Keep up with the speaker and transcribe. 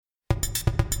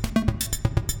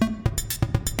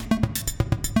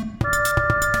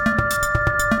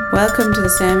Welcome to the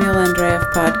Samuel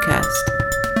Andreeff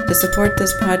podcast. To support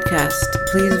this podcast,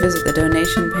 please visit the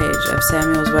donation page of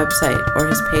Samuel's website or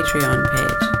his Patreon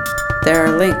page. There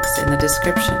are links in the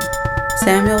description.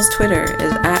 Samuel's Twitter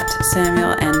is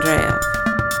 @SamuelAndreeff.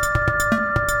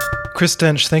 Chris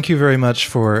Dench, thank you very much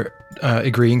for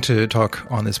agreeing to talk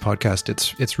on this podcast.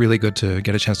 It's really good to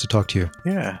get a chance to talk to you.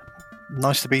 Yeah,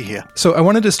 nice to be here. So I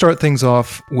wanted to start things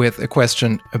off with a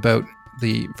question about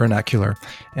the vernacular.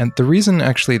 And the reason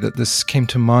actually that this came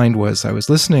to mind was I was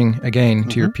listening again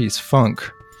to your piece Funk,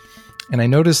 and I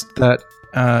noticed that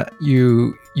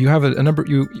you have a number.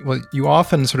 You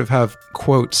often sort of have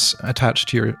quotes attached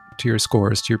to your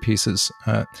scores, to your pieces,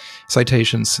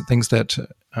 citations, things that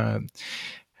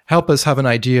help us have an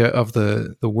idea of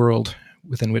the world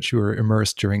within which you were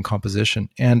immersed during composition.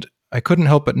 And I couldn't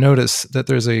help but notice that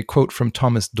there's a quote from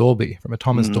Thomas Dolby, from a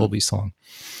Thomas Dolby song.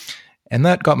 And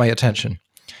that got my attention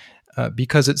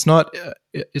because it's not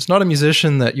a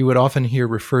musician that you would often hear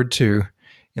referred to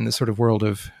in the sort of world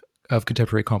of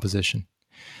contemporary composition.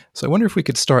 So I wonder if we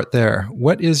could start there.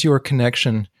 What is your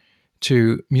connection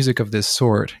to music of this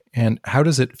sort, and how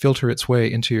does it filter its way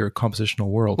into your compositional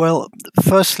world? Well,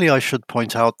 firstly, I should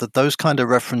point out that those kind of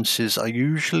references are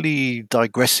usually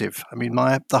digressive. I mean,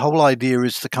 the whole idea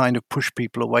is to kind of push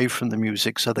people away from the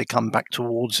music so they come back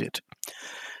towards it.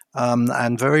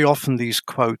 And very often these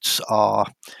quotes are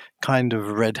kind of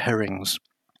red herrings.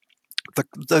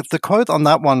 The quote on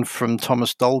that one from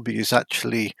Thomas Dolby is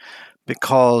actually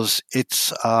because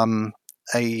it's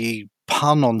a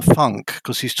pun on funk,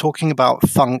 because he's talking about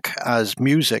funk as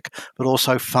music, but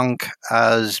also funk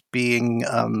as being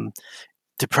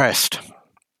depressed.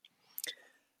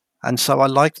 And so I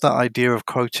like that idea of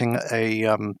quoting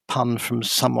a pun from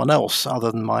someone else other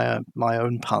than my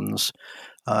own puns.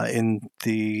 In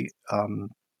the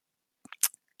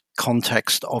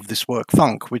context of this work,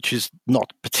 Funk, which is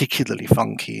not particularly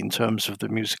funky in terms of the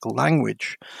musical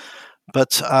language,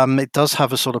 but it does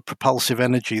have a sort of propulsive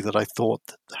energy that I thought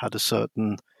had a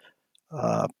certain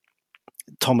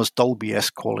Thomas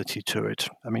Dolby-esque quality to it.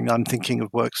 I mean, I'm thinking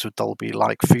of works of Dolby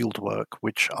like Fieldwork,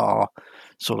 which are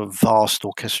sort of vast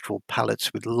orchestral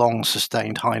palettes with long,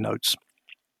 sustained high notes.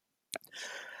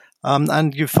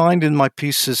 And you find in my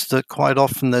pieces that quite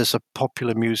often there's a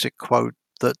popular music quote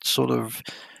that sort of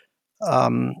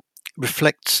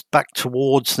reflects back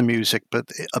towards the music,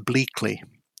 but obliquely.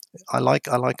 I like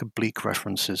oblique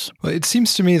references. Well, it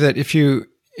seems to me that if you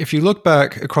look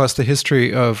back across the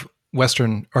history of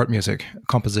Western art music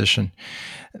composition,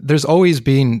 there's always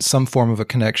been some form of a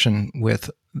connection with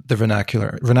the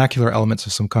vernacular elements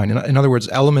of some kind. In other words,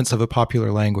 elements of a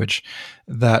popular language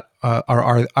that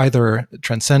are either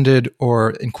transcended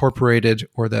or incorporated,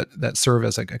 or that serve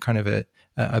as a kind of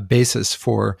a basis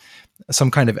for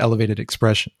some kind of elevated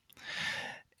expression.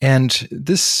 And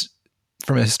this,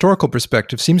 from a historical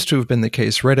perspective, seems to have been the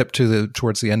case right up to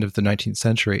towards the end of the 19th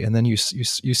century, and then you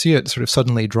see it sort of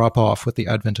suddenly drop off with the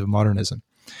advent of modernism.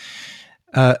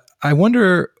 I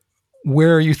wonder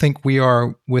where you think we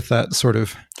are with that sort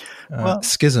of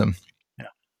schism. Yeah.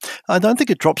 I don't think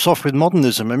it drops off with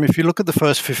modernism. I mean, if you look at the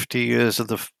first 50 years of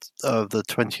the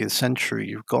 20th century,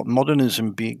 you've got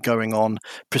modernism going on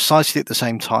precisely at the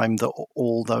same time that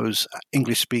all those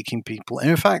English-speaking people,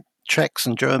 and in fact, Czechs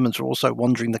and Germans are also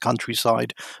wandering the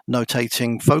countryside,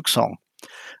 notating folk song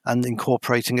and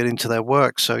incorporating it into their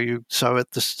work. So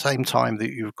at the same time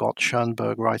that you've got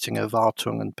Schoenberg writing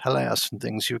Erwartung and Pelléas and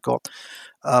things, you've got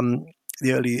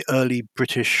the early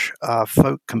British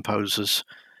folk composers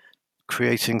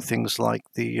creating things like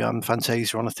the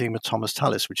Fantasia on a Theme of Thomas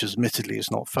Tallis, which admittedly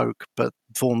is not folk, but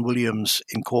Vaughan Williams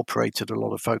incorporated a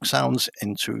lot of folk sounds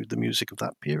into the music of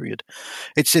that period.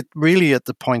 It's really at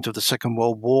the point of the Second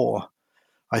World War,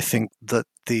 I think, that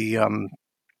the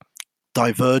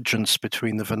divergence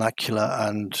between the vernacular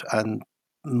and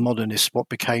modernist, what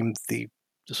became the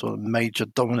sort of major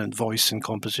dominant voice in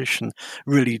composition,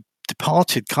 really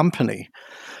departed company.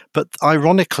 But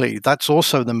ironically, that's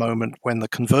also the moment when the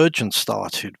convergence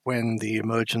started, when the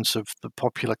emergence of the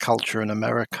popular culture in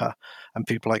America and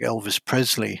people like Elvis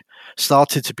Presley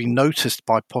started to be noticed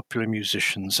by popular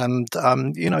musicians. And,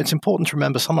 it's important to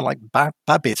remember someone like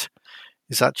Babbitt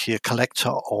is actually a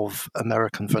collector of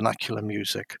American vernacular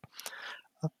music.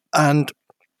 And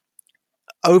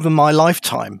over my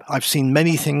lifetime, I've seen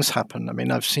many things happen. I mean,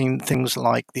 I've seen things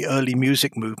like the early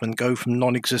music movement go from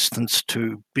non-existence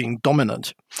to being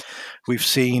dominant. We've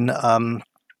seen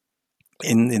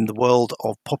in the world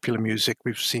of popular music,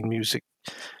 we've seen music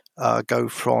go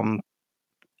from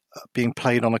being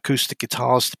played on acoustic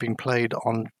guitars to being played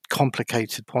on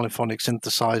complicated polyphonic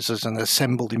synthesizers and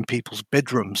assembled in people's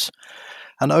bedrooms.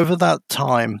 And over that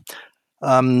time,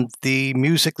 the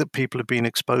music that people have been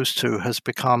exposed to has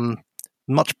become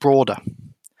much broader.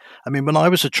 I mean, when I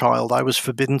was a child, I was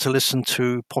forbidden to listen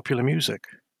to popular music.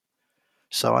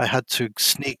 So I had to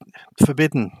sneak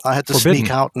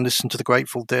out and listen to the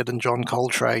Grateful Dead and John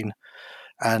Coltrane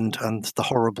and the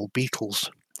horrible Beatles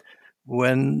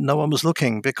when no one was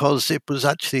looking, because it was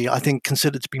actually, I think,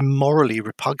 considered to be morally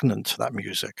repugnant, that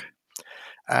music.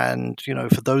 And,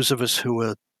 for those of us who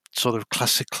were sort of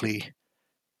classically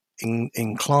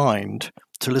inclined,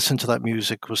 to listen to that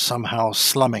music was somehow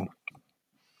slumming.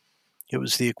 It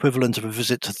was the equivalent of a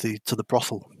visit to the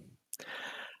brothel.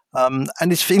 And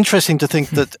it's interesting to think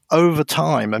that over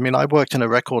time, I mean, I worked in a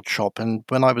record shop, and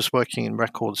when I was working in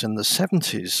records in the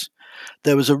 70s,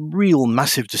 there was a real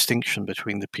massive distinction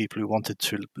between the people who wanted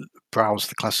to browse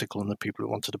the classical and the people who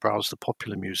wanted to browse the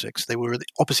popular musics. They were at the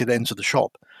opposite ends of the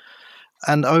shop.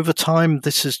 And over time,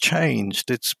 this has changed.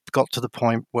 It's got to the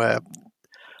point where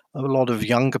a lot of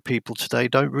younger people today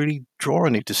don't really draw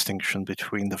any distinction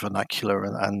between the vernacular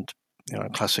and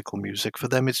classical music. For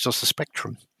them, it's just a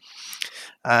spectrum.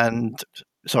 And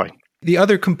sorry. The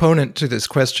other component to this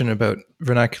question about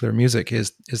vernacular music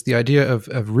is the idea of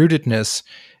rootedness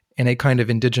in a kind of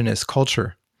indigenous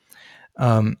culture,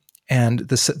 and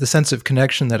the sense of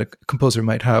connection that a composer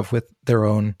might have with their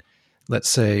own, let's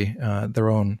say, their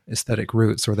own aesthetic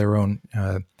roots or their own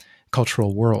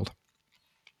cultural world.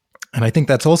 And I think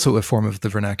that's also a form of the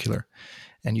vernacular.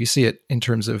 And you see it in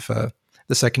terms of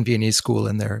the Second Viennese School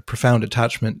and their profound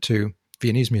attachment to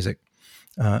Viennese music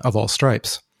of all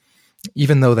stripes,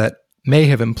 even though that may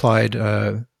have implied,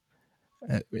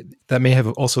 that may have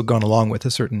also gone along with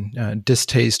a certain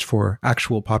distaste for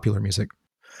actual popular music.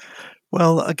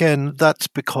 Well, again, that's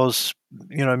because,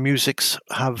 musics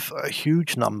have a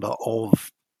huge number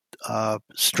of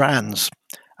strands,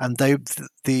 and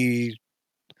the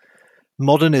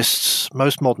modernists,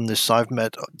 most modernists I've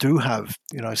met, do have,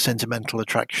 sentimental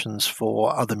attractions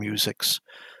for other musics.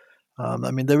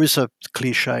 I mean, there is a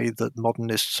cliche that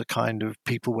modernists are kind of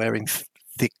people wearing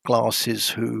thick glasses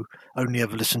who only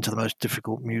ever listen to the most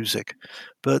difficult music,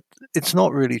 but it's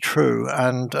not really true.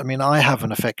 And I mean, I have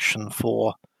an affection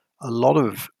for a lot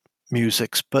of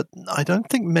musics, but I don't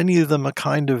think many of them are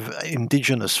kind of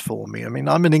indigenous for me. I mean,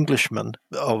 I'm an Englishman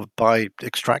by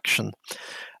extraction,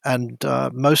 and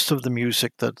most of the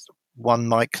music that one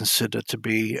might consider to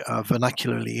be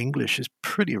vernacularly English is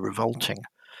pretty revolting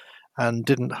and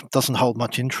doesn't hold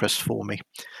much interest for me.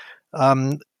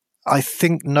 I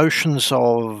think notions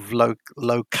of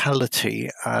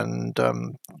locality and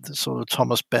the sort of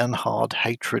Thomas Bernhard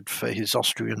hatred for his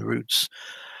Austrian roots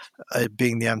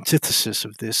being the antithesis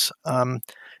of this,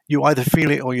 you either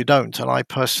feel it or you don't, and I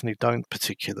personally don't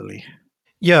particularly.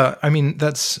 Yeah, I mean,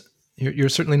 you're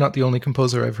certainly not the only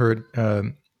composer I've heard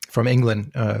from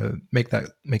England make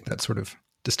that sort of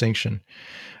distinction.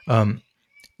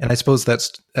 And I suppose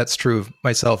that's true of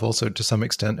myself also to some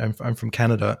extent. I'm from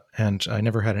Canada, and I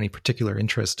never had any particular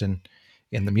interest in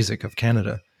the music of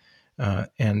Canada.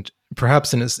 And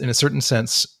perhaps in a certain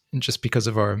sense, just because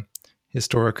of our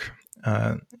historic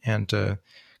and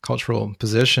cultural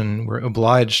position, we're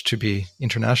obliged to be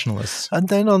internationalists. And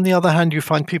then on the other hand, you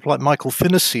find people like Michael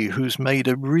Finnessy, who's made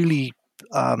a really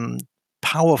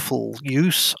powerful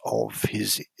use of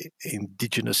his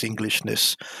indigenous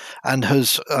Englishness and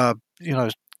has,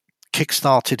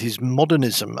 kickstarted his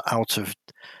modernism out of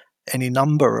any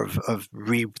number of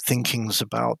rethinkings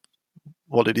about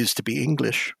what it is to be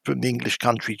English, from the English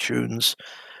country tunes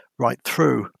right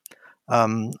through.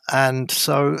 And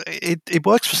so it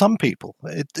works for some people.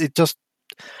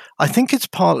 I think it's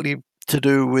partly to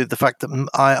do with the fact that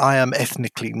I am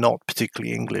ethnically not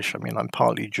particularly English. I mean, I'm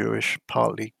partly Jewish,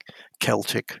 partly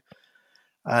Celtic.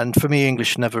 And for me,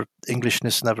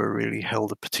 Englishness never really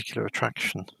held a particular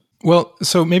attraction. Well,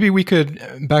 so maybe we could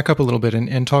back up a little bit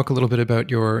and talk a little bit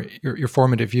about your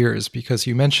formative years, because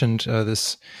you mentioned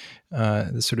this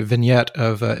sort of vignette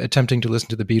of attempting to listen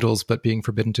to the Beatles but being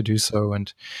forbidden to do so.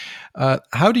 And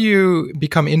how do you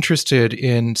become interested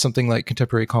in something like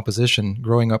contemporary composition,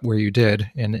 growing up where you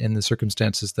did, in the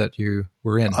circumstances that you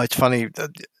were in? It's funny.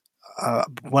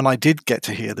 When I did get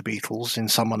to hear the Beatles in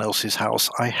someone else's house,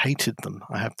 I hated them.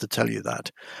 I have to tell you that.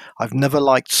 I've never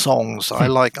liked songs. I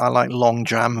like long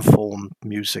jam form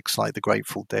musics like the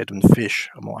Grateful Dead and Fish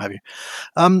and what have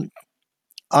you.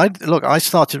 I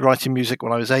started writing music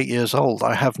when I was 8 years old.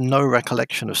 I have no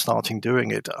recollection of starting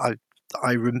doing it. I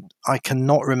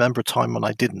cannot remember a time when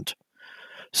I didn't.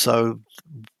 So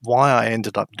why I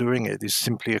ended up doing it is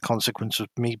simply a consequence of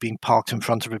me being parked in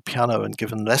front of a piano and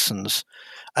given lessons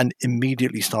and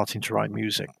immediately starting to write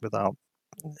music without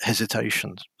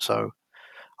hesitation. So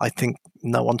I think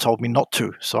no one told me not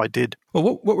to, so I did.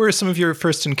 Well, what were some of your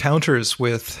first encounters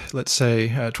with, let's say,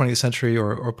 20th century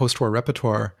or post-war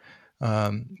repertoire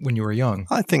when you were young?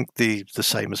 I think the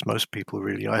same as most people,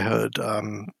 really. I heard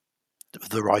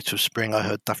The Rite of Spring. I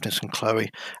heard Daphnis and Chloe.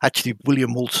 Actually,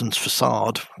 William Walton's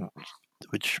Facade,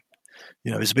 which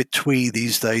is a bit twee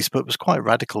these days, but was quite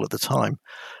radical at the time.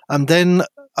 And then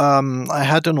I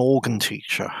had an organ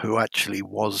teacher who actually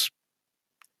was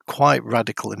quite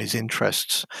radical in his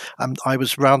interests. And I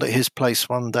was round at his place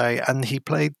one day, and he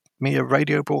played me a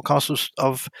radio broadcast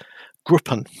of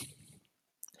Gruppen.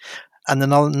 And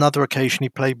then on another occasion, he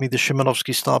played me the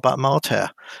Szymanowski Stabat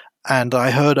Mater. And I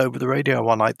heard over the radio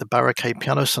one night the Barraquet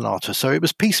Piano Sonata. So it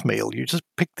was piecemeal. You just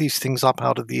pick these things up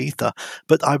out of the ether.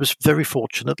 But I was very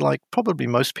fortunate, like probably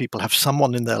most people have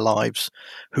someone in their lives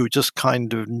who just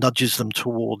kind of nudges them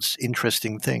towards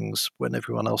interesting things when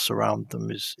everyone else around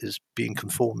them is being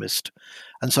conformist.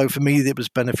 And so for me, it was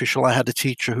beneficial. I had a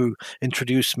teacher who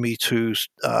introduced me to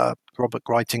Robert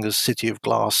Greitinger's City of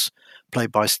Glass,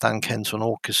 played by Stan Kenton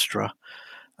Orchestra.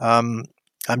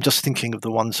 I'm just thinking of the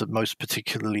ones that most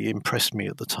particularly impressed me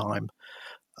at the time.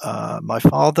 My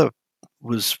father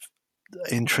was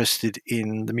interested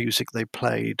in the music they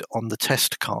played on the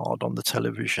test card on the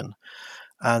television.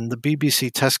 And the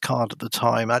BBC test card at the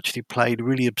time actually played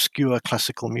really obscure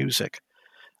classical music.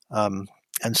 And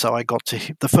so I got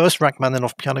to the first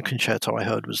Rachmaninoff piano concerto I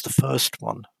heard was the first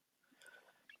one.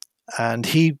 And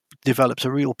he developed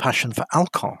a real passion for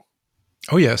Alcan.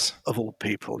 Oh, yes. Of all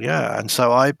people, yeah. And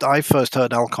so I first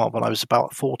heard Alcan when I was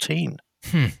about 14.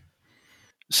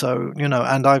 So,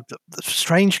 and I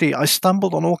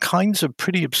stumbled on all kinds of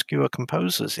pretty obscure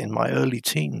composers in my early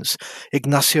teens.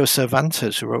 Ignacio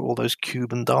Cervantes, who wrote all those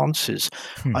Cuban dances.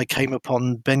 I came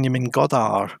upon Benjamin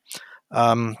Godard,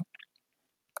 Mompo,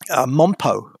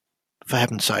 for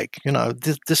heaven's sake.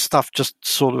 This stuff just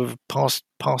sort of passed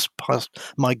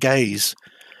my gaze.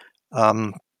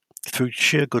 Through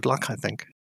sheer good luck, I think.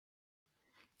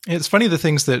 It's funny the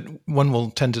things that one will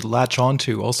tend to latch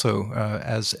onto also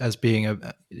as being a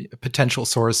potential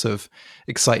source of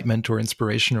excitement or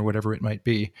inspiration or whatever it might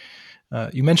be.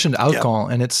 You mentioned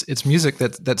Alcan, and it's music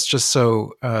that's just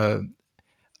so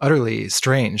utterly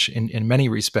strange in many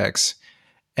respects,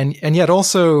 and yet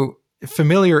also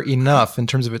familiar enough in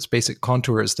terms of its basic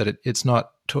contours that it's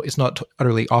not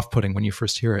utterly off-putting when you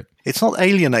first hear it. It's not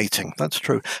alienating. That's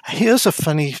true. Here's a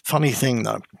funny thing,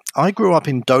 though. I grew up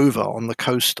in Dover on the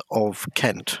coast of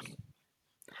Kent.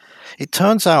 It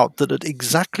turns out that at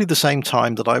exactly the same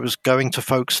time that I was going to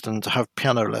Folkestone to have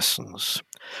piano lessons,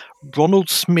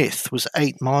 Ronald Smith was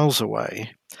 8 miles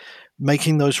away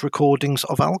making those recordings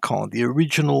of Alcan, the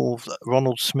original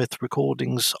Ronald Smith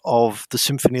recordings of the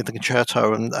Symphony of the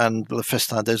Concerto and the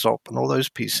Festin des Opes and all those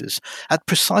pieces at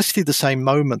precisely the same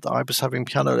moment that I was having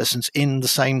piano lessons in the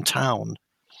same town.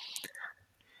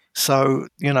 So,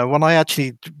 when I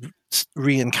actually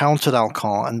re-encountered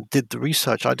Alcan and did the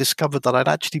research, I discovered that I'd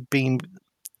actually been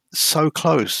so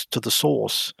close to the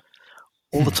source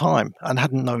all the time and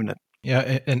hadn't known it.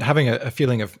 Yeah, and having a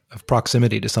feeling of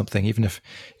proximity to something, even if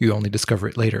you only discover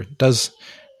it later, does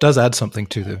add something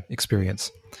to the experience.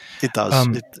 It does.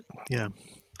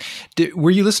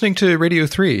 Were you listening to Radio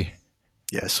 3?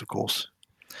 Yes, of course.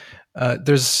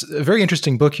 There's a very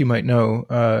interesting book you might know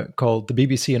called The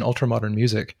BBC and Ultramodern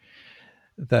Music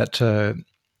that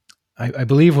I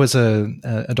believe was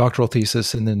a doctoral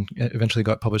thesis and then eventually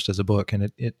got published as a book.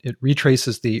 And it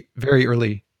retraces the very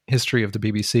early history of the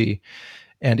BBC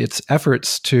and its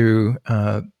efforts to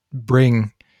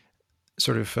bring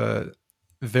sort of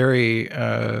very,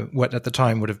 what at the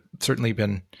time would have certainly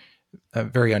been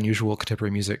very unusual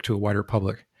contemporary music to a wider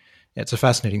public. It's a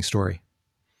fascinating story.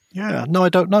 Yeah, no, I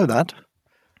don't know that.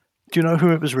 Do you know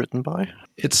who it was written by?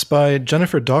 It's by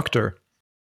Jennifer Doctor.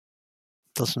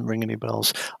 Doesn't ring any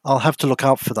bells. I'll have to look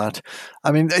out for that.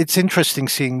 I mean, it's interesting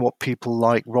seeing what people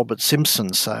like Robert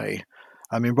Simpson say.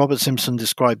 I mean, Robert Simpson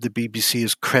described the BBC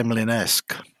as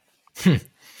Kremlin-esque.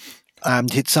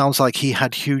 And it sounds like he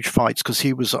had huge fights because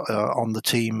he was on the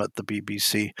team at the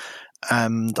BBC.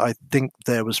 And I think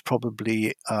there was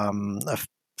probably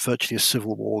virtually a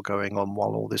civil war going on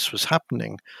while all this was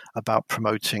happening about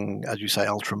promoting, as you say,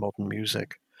 ultra-modern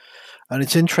music. And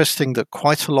it's interesting that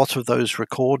quite a lot of those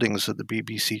recordings that the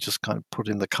BBC just kind of put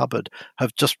in the cupboard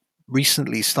have just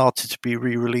recently started to be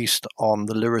re-released on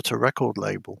the Lyrita record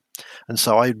label. And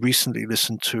so I recently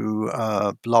listened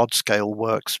to large-scale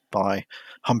works by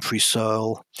Humphrey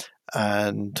Searle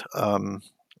and I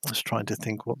was trying to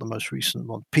think what the most recent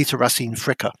one, Peter Racine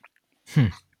Fricker.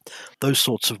 Those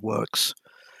sorts of works.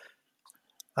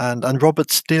 and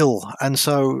Robert Still. And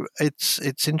so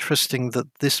it's interesting that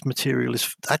this material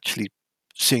is actually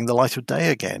seeing the light of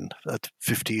day again at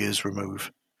 50 years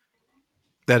remove.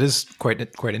 That is quite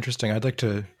interesting. I'd like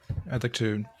to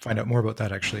find out more about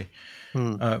that actually,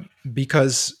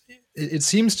 because it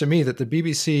seems to me that the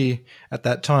BBC at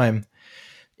that time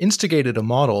instigated a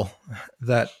model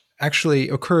that actually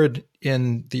occurred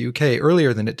in the UK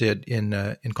earlier than it did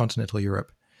in continental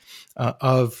Europe,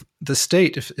 of the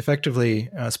state effectively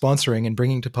sponsoring and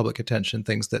bringing to public attention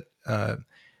things that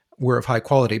were of high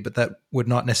quality, but that would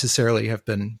not necessarily have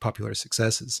been popular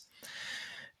successes.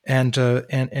 And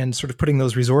sort of putting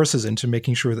those resources into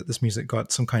making sure that this music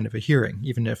got some kind of a hearing,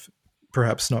 even if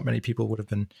perhaps not many people would have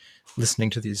been listening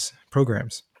to these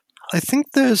programs. I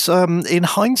think there's, in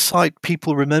hindsight,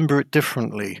 people remember it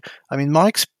differently. I mean,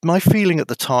 my feeling at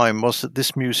the time was that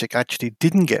this music actually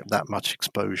didn't get that much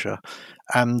exposure,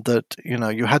 and that, you know,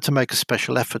 you had to make a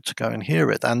special effort to go and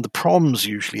hear it. And the proms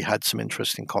usually had some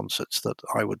interesting concerts that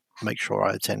I would make sure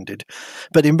I attended.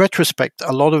 But in retrospect,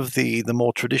 a lot of the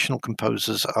more traditional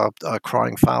composers are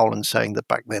crying foul and saying that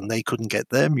back then they couldn't get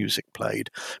their music played.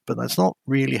 But that's not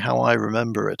really how I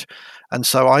remember it. And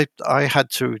so I had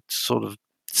to sort of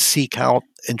seek out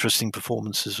interesting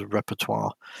performances of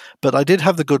repertoire. But I did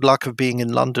have the good luck of being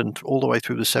in London all the way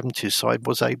through the 70s, so I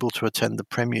was able to attend the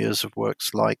premieres of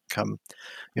works like,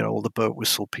 all the Burt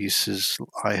Whistle pieces.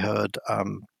 I heard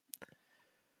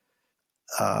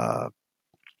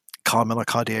Carmen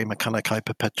Arcadiae Mechanicae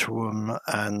Perpetuum,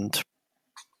 and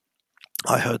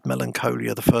I heard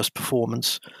Melancholia, the first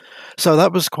performance. So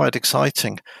that was quite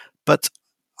exciting. But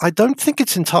I don't think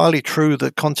it's entirely true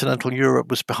that continental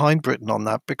Europe was behind Britain on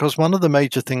that, because one of the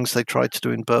major things they tried to do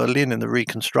in Berlin in the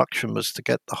Reconstruction was to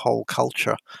get the whole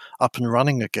culture up and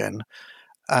running again.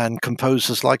 And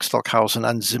composers like Stockhausen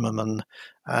and Zimmermann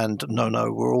and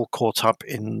Nono were all caught up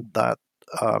in that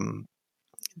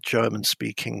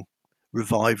German-speaking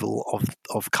revival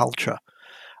of culture.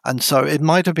 And so it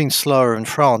might have been slower in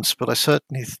France, but I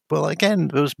certainly,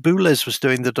 Boulez was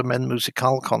doing the Domaine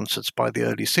Musicale concerts by the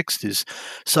early 60s.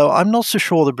 So I'm not so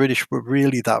sure the British were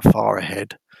really that far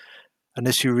ahead,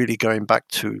 unless you're really going back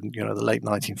to, the late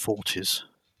 1940s.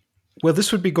 Well,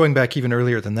 this would be going back even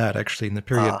earlier than that, actually, in the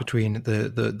period between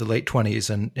the late 20s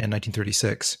and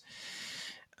 1936.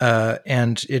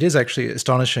 And it is actually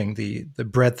astonishing, the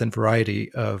breadth and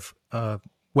variety of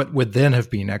what would then have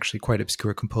been actually quite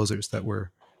obscure composers that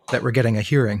were getting a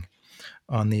hearing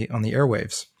on the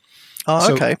airwaves.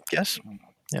 Oh, okay. Yes.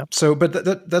 Yeah. So, but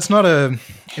that's not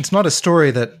a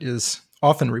story that is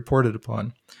often reported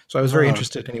upon. So I was very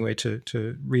interested anyway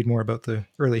to read more about the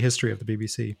early history of the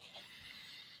BBC.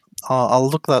 I'll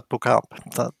look that book up.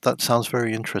 That sounds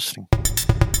very interesting.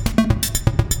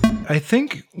 I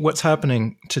think what's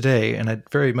happening today, and I'd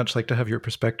very much like to have your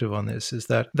perspective on this, is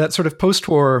that sort of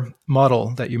post-war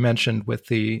model that you mentioned with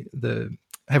the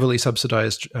heavily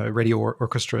subsidized radio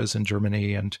orchestras in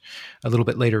Germany and a little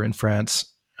bit later in France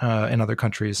and other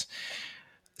countries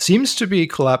seems to be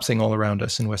collapsing all around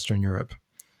us in Western Europe,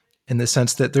 in the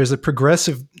sense that there's a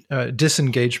progressive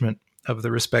disengagement of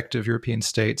the respective European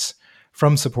states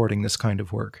from supporting this kind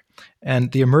of work,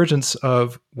 and the emergence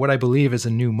of what I believe is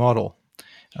a new model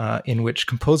in which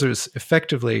composers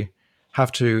effectively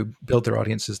have to build their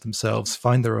audiences themselves,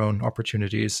 find their own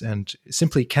opportunities, and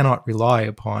simply cannot rely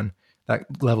upon that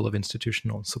level of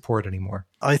institutional support anymore.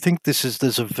 I think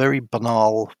there's a very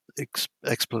banal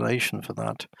explanation for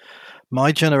that.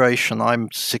 My generation, I'm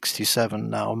 67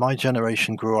 now, my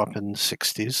generation grew up in the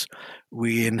 60s.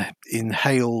 We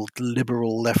inhaled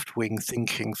liberal left-wing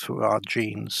thinking through our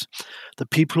genes. The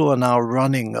people who are now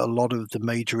running a lot of the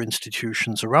major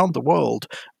institutions around the world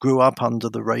grew up under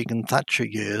the Reagan-Thatcher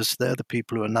years. They're the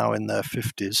people who are now in their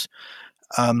 50s.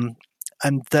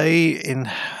 And they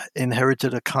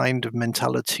inherited a kind of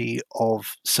mentality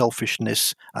of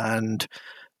selfishness and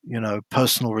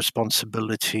personal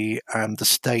responsibility, and the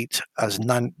state as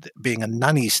being a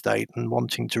nanny state and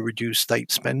wanting to reduce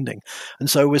state spending. And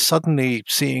so we're suddenly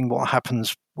seeing what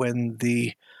happens when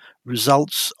the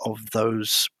results of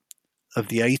the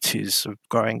 80s,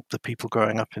 the people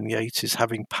growing up in the 80s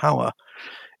having power,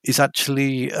 is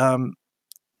actually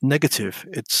negative.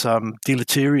 It's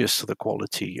deleterious to the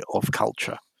quality of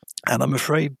culture. And I'm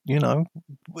afraid,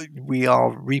 we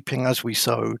are reaping as we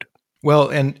sowed. Well,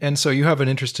 and so you have an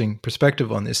interesting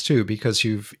perspective on this too, because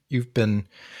you've been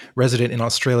resident in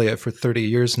Australia for 30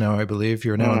 years now, I believe.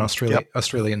 You're now an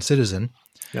Australian citizen.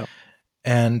 Yeah.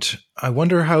 And I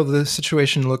wonder how the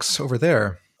situation looks over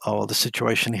there. Oh, the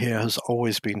situation here has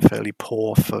always been fairly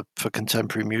poor for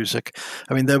contemporary music.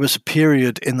 I mean, there was a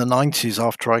period in the 90s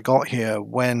after I got here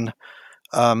when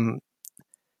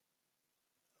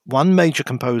one major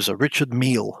composer, Richard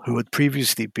Meele, who had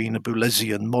previously been a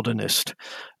Boulesian modernist,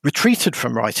 retreated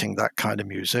from writing that kind of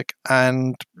music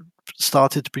and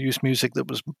started to produce music that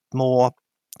was more,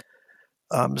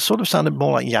 sort of sounded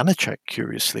more like Janacek,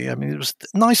 curiously. I mean, it was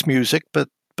nice music, but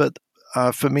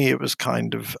for me, it was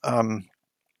kind of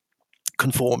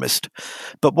conformist.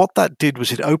 But what that did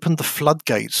was it opened the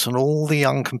floodgates, and all the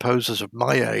young composers of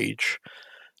my age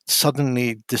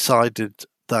suddenly decided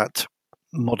that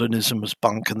modernism was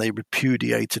bunk, and they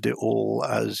repudiated it all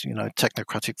as,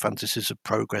 technocratic fantasies of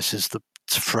progress is the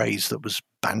phrase that was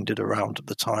bandied around at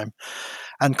the time.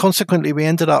 And consequently, we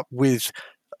ended up with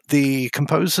the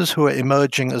composers who are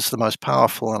emerging as the most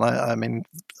powerful. And I mean,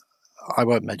 I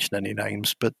won't mention any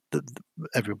names, but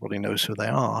everybody knows who they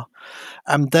are.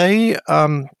 And they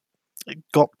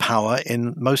got power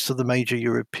in most of the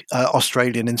major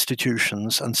Australian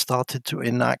institutions and started to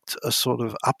enact a sort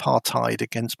of apartheid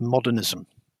against modernism.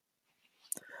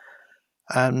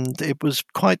 And it was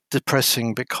quite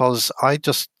depressing because I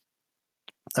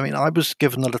was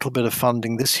given a little bit of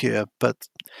funding this year, but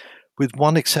with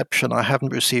one exception, I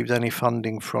haven't received any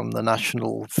funding from the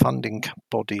national funding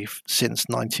body since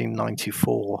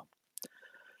 1994.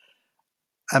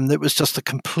 And it was just a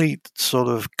complete sort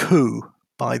of coup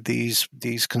by these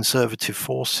conservative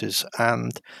forces.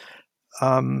 And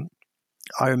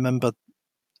I remember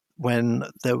when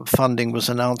the funding was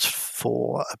announced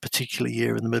for a particular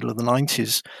year in the middle of the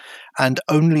 90s, and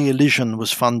only Elysian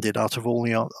was funded out of all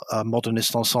the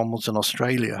modernist ensembles in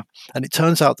Australia. And it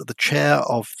turns out that the chair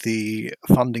of the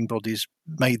funding bodies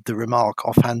made the remark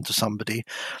offhand to somebody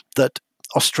that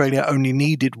Australia only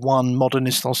needed one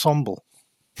modernist ensemble.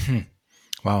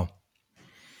 Wow.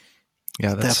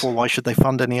 Yeah. Therefore, why should they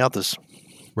fund any others?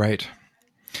 Right.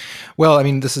 Well, I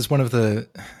mean, this is one of the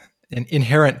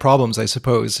inherent problems, I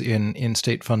suppose, in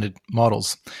state-funded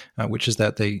models, which is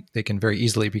that they can very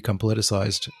easily become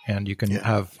politicized, and you can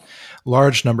have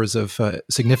large numbers of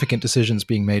significant decisions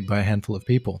being made by a handful of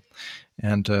people.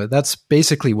 And that's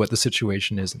basically what the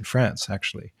situation is in France,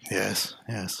 actually. Yes.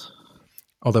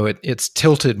 Although it's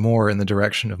tilted more in the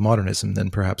direction of modernism than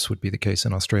perhaps would be the case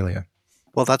in Australia.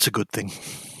 Well, that's a good thing.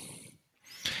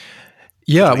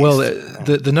 Yeah, well,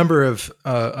 the number of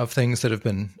things that have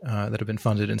been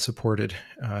funded and supported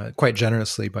quite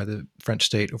generously by the French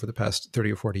state over the past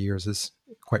 30 or 40 years is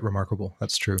quite remarkable.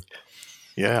 That's true.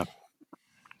 Yeah.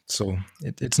 So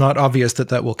it's not obvious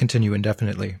that will continue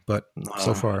indefinitely, but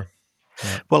so far.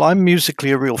 Yeah. Well, I'm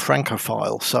musically a real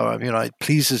Francophile, so it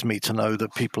pleases me to know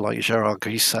that people like Gérard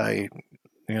Grisset,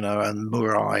 and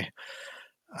Murail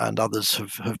and others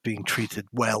have been treated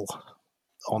well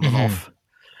on and off.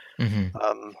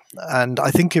 Mm-hmm. And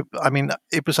I think it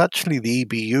was actually the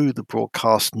EBU that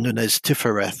broadcast Nunez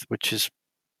Tiferet, which is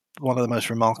one of the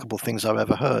most remarkable things I've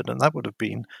ever heard. And that would have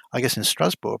been, I guess, in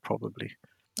Strasbourg, probably.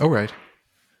 Oh, right.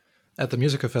 At the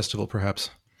Musica Festival, perhaps.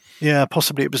 Yeah,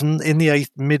 possibly. It was in the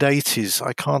mid-'80s.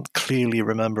 I can't clearly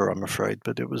remember, I'm afraid.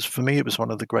 But for me, it was one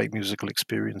of the great musical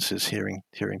experiences hearing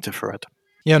Tiferet.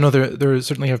 Yeah, no, there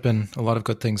certainly have been a lot of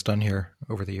good things done here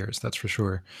over the years, that's for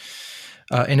sure.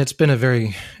 And it's been a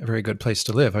very good place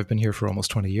to live. I've been here for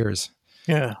almost 20 years.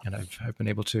 Yeah. And I've been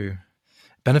able to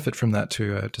benefit from that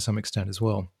to some extent as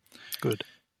well. Good.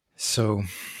 So,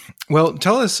 well,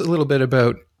 tell us a little bit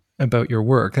about your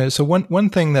work. So one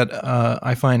thing that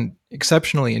I find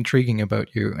exceptionally intriguing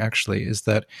about you, actually, is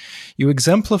that you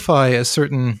exemplify a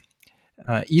certain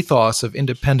ethos of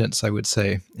independence, I would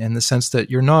say, in the sense that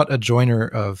you're not a joiner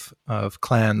of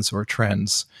clans or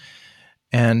trends.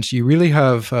 And you really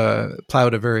have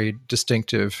plowed a very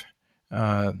distinctive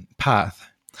path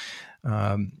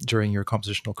during your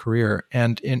compositional career.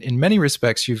 And in many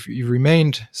respects, you've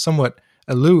remained somewhat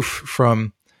aloof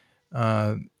from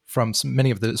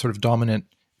many of the sort of dominant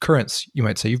currents, you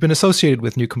might say. You've been associated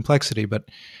with New Complexity, but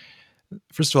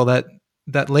first of all,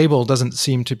 that label doesn't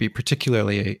seem to be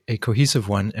particularly a cohesive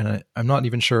one, and I'm not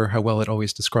even sure how well it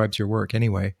always describes your work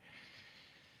anyway.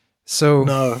 So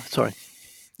no, sorry.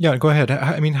 Yeah, go ahead.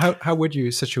 I mean, how would you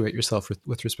situate yourself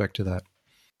with respect to that?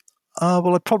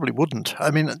 Well, I probably wouldn't. I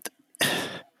mean,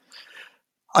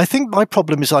 I think my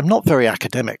problem is I'm not very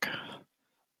academic.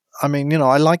 I mean,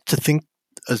 I like to think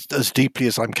as deeply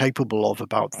as I'm capable of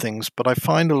about things, but I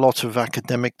find a lot of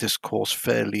academic discourse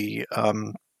fairly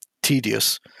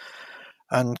tedious.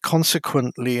 And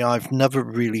consequently, I've never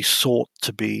really sought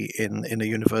to be in a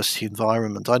university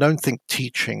environment. I don't think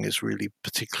teaching is really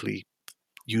particularly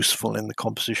useful in the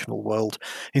compositional world.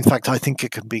 In fact, I think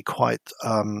it can be quite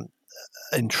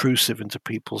intrusive into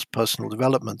people's personal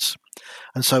developments.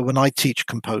 And so when I teach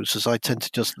composers, I tend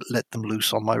to just let them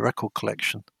loose on my record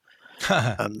collection.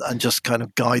 and just kind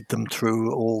of guide them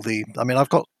through all the. I mean, I've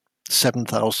got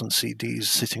 7,000 CDs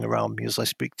sitting around me as I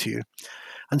speak to you.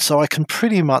 And so I can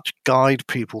pretty much guide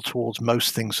people towards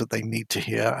most things that they need to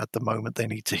hear at the moment they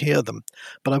need to hear them.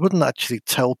 But I wouldn't actually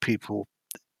tell people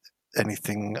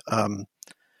anything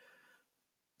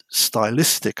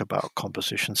stylistic about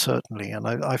composition, certainly. And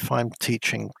I find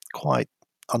teaching quite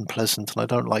unpleasant, and I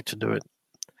don't like to do it.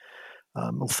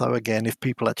 Although, again, if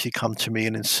people actually come to me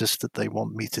and insist that they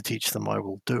want me to teach them, I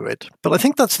will do it. But I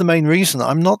think that's the main reason.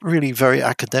 I'm not really very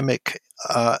academically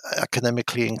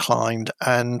inclined,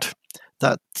 and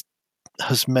that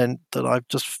has meant that I've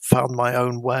just found my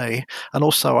own way. And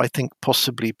also, I think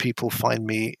possibly people find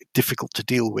me difficult to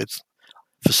deal with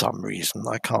for some reason.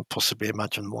 I can't possibly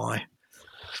imagine why.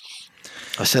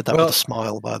 I said that with a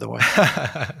smile, by the way.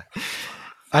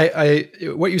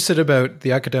 What you said about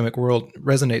the academic world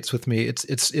resonates with me.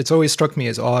 It's always struck me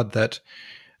as odd that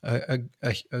a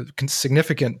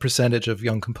significant percentage of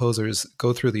young composers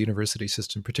go through the university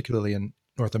system, particularly in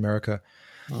North America,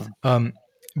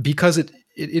 because it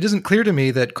isn't clear to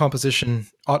me that composition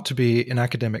ought to be an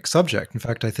academic subject. In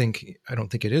fact, I don't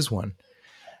think it is one,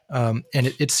 and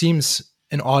it seems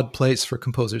an odd place for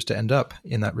composers to end up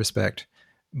in that respect.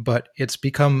 But it's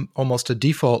become almost a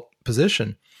default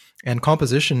position. And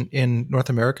composition in North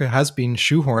America has been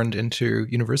shoehorned into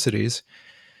universities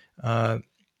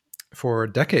for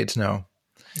decades now.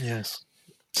 Yes.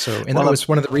 So, and that was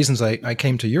one of the reasons I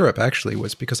came to Europe, actually,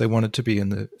 was because I wanted to be in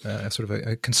the sort of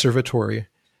a conservatory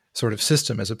sort of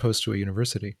system as opposed to a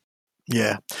university.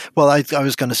 Yeah. Well, I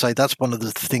was going to say that's one of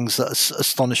the things that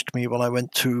astonished me when I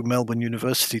went to Melbourne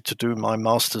University to do my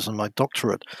master's and my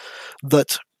doctorate,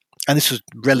 and this was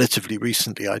relatively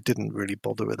recently. I didn't really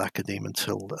bother with academe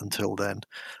until then.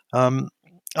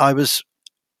 I was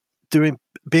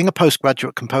being a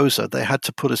postgraduate composer. They had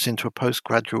to put us into a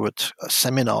postgraduate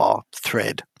seminar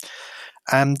thread,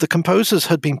 and the composers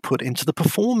had been put into the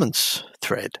performance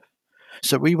thread.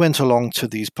 So we went along to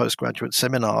these postgraduate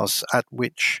seminars at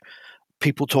which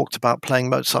people talked about playing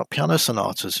Mozart piano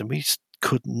sonatas, and we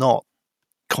could not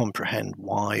comprehend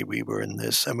why we were in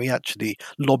this, and we actually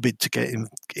lobbied to get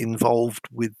involved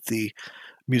with the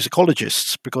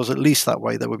musicologists, because at least that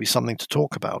way there would be something to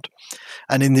talk about.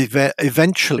 And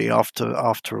eventually,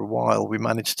 after a while, we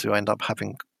managed to end up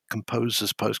having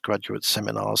composers postgraduate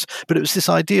seminars. But it was this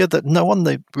idea that no one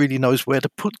really knows where to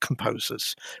put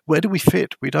composers. Where do we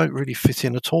fit? We don't really fit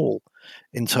in at all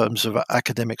in terms of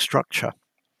academic structure.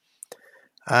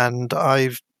 And I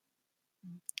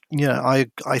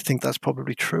think that's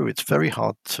probably true. It's very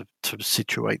hard to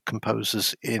situate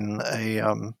composers in a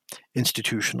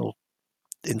institutional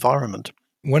environment.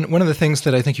 One of the things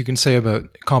that I think you can say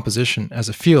about composition as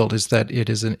a field is that it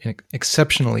is an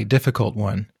exceptionally difficult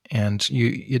one, and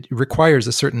it requires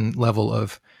a certain level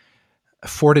of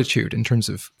fortitude in terms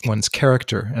of one's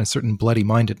character and a certain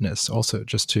bloody-mindedness also,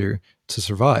 just to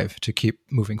survive, to keep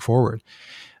moving forward.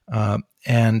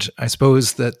 And I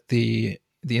suppose that the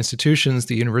institutions,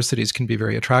 the universities, can be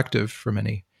very attractive for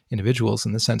many individuals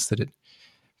in the sense that it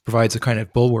provides a kind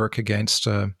of bulwark against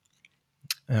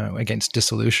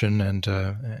dissolution and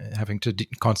having to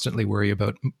constantly worry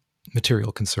about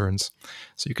material concerns.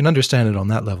 So you can understand it on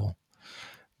that level.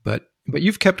 But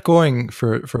you've kept going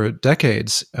for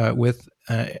decades with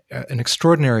an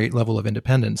extraordinary level of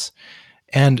independence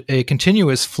and a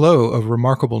continuous flow of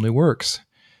remarkable new works.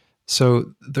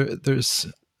 So there's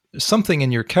something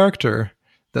in your character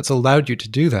that's allowed you to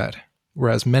do that,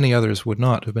 whereas many others would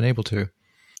not have been able to.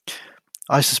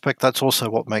 I suspect that's also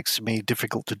what makes me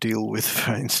difficult to deal with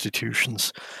for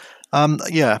institutions. Well,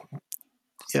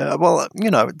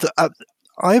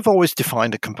 I've always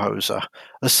defined a composer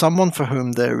as someone for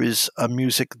whom there is a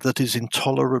music that is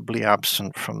intolerably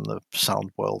absent from the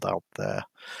sound world out there.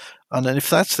 And then if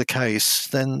that's the case,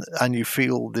 then, and you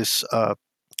feel this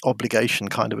obligation,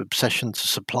 kind of obsession to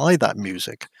supply that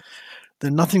music,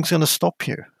 then nothing's going to stop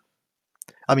you.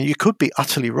 I mean, you could be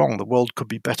utterly wrong. The world could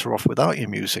be better off without your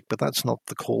music, but that's not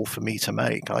the call for me to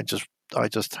make. I just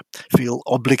feel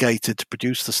obligated to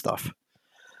produce the stuff,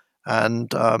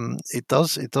 and it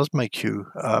does make you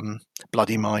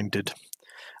bloody-minded,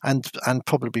 and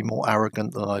probably more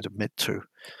arrogant than I'd admit to.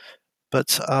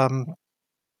 But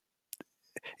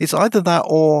it's either that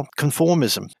or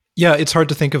conformism. Yeah, it's hard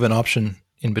to think of an option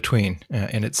in between,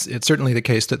 and it's certainly the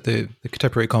case that the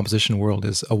contemporary composition world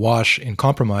is awash in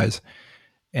compromise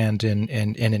and in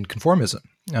conformism,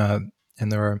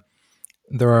 and there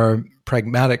are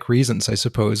pragmatic reasons, I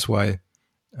suppose, why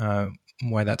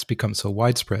that's become so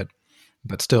widespread.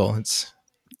 But still,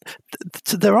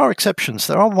 there are exceptions.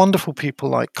 There are wonderful people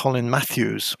like Colin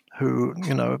Matthews who,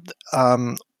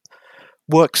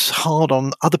 works hard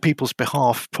on other people's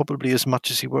behalf, probably as much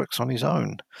as he works on his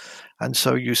own. And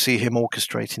so you see him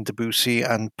orchestrating Debussy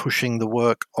and pushing the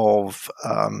work of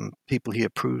people he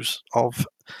approves of.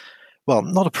 Well,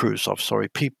 not approves of, sorry,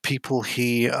 people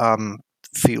he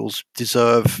feels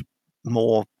deserve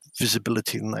more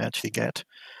visibility than they actually get,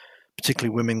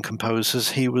 particularly women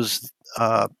composers. He was,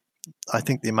 I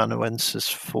think, the amanuensis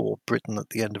for Britain at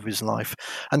the end of his life.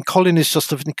 And Colin is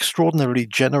just an extraordinarily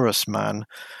generous man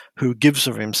who gives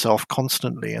of himself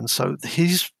constantly. And so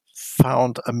he's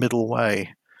found a middle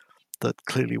way that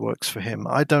clearly works for him.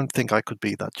 I don't think I could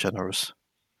be that generous.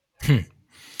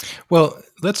 Well,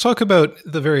 let's talk about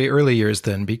the very early years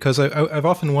then, because I've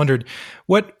often wondered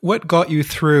what got you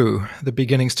through the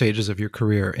beginning stages of your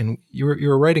career. And you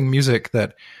were writing music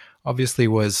that obviously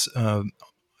was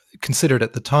considered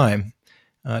at the time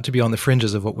to be on the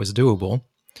fringes of what was doable.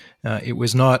 It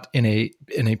was not in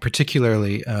a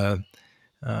particularly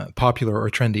popular or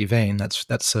trendy vein.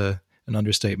 That's an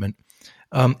understatement.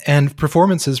 And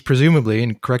performances, presumably,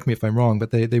 and correct me if I'm wrong,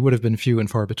 but they would have been few and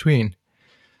far between.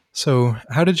 So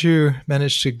how did you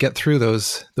manage to get through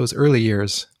those early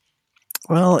years?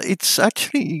 Well, it's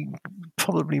actually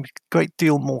probably a great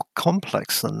deal more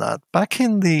complex than that. Back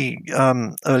in the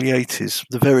early 80s,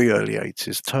 the very early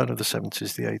 80s, turn of the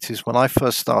 70s, the 80s, when I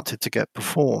first started to get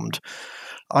performed,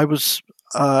 I was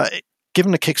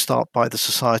given a kickstart by the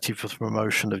Society for the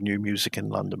Promotion of New Music in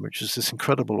London, which is this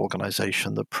incredible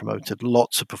organization that promoted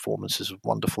lots of performances of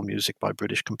wonderful music by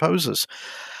British composers.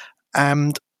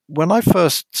 And when I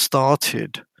first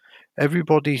started,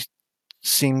 everybody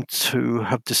seemed to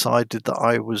have decided that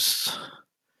I was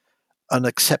an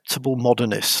acceptable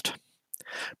modernist.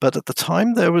 But at the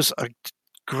time, there was a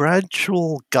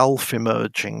gradual gulf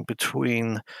emerging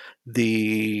between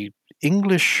the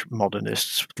English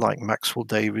modernists like Maxwell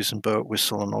Davies and Burt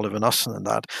Whistle and Oliver Nusson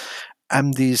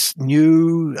and these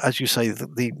new, as you say,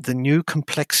 the new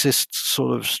complexist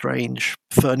sort of strange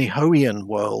Fernie Hoian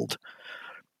world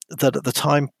that at the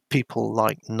time people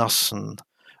like Nusson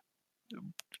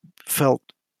felt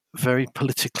very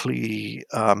politically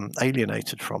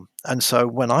alienated from. And so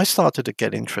when I started to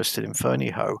get interested in Fernie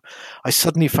Ho, I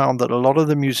suddenly found that a lot of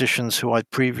the musicians who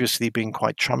I'd previously been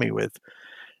quite chummy with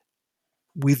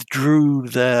withdrew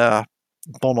their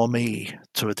bonhomie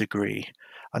to a degree.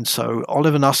 And so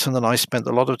Oliver Nusson and I spent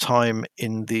a lot of time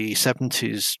in the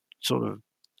 70s sort of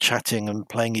chatting and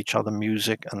playing each other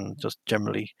music and just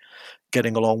generally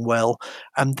getting along well.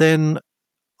 And then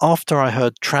after I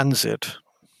heard Transit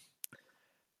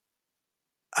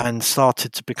and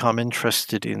started to become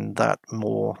interested in that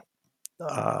more,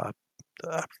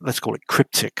 let's call it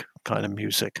cryptic kind of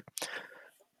music,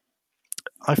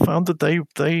 I found that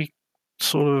they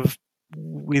sort of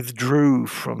withdrew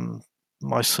from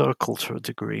my circle to a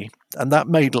degree, and that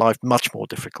made life much more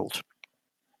difficult.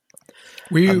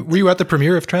 Were you at the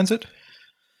premiere of Transit?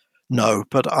 No,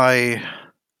 but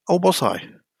was I?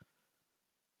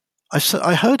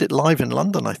 I heard it live in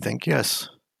London, I think, yes.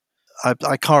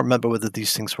 I can't remember whether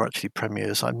these things were actually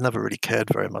premieres. I've never really cared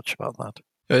very much about that.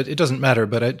 It doesn't matter,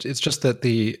 but it's just that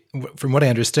from what I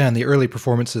understand, the early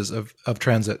performances of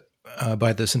Transit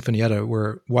by the Sinfonietta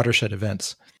were watershed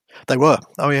events. They were,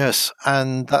 oh yes,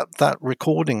 and that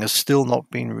recording has still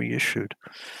not been reissued.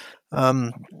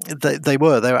 They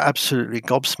were absolutely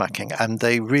gobsmacking, and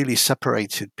they really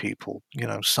separated people. You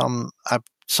know, some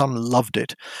loved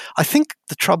it. I think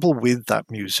the trouble with that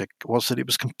music was that it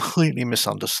was completely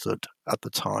misunderstood at the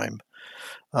time.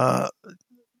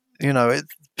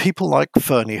 People like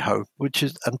Fernie Ho,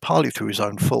 and partly through his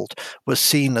own fault, were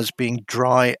seen as being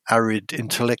dry, arid,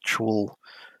 intellectual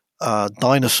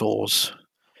dinosaurs.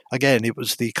 Again, it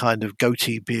was the kind of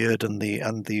goatee beard and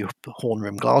the horn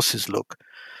rim glasses look.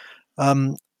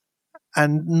 And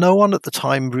no one at the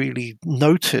time really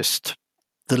noticed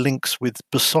the links with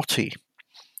Bassotti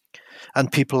and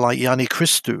people like Yanni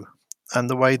Christou, and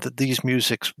the way that these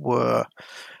musics were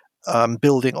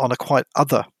building on a quite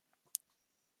other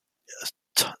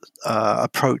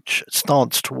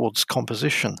stance towards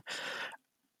composition.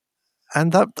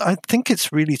 And that, I think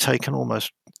it's really taken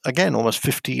almost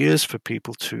 50 years for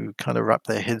people to kind of wrap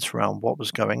their heads around what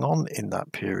was going on in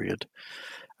that period,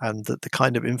 and that the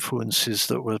kind of influences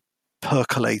that were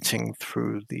percolating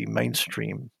through the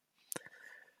mainstream.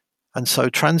 And so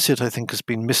Transit, I think, has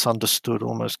been misunderstood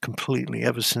almost completely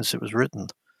ever since it was written.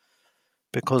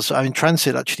 Because,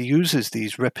 Transit actually uses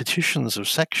these repetitions of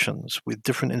sections with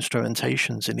different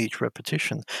instrumentations in each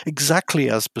repetition, exactly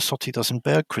as Bassotti does in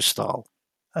Bergkristall.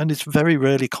 And it's very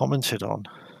rarely commented on.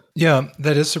 Yeah,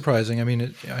 that is surprising. I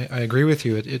mean, I agree with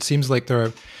you. It seems like there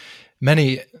are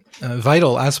many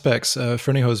vital aspects of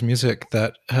Ferniho's music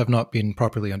that have not been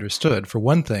properly understood. For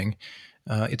one thing,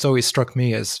 it's always struck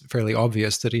me as fairly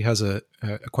obvious that he has a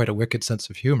quite a wicked sense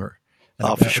of humor.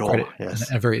 And for sure,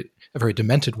 yes. A very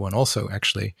demented one also,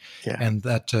 actually. Yeah. And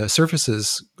that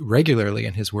surfaces regularly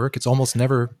in his work. It's almost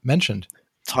never mentioned.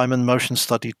 Time and Motion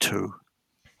Study 2.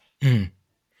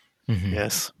 Mm-hmm.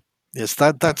 Yes. Yes,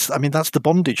 that's the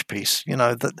bondage piece.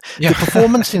 The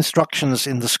performance instructions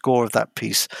in the score of that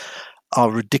piece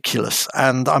are ridiculous.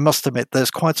 And I must admit,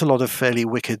 there's quite a lot of fairly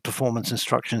wicked performance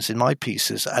instructions in my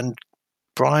pieces. And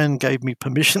Brian gave me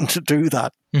permission to do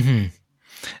that. Mm-hmm.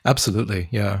 Absolutely,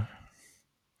 yeah.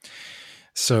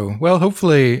 So, well,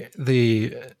 hopefully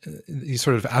these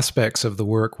sort of aspects of the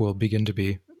work will begin to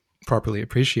be properly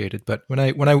appreciated. But when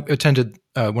I attended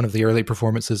one of the early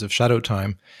performances of Shadow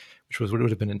Time, which would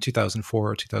have been in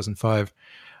 2004 or 2005,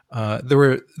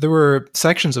 there were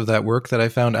sections of that work that I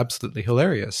found absolutely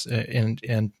hilarious, and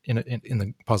in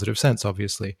the positive sense,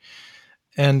 obviously.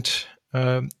 And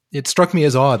it struck me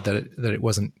as odd that it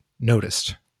wasn't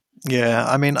noticed. Yeah,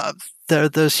 I mean,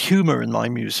 there's humor in my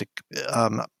music.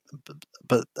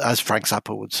 But as Frank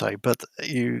Zappa would say, but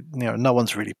no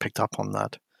one's really picked up on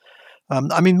that.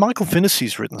 Michael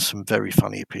Finnessy's written some very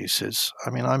funny pieces. I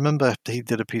remember he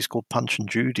did a piece called Punch and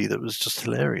Judy that was just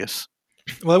hilarious.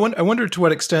 Well, I wonder to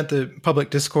what extent the public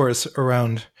discourse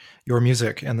around your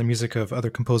music and the music of other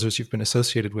composers you've been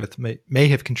associated with may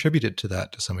have contributed to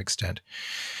that to some extent.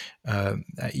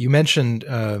 You mentioned,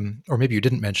 or maybe you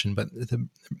didn't mention, but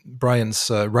Brian's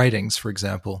writings, for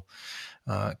example,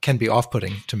 can be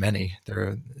off-putting to many.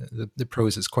 The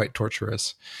prose is quite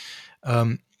torturous.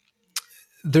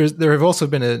 There have also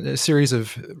been a series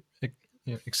of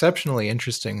exceptionally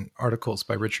interesting articles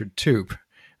by Richard Toup,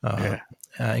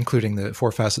 including the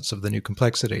 4 Facets of the New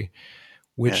Complexity,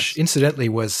 which incidentally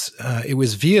was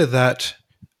via that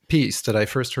piece that I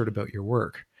first heard about your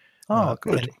work. Oh,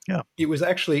 good. Yeah. It was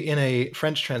actually in a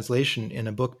French translation in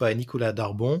a book by Nicolas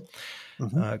Darbon,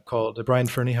 called Brian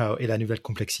Fernihow et la Nouvelle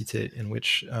Complexité, in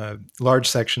which large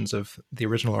sections of the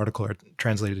original article are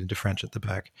translated into French at the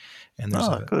back. And there's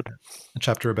a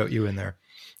chapter about you in there.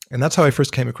 And that's how I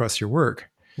first came across your work.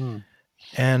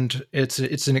 And it's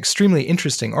an extremely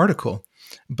interesting article,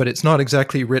 but it's not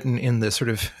exactly written in the sort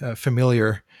of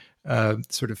familiar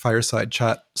sort of fireside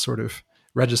chat sort of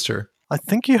register. I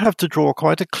think you have to draw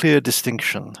quite a clear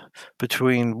distinction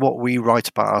between what we write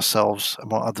about ourselves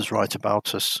and what others write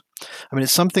about us.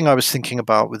 It's something I was thinking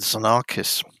about with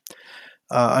Xenakis.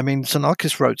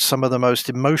 Xenakis wrote some of the most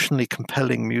emotionally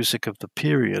compelling music of the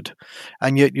period,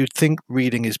 and yet you'd think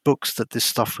reading his books that this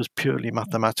stuff was purely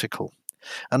mathematical.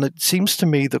 And it seems to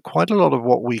me that quite a lot of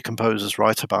what we composers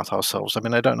write about ourselves,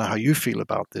 I don't know how you feel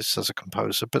about this as a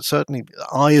composer, but certainly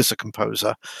I as a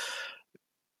composer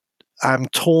I'm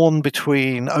torn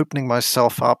between opening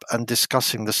myself up and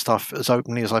discussing the stuff as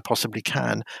openly as I possibly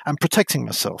can and protecting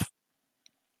myself,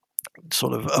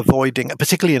 sort of avoiding,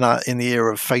 particularly in the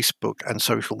era of Facebook and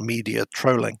social media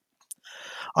trolling.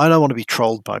 I don't want to be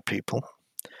trolled by people.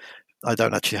 I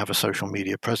don't actually have a social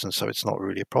media presence, so it's not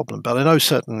really a problem. But I know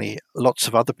certainly lots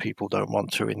of other people don't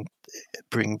want to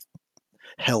bring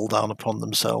hell down upon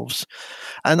themselves.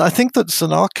 And I think that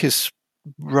Xenakis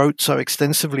wrote so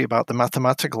extensively about the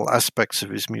mathematical aspects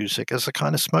of his music as a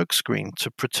kind of smokescreen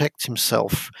to protect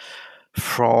himself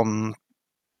from,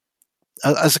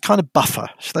 as a kind of buffer.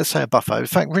 Let's say a buffer. In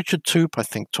fact, Richard Toup, I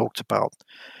think, talked about,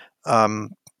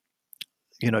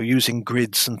 using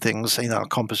grids and things in our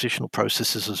compositional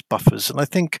processes as buffers. And I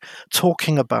think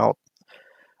talking about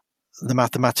the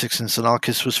mathematics in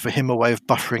Xenakis was for him a way of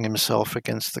buffering himself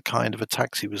against the kind of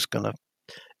attacks he was going to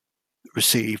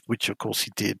receive, which of course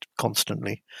he did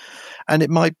constantly. And it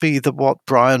might be that what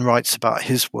Brian writes about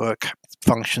his work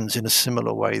functions in a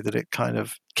similar way, that it kind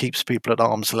of keeps people at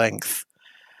arm's length.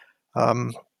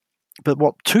 But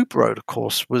what Toup wrote, of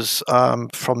course, was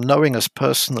from knowing us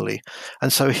personally,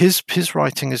 and so his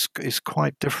writing is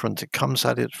quite different. It comes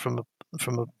at it from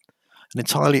an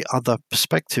entirely other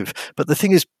perspective. But the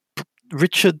thing is,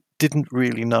 Richard didn't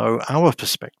really know our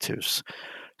perspectives.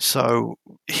 So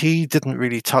he didn't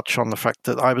really touch on the fact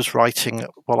that I was writing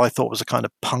what I thought was a kind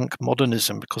of punk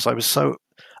modernism, because I was so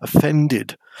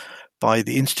offended by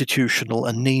the institutional,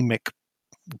 anemic,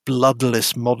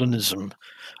 bloodless modernism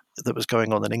that was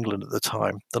going on in England at the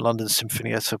time. The London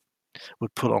Sinfonietta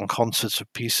would put on concerts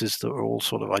of pieces that were all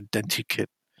sort of identikit,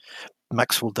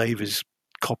 Maxwell Davies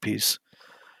copies.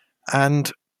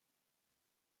 And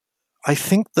I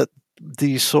think that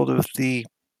the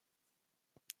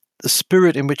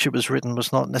spirit in which it was written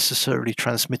was not necessarily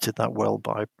transmitted that well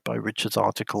by Richard's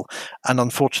article. And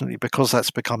unfortunately, because that's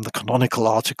become the canonical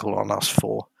article on us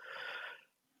four,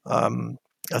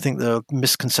 I think there are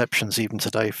misconceptions even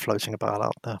today floating about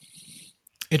out there.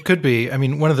 It could be. I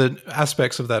mean, one of the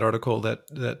aspects of that article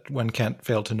that one can't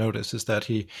fail to notice is that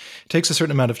he takes a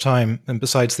certain amount of time, and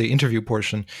besides the interview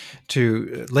portion,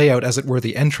 to lay out, as it were,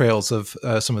 the entrails of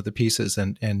some of the pieces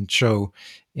and show,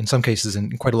 in some cases,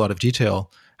 in quite a lot of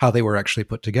detail, how they were actually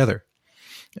put together.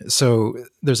 So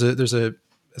there's a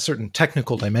certain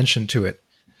technical dimension to it.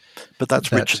 But that's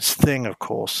Richard's thing, of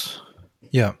course.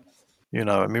 Yeah. You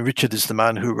know, I mean, Richard is the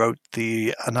man who wrote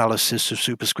the analysis of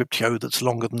superscriptio that's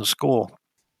longer than the score.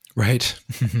 Right.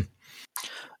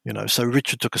 You know, so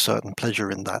Richard took a certain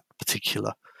pleasure in that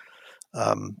particular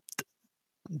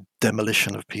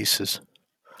demolition of pieces.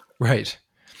 Right.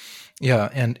 Yeah,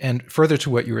 and further to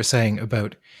what you were saying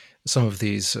about some of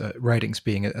these writings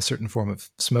being a certain form of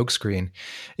smokescreen,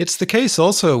 it's the case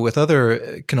also with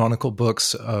other canonical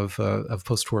books of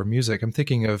post-war music. I'm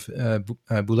thinking of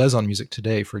Boulez on Music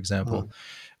Today, for example,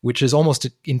 which is almost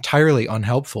entirely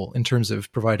unhelpful in terms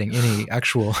of providing any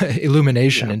actual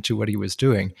illumination into what he was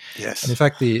doing. Yes. And in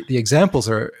fact, the examples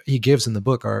he gives in the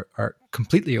book are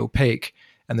completely opaque,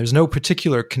 and there's no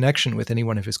particular connection with any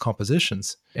one of his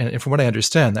compositions. And from what I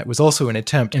understand, that was also an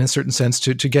attempt, in a certain sense,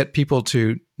 to get people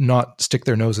to not stick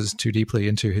their noses too deeply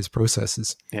into his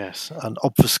processes. Yes, an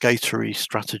obfuscatory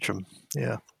stratagem.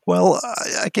 Yeah. Well,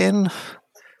 again,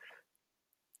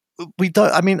 we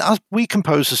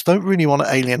composers don't really want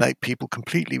to alienate people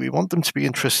completely. We want them to be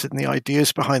interested in the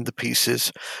ideas behind the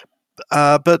pieces,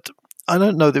 but I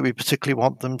don't know that we particularly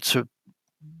want them to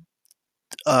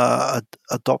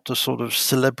adopt a sort of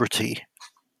celebrity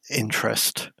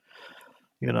interest.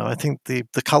 You know, I think the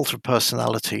cult of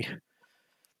personality,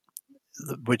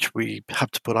 which we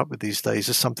have to put up with these days,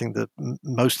 is something that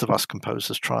most of us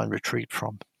composers try and retreat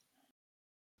from.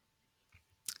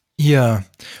 Yeah.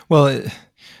 Well,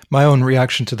 my own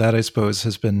reaction to that, I suppose,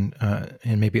 has been,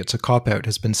 and maybe it's a cop-out,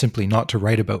 has been simply not to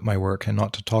write about my work and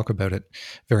not to talk about it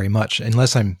very much,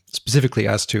 unless I'm specifically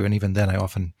asked to, and even then I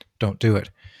often don't do it.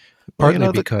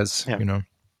 Partly because,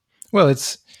 well,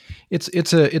 it's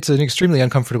an extremely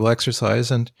uncomfortable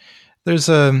exercise, and there's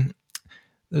a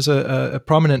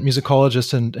prominent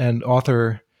musicologist and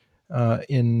author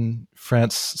in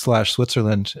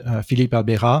France/Switzerland, Philippe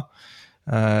Albérat,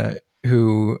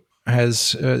 who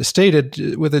has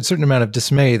stated with a certain amount of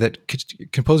dismay that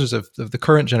composers of the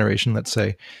current generation, let's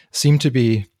say, seem to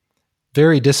be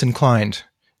very disinclined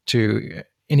to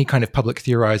any kind of public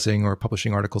theorizing or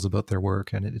publishing articles about their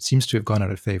work, and it seems to have gone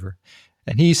out of favor.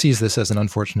 And he sees this as an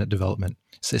unfortunate development,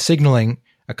 so signaling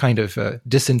a kind of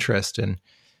disinterest in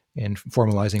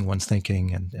formalizing one's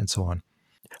thinking and so on.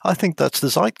 I think that's the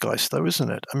zeitgeist, though,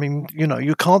 isn't it? I mean,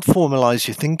 you can't formalize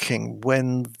your thinking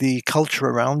when the culture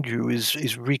around you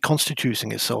is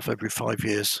reconstituting itself every 5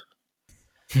 years.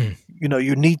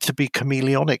 You need to be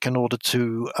chameleonic in order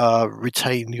to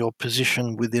retain your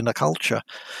position within a culture.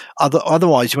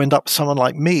 Otherwise, you end up with someone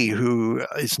like me who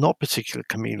is not particularly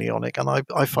chameleonic, and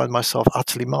I find myself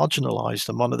utterly marginalized.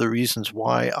 And one of the reasons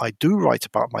why I do write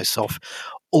about myself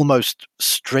almost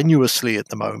strenuously at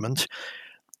the moment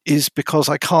is because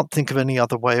I can't think of any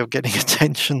other way of getting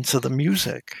attention to the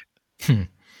music.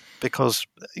 Because,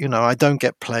 I don't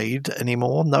get played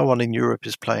anymore. No one in Europe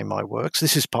is playing my works.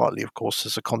 This is partly, of course,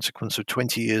 as a consequence of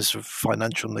 20 years of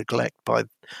financial neglect by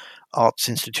arts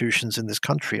institutions in this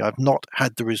country. I've not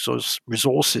had the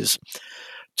resources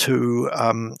to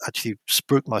actually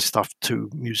spruik my stuff to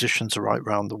musicians right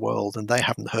around the world, and they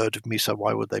haven't heard of me, so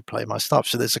why would they play my stuff?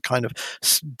 So there's a kind of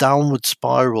downward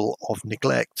spiral of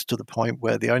neglect to the point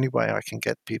where the only way I can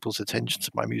get people's attention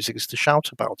to my music is to shout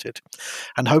about it.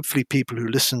 And hopefully people who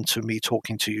listen to me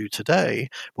talking to you today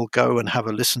will go and have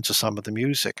a listen to some of the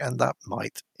music, and that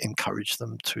might encourage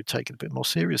them to take it a bit more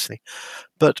seriously.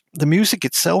 But the music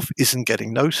itself isn't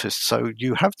getting noticed, so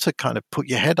you have to kind of put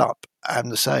your head up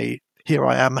and say, here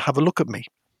I am, have a look at me.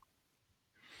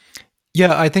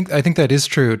 Yeah, I think that is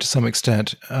true to some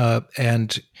extent.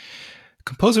 And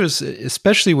composers,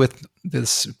 especially with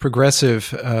this progressive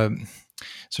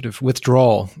sort of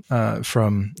withdrawal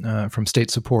from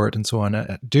state support and so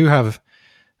on, do have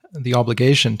the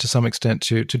obligation to some extent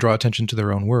to draw attention to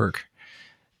their own work,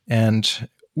 and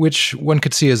which one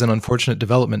could see as an unfortunate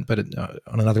development, but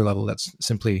on another level, that's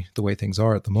simply the way things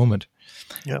are at the moment.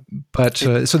 Yeah. But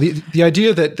so the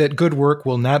idea that good work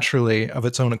will naturally, of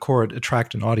its own accord,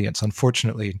 attract an audience,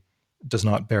 unfortunately, does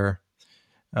not bear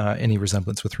any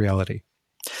resemblance with reality.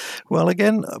 Well,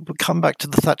 again, we come back to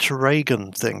the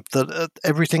Thatcher-Reagan thing, that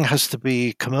everything has to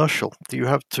be commercial. You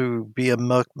have to be a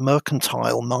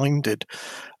mercantile-minded.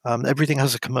 Everything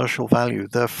has a commercial value.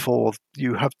 Therefore,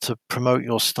 you have to promote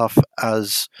your stuff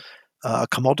as a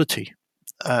commodity.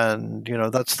 And,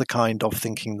 that's the kind of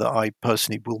thinking that I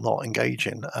personally will not engage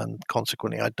in. And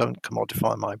consequently, I don't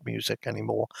commodify my music any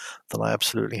more than I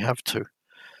absolutely have to.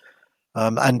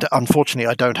 And unfortunately,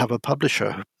 I don't have a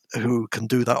publisher who can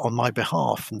do that on my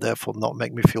behalf and therefore not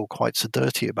make me feel quite so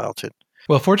dirty about it.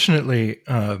 Well, fortunately,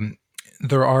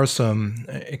 there are some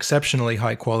exceptionally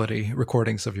high quality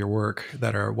recordings of your work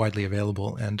that are widely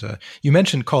available. And you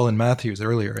mentioned Colin Matthews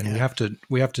earlier, and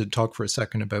we have to talk for a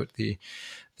second about the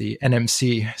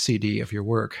NMC CD of your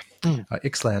work,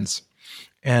 Ixlands.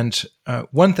 And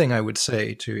one thing I would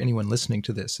say to anyone listening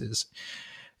to this is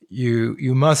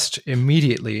you must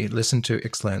immediately listen to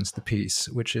Ixlands, the piece,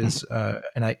 which is,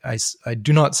 and I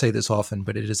do not say this often,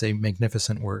 but it is a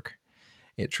magnificent work.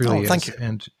 It truly is. Thank you.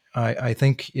 And I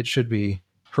think it should be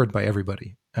heard by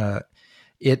everybody.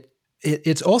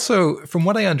 It's also, from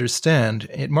what I understand,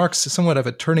 it marks somewhat of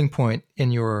a turning point in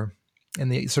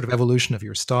the sort of evolution of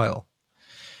your style.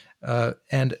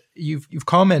 And you've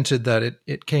commented that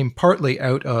it came partly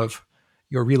out of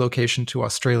your relocation to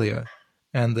Australia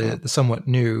and the somewhat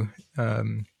new,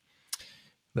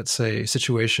 let's say,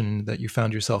 situation that you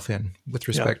found yourself in with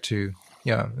respect to,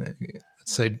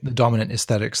 let's say, the dominant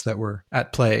aesthetics that were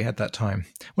at play at that time.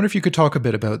 I wonder if you could talk a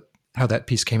bit about how that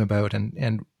piece came about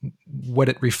and what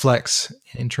it reflects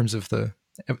in terms of the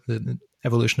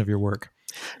evolution of your work.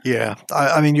 Yeah,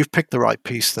 I mean, you've picked the right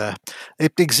piece there.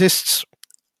 It exists,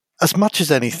 as much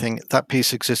as anything, that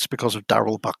piece exists because of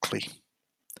Darryl Buckley.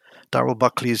 Darryl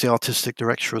Buckley is the artistic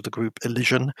director of the group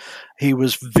Elysian. He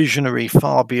was visionary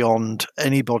far beyond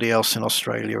anybody else in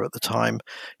Australia at the time.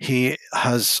 He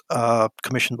has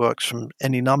commissioned works from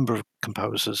any number of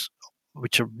composers,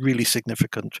 which are really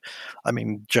significant. I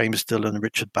mean, James Dillon,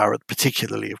 Richard Barrett,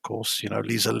 particularly, of course,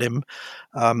 Lisa Lim.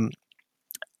 And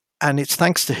it's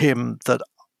thanks to him that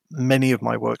many of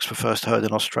my works were first heard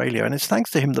in Australia. And it's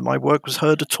thanks to him that my work was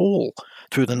heard at all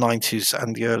through the 90s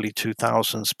and the early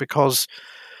 2000s, because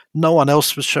no one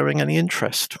else was showing any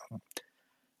interest,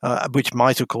 which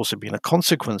might, of course, have been a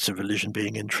consequence of Elysian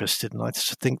being interested. And I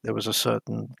think there was a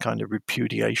certain kind of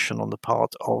repudiation on the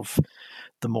part of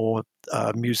the more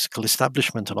musical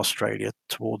establishment in Australia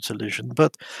towards Elysian.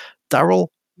 But Darryl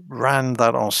ran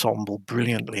that ensemble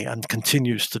brilliantly and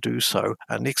continues to do so.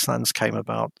 And Ixlands came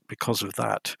about because of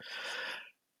that.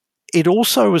 It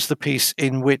also was the piece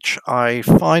in which I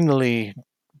finally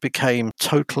became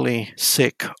totally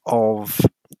sick of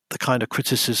the kind of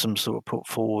criticisms that were put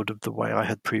forward of the way I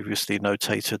had previously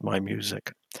notated my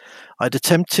music. I'd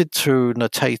attempted to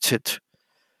notate it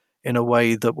in a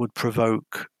way that would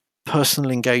provoke personal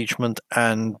engagement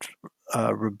and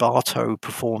rubato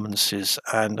performances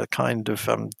and a kind of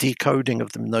decoding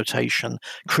of the notation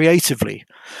creatively.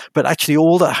 But actually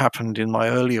all that happened in my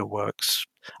earlier works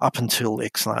up until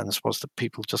Ixlands was that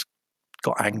people just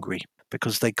got angry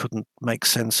because they couldn't make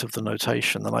sense of the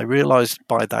notation. And I realized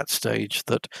by that stage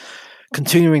that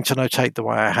continuing to notate the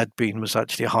way I had been was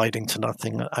actually hiding to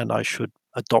nothing, and I should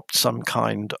adopt some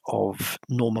kind of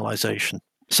normalization.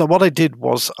 So what I did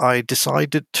was I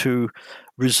decided to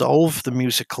resolve the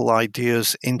musical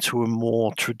ideas into a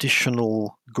more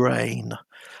traditional grain.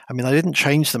 I mean, I didn't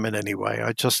change them in any way.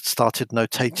 I just started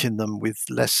notating them with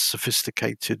less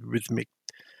sophisticated rhythmic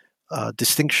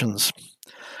distinctions.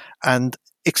 And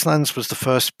Ixlands was the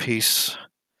first piece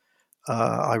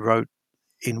I wrote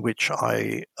in which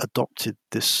I adopted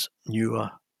this newer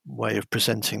way of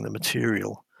presenting the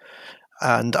material.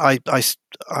 And I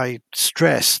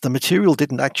stress the material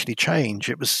didn't actually change.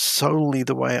 It was solely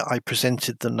the way I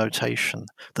presented the notation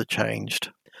that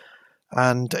changed.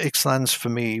 And Ixlands for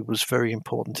me was very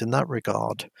important in that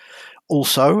regard.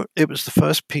 Also, it was the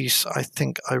first piece I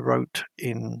think I wrote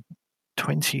in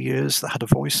 20 years that had a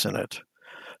voice in it.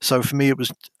 So for me, it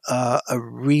was a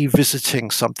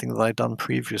revisiting something that I'd done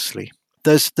previously.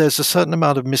 There's a certain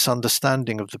amount of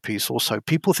misunderstanding of the piece also.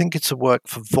 People think it's a work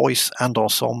for voice and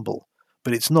ensemble,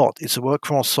 but it's not. It's a work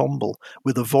for ensemble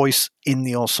with a voice in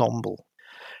the ensemble.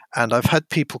 And I've had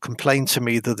people complain to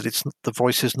me that the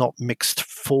voice is not mixed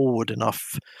forward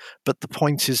enough. But the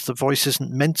point is the voice isn't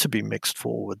meant to be mixed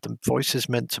forward. The voice is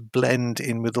meant to blend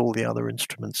in with all the other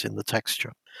instruments in the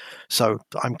texture. So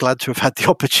I'm glad to have had the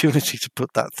opportunity to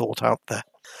put that thought out there.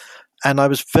 And I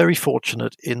was very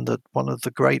fortunate in that one of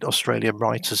the great Australian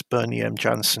writers, Bernie M.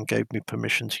 Jansen, gave me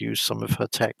permission to use some of her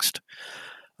text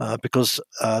because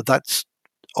that's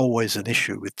always an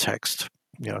issue with text.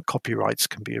 Copyrights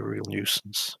can be a real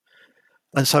nuisance.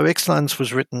 And so Ixlands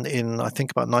was written in, I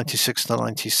think, about 96 to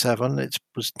 97. It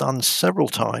was done several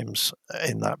times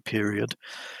in that period.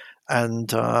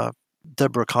 And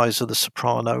Deborah Kaiser, the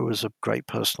soprano, was a great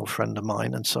personal friend of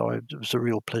mine, and so it was a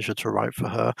real pleasure to write for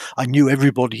her. I knew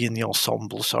everybody in the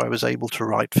ensemble, so I was able to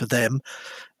write for them.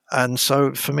 And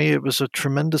so for me, it was a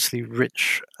tremendously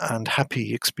rich and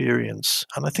happy experience,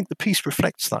 and I think the piece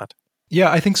reflects that. Yeah,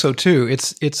 I think so too.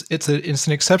 It's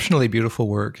an exceptionally beautiful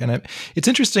work, and it's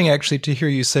interesting actually to hear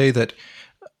you say that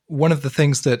one of the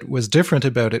things that was different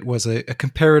about it was a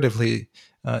comparatively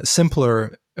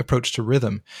simpler approach to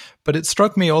rhythm. But it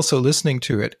struck me also listening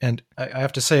to it, and I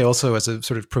have to say also as a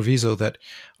sort of proviso that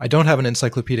I don't have an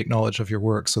encyclopedic knowledge of your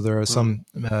work, so there are some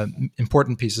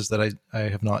important pieces that I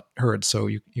have not heard, so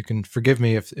you can forgive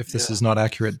me if this is not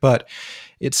accurate. But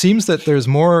it seems that there's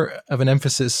more of an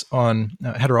emphasis on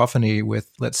heterophony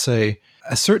with, let's say,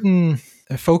 a certain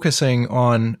focusing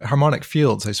on harmonic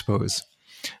fields, I suppose.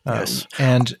 Yes.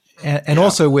 And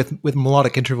also with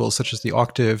melodic intervals such as the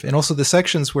octave, and also the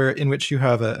sections in which you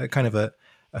have a kind of a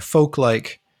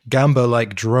folk-like,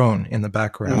 gamba-like drone in the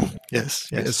background.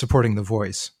 Yes. Supporting the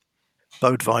voice.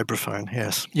 Bowed vibraphone,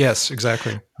 yes. Yes,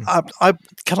 exactly.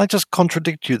 Can I just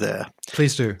contradict you there?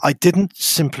 Please do. I didn't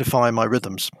simplify my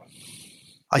rhythms.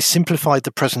 I simplified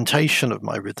the presentation of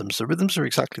my rhythms. The rhythms are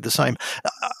exactly the same.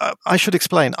 I should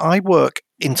explain. I work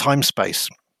in time-space.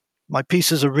 My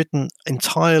pieces are written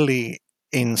entirely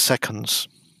in seconds.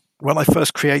 When I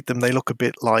first create them, they look a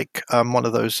bit like one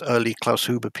of those early Klaus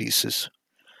Huber pieces.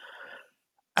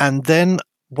 And then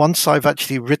once I've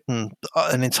actually written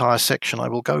an entire section, I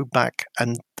will go back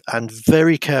and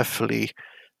very carefully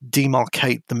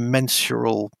demarcate the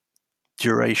mensural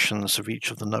durations of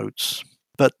each of the notes.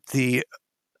 But the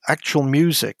actual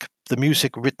music, the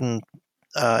music written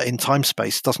in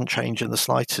time-space, doesn't change in the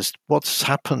slightest. What's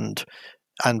happened,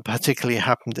 and particularly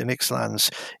happened in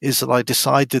Ixtlans, is that I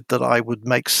decided that I would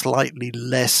make slightly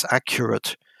less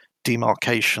accurate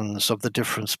demarcations of the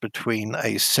difference between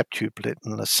a septuplet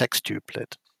and a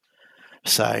sextuplet,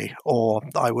 say, or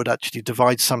I would actually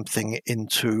divide something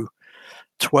into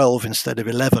 12 instead of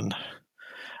 11.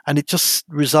 And it just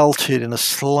resulted in a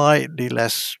slightly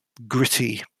less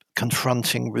gritty,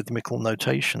 confronting rhythmical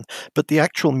notation. But the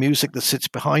actual music that sits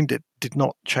behind it did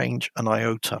not change an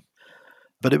iota.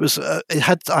 But I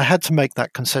had to make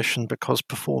that concession because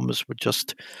performers were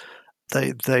just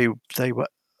they were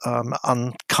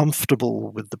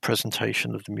uncomfortable with the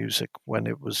presentation of the music when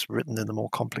it was written in a more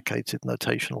complicated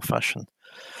notational fashion.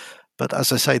 But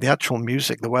as I say, the actual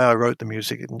music, the way I wrote the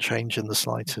music, didn't change in the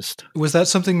slightest. Was that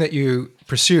something that you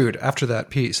pursued after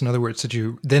that piece? In other words, did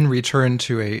you then return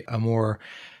to a more,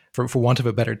 for want of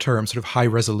a better term, sort of high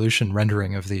resolution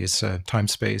rendering of these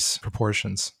time-space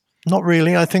proportions? Not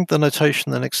really. I think the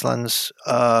notation in Ixtlans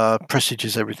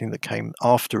presages everything that came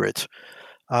after it.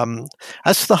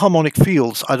 As to the harmonic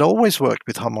fields, I'd always worked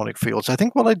with harmonic fields. I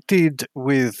think what I did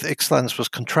with Ixtlans was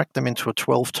contract them into a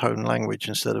 12-tone language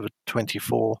instead of a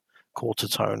 24-quarter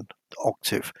tone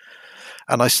octave.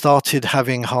 And I started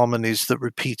having harmonies that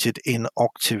repeated in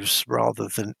octaves rather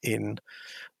than in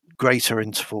greater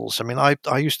intervals. I mean,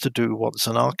 I used to do what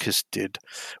Xenakis did,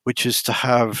 which is to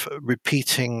have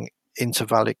repeating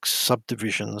intervallic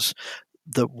subdivisions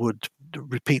that would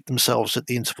repeat themselves at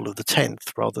the interval of the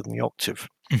 10th rather than the octave.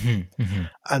 Mm-hmm, mm-hmm.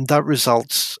 And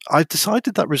I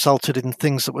decided that resulted in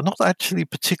things that were not actually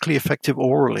particularly effective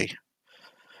orally.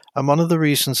 And one of the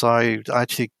reasons I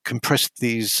actually compressed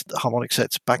these harmonic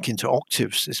sets back into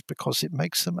octaves is because it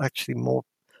makes them actually more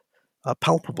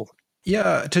palpable.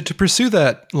 Yeah, to pursue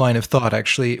that line of thought,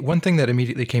 actually, one thing that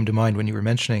immediately came to mind when you were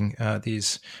mentioning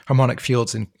these harmonic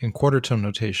fields in quarter tone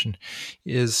notation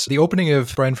is the opening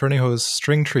of Brian Fernyho's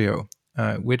string trio,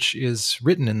 which is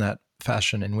written in that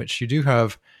fashion, in which you do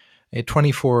have a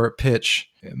 24-pitch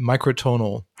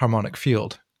microtonal harmonic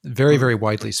field, very, very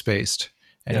widely spaced.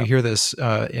 And you hear this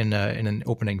in an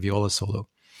opening viola solo.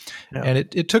 Yeah. And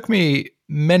it took me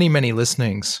many, many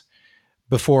listenings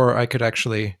before I could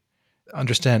actually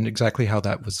understand exactly how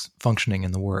that was functioning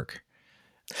in the work.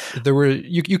 There were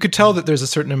you could tell that there's a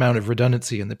certain amount of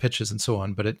redundancy in the pitches and so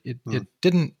on, but it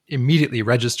didn't immediately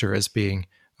register as being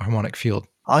a harmonic field.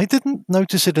 I didn't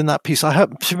notice it in that piece.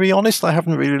 To be honest, I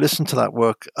haven't really listened to that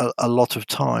work a lot of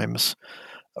times.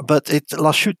 But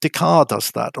La Chute de Car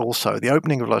does that also. The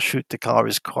opening of La Chute de Car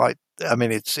is quite, I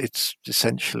mean, it's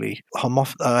essentially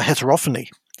heterophony,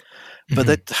 but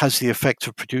it has the effect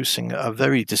of producing a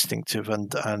very distinctive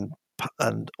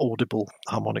and audible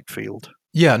harmonic field.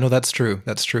 Yeah, no, that's true.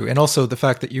 That's true. And also the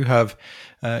fact that you have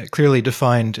clearly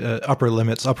defined upper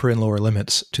and lower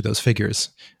limits to those figures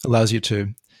allows you to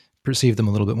perceive them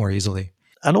a little bit more easily.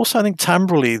 And also, I think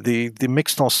timbrally, the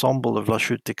mixed ensemble of La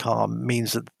Chute de Car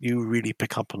means that you really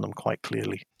pick up on them quite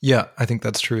clearly. Yeah, I think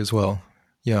that's true as well.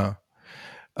 Yeah.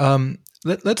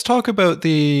 Let's talk about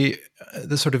the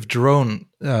sort of drone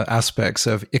aspects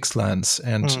of Ixtlands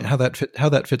and how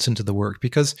that fits into the work,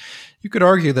 because you could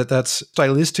argue that that's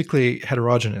stylistically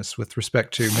heterogeneous with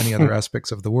respect to many other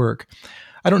aspects of the work.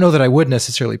 I don't know that I would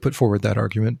necessarily put forward that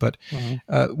argument, but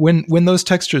when those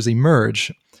textures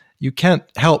emerge, you can't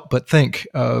help but think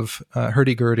of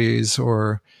hurdy-gurdies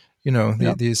or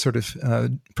these sort of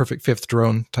perfect fifth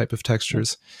drone type of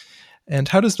textures. And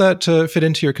how does that fit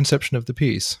into your conception of the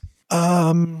piece?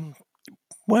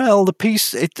 Well, the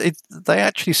piece, they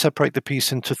actually separate the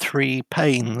piece into 3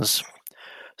 panes.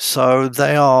 So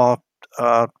they are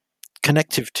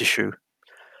connective tissue.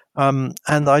 And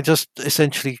I just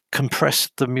essentially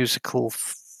compressed the musical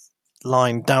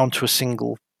line down to a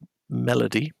single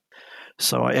melody.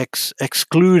 So I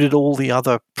excluded all the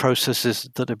other processes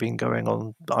that have been going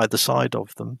on either side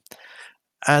of them.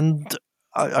 And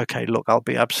okay, look, I'll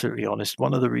be absolutely honest.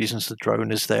 One of the reasons the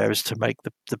drone is there is to make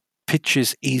the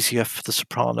pitches easier for the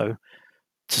soprano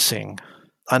to sing.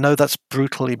 I know that's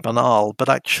brutally banal, but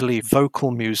actually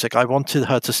vocal music, I wanted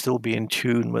her to still be in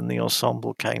tune when the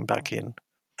ensemble came back in.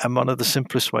 And one of the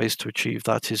simplest ways to achieve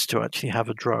that is to actually have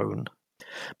a drone.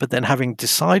 But then having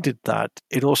decided that,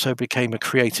 it also became a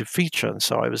creative feature. And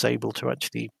so I was able to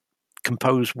actually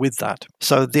compose with that.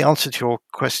 So the answer to your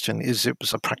question is it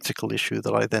was a practical issue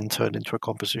that I then turned into a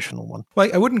compositional one. Well,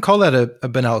 I wouldn't call that a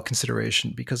banal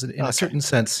consideration, because in a certain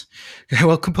sense,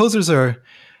 well, composers are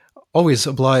always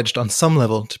obliged on some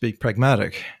level to be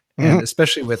pragmatic. And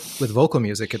especially with vocal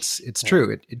music, it's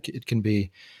true. It can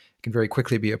very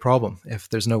quickly be a problem if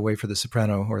there's no way for the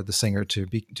soprano or the singer to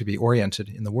be oriented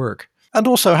in the work. And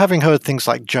also, having heard things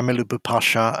like Jamilu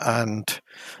Bupasha and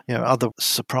other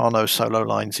soprano solo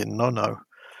lines in No,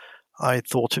 I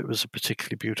thought it was a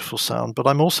particularly beautiful sound. But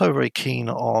I'm also very keen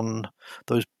on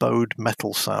those bowed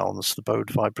metal sounds, the bowed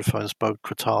vibraphones, bowed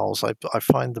crotales. I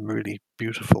find them really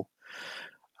beautiful,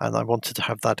 and I wanted to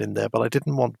have that in there. But I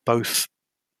didn't want both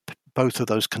of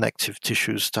those connective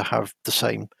tissues to have the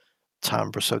same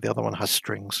timbre, so the other one has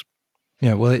strings.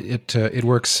 Yeah, well, it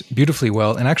works beautifully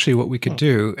well. And actually, what we could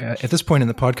do at this point in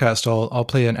the podcast, I'll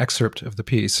play an excerpt of the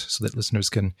piece so that listeners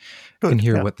can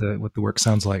hear what the work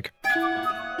sounds like.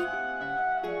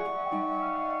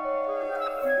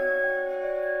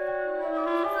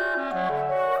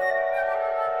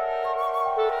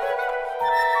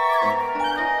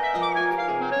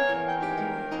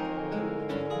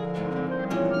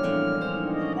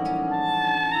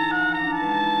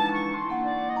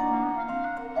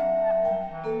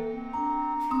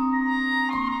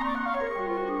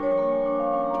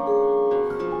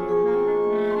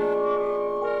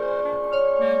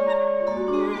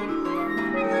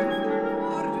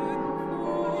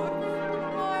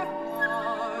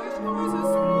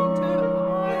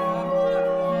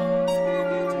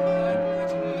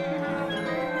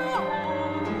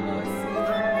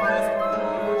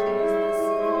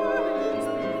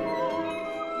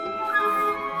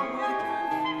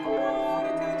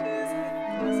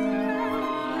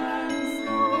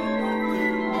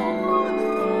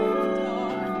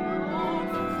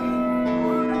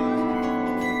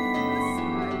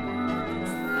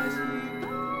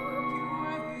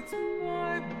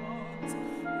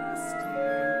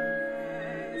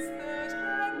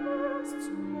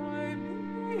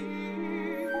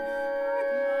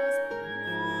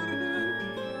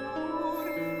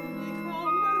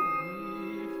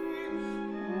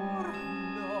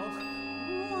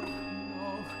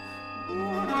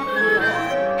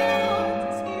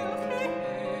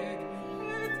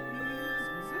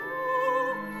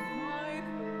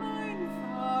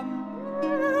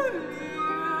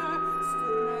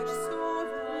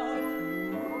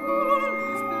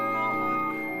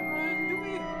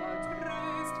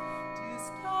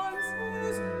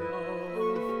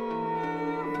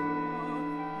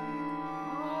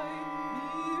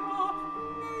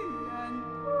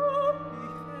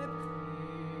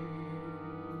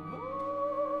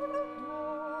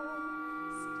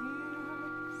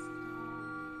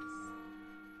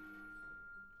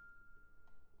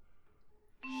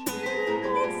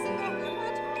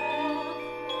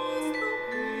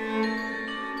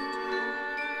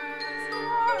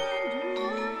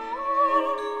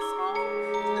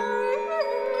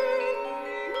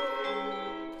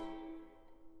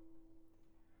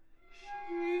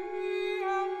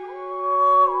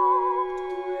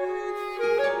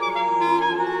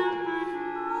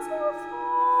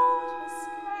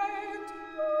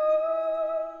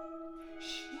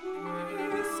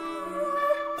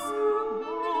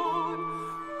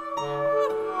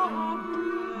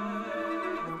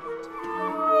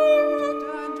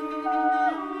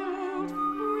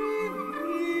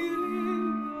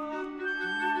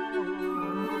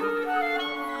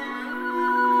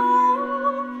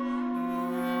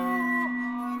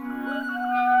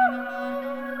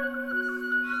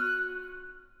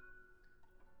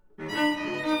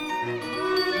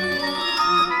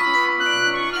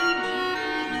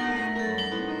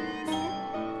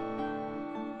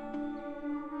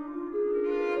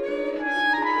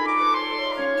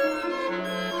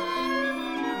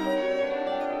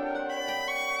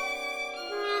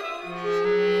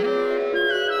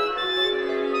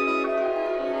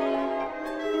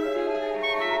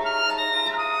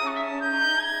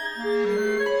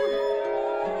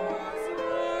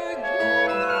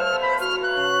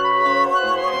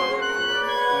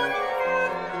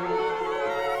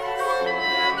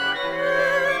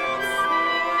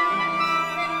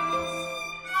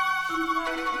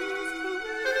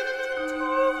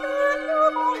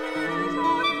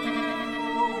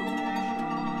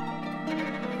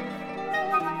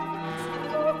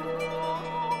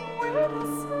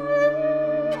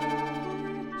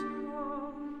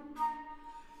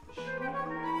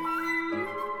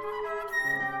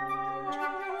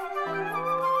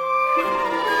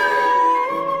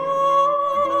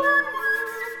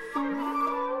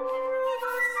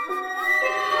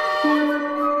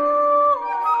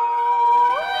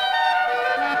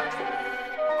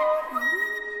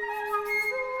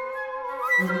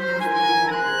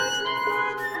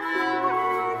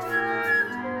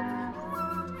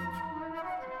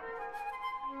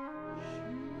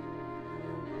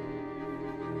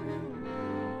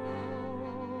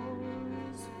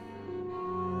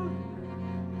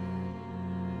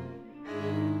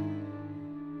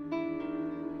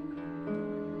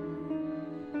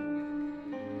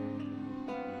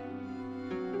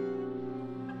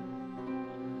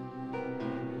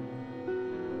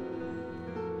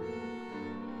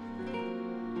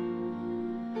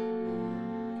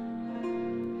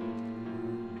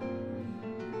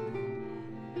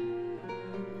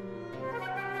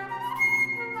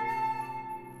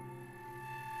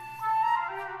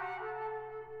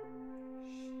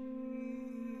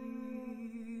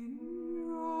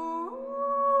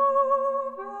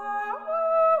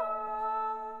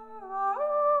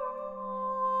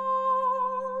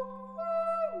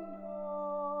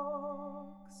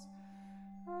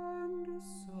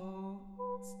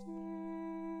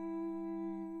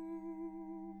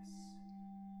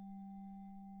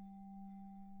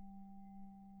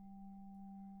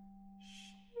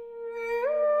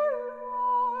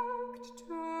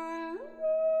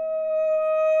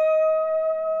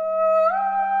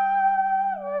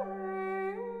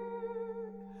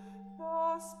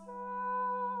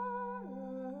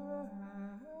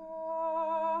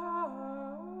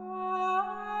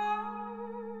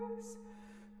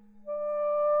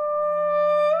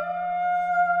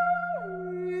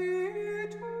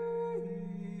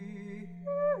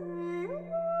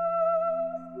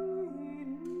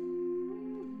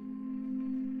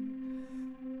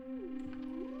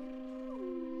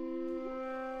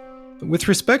 With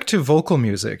respect to vocal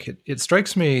music, it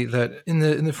strikes me that in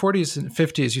the 40s and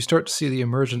 50s, you start to see the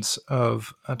emergence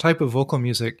of a type of vocal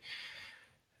music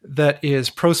that is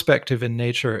prospective in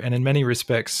nature and in many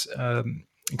respects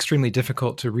extremely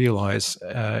difficult to realize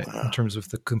in terms of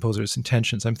the composer's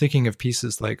intentions. I'm thinking of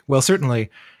pieces like, well, certainly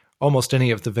almost any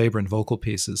of the Webern vocal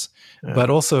pieces, but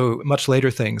also much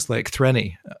later things like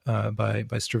Threnny by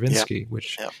Stravinsky,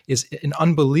 which is an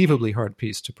unbelievably hard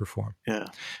piece to perform. Yeah,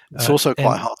 it's also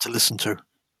quite hard to listen to.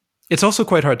 It's also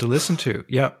quite hard to listen to,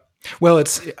 yeah. Well,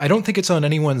 I don't think it's on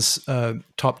anyone's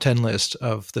top 10 list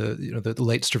of the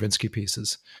late Stravinsky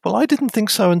pieces. Well, I didn't think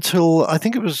so until I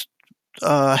think it was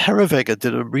Herreweghe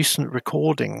did a recent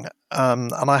recording,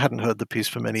 and I hadn't heard the piece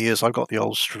for many years. I got the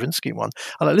old Stravinsky one,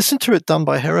 and I listened to it done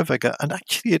by Herreweghe, and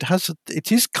actually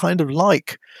it is kind of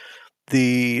like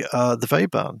the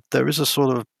Webern. There is a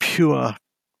sort of pure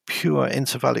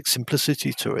intervallic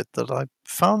simplicity to it that I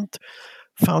found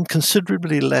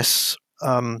considerably less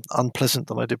unpleasant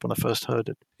than I did when I first heard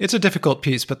it. It's a difficult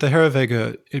piece, but the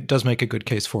Herreweghe, it does make a good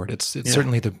case for it. It's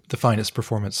certainly the finest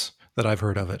performance that I've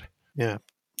heard of it. Yeah.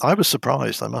 I was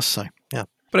surprised, I must say. Yeah.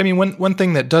 But I mean, one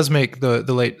thing that does make the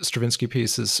late Stravinsky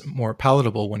pieces more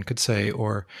palatable, one could say,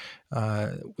 or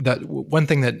that one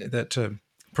thing that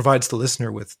provides the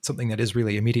listener with something that is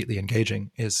really immediately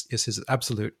engaging is his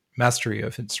absolute mastery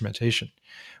of instrumentation,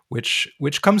 which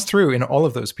comes through in all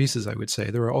of those pieces, I would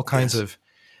say. There are all kinds of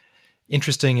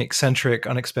interesting, eccentric,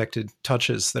 unexpected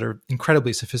touches that are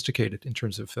incredibly sophisticated in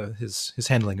terms of his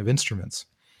handling of instruments.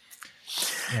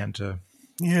 And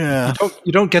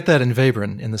you don't get that in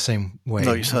Webern in the same way.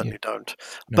 No, you certainly don't.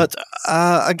 No. But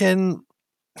again,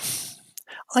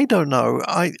 I don't know.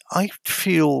 I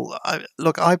feel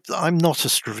I'm not a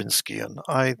Stravinskyan.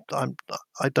 I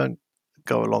don't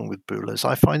go along with Boulez.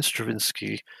 I find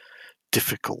Stravinsky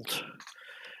difficult,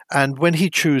 and when he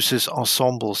chooses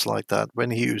ensembles like that, when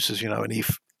he uses an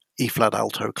E flat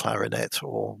alto clarinet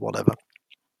or whatever,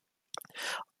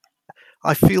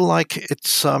 I feel like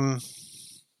it's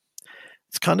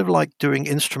kind of like doing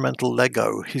instrumental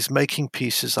Lego. He's making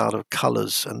pieces out of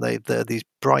colors, and they're these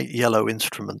bright yellow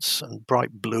instruments and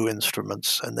bright blue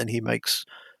instruments, and then he makes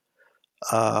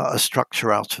a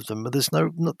structure out of them. But they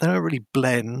don't really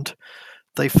blend.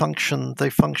 They function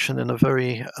in a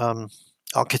very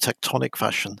architectonic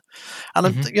fashion, and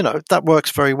that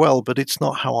works very well. But it's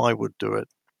not how I would do it.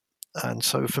 And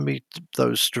so for me,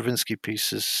 those Stravinsky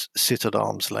pieces sit at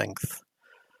arm's length.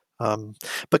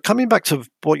 But coming back to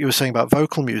what you were saying about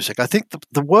vocal music, I think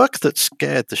the work that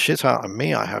scared the shit out of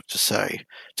me, I have to say,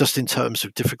 just in terms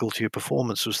of difficulty of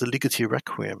performance, was the Ligeti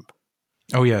Requiem.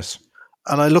 Oh, yes.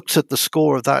 And I looked at the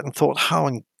score of that and thought, how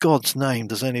in God's name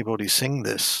does anybody sing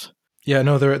this? Yeah,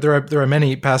 no, there are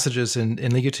many passages in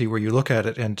Ligeti where you look at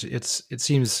it and it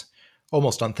seems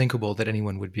almost unthinkable that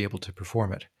anyone would be able to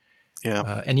perform it.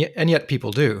 Yeah. And yet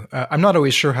people do. I'm not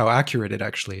always sure how accurate it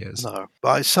actually is. No, but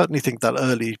I certainly think that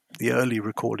the early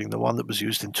recording, the one that was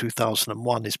used in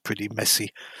 2001, is pretty messy.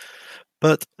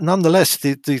 But nonetheless,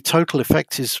 the total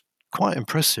effect is quite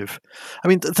impressive. I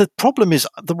mean, the problem is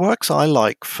the works I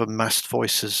like for massed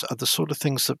voices are the sort of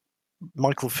things that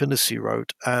Michael Finnessy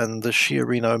wrote, and the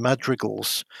Sciarrino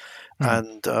madrigals,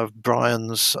 and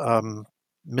Brian's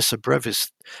Missa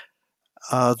Brevis.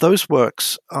 Those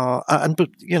works are, and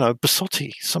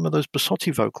Bassotti, some of those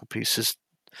Bassotti vocal pieces,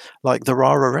 like the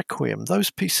Rara Requiem, those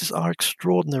pieces are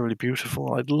extraordinarily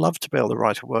beautiful. I'd love to be able to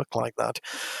write a work like that.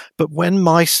 But when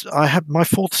my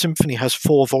Fourth Symphony has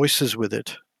 4 voices with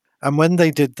it, and when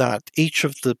they did that, each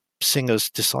of the singers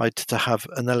decided to have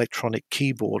an electronic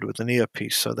keyboard with an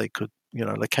earpiece so they could,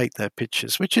 locate their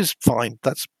pitches, which is fine.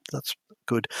 That's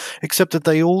good, except that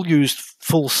they all used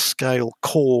full-scale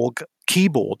Korg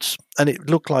keyboards, and it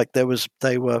looked like they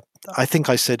were. I think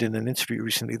I said in an interview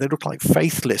recently, they looked like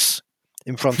Faithless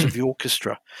in front of the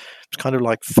orchestra. It's kind of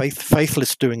like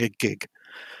Faithless doing a gig.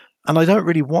 And I don't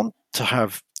really want to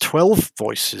have 12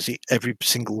 voices, every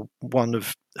single one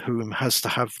of whom has to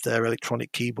have their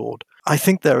electronic keyboard. I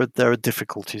think there are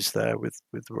difficulties there with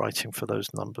writing for those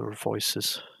number of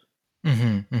voices.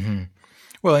 Mm-hmm, mm-hmm.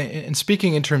 Well, and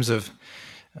speaking in terms of,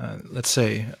 let's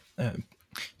say,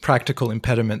 practical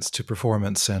impediments to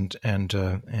performance and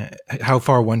how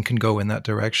far one can go in that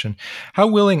direction, how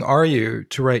willing are you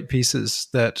to write pieces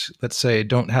that, let's say,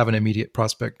 don't have an immediate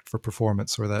prospect for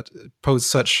performance, or that pose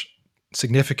such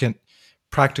significant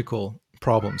practical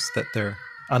problems that they're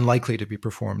unlikely to be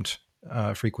performed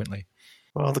frequently?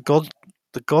 Well, the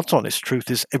God's honest truth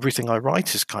is everything I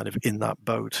write is kind of in that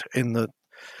boat, in the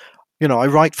I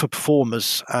write for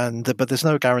performers, but there's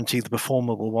no guarantee the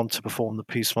performer will want to perform the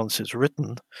piece once it's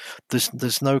written.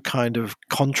 There's no kind of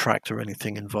contract or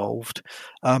anything involved.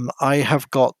 I have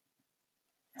got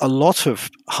a lot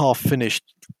of half-finished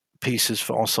pieces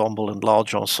for ensemble and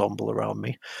large ensemble around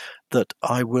me that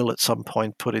I will at some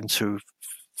point put into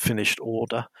finished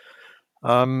order.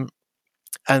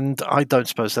 And I don't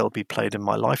suppose they'll be played in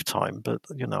my lifetime, but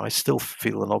I still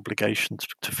feel an obligation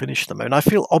to finish them. And I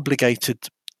feel obligated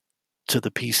to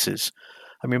the pieces.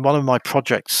 I mean, one of my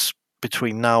projects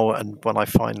between now and when I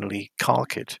finally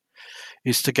cark it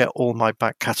is to get all my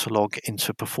back catalogue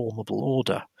into performable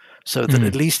order, so that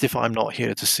at least if I'm not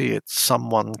here to see it,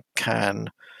 someone can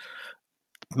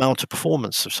mount a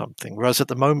performance of something. Whereas at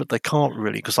the moment they can't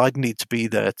really, because I'd need to be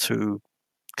there to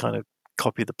kind of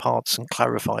copy the parts and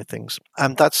clarify things.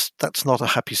 And that's not a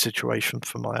happy situation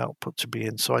for my output to be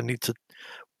in, so I need to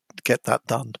get that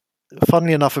done.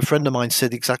 Funnily enough, a friend of mine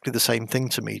said exactly the same thing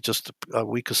to me just a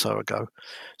week or so ago.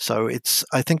 So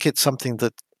I think it's something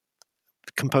that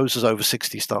composers over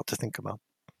 60 start to think about.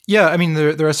 Yeah, I mean,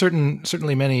 there are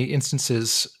certainly many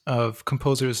instances of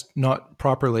composers not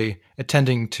properly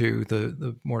attending to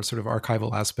the more sort of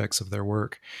archival aspects of their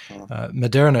work.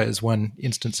 Moderna is one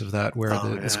instance of that, where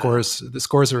the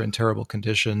scores are in terrible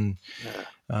condition.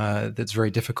 That's very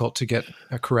difficult to get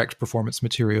a correct performance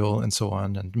material and so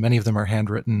on, and many of them are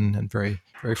handwritten and very,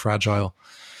 very fragile.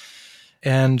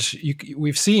 And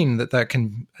we've seen that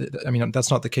can. I mean,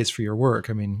 that's not the case for your work.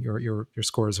 I mean, your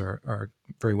scores are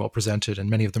very well presented, and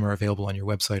many of them are available on your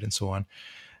website and so on.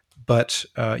 But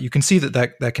you can see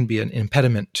that can be an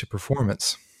impediment to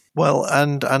performance. Well,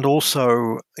 and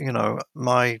also,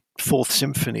 my Fourth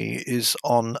Symphony is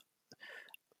on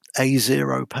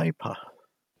A0 paper,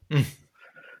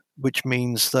 which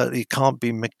means that it can't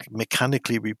be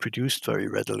mechanically reproduced very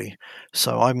readily.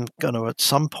 So I'm going to, at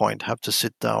some point, have to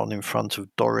sit down in front of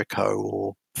Dorico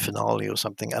or Finale or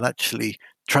something and actually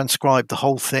transcribe the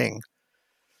whole thing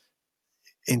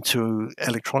into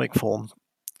electronic form,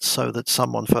 so that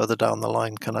someone further down the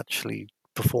line can actually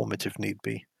perform it if need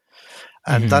be.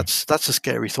 And that's a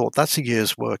scary thought. That's a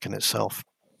year's work in itself.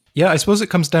 Yeah, I suppose it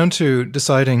comes down to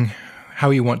deciding how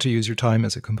you want to use your time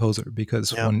as a composer,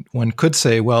 because one could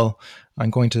say, well, I'm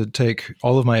going to take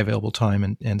all of my available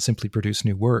time and simply produce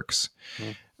new works.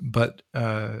 But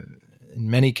in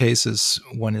many cases,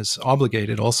 one is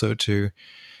obligated also to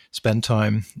spend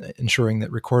time ensuring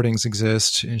that recordings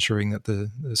exist, ensuring that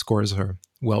the scores are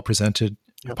well presented,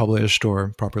 published,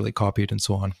 or properly copied, and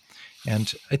so on.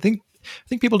 And I think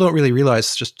people don't really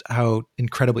realize just how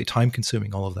incredibly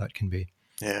time-consuming all of that can be.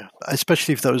 Yeah,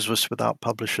 especially if those was without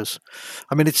publishers.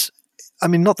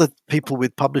 Not that people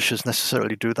with publishers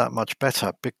necessarily do that much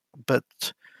better, but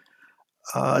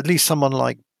at least someone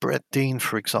like Brett Dean,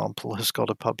 for example, has got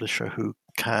a publisher who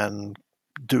can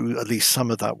do at least some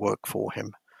of that work for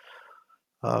him.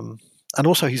 And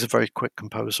also, he's a very quick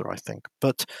composer, I think.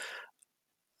 But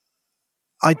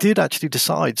I did actually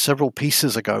decide several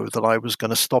pieces ago that I was going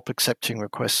to stop accepting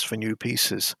requests for new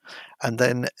pieces. And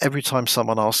then every time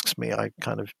someone asks me, I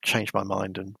kind of change my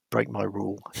mind and break my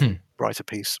rule, write a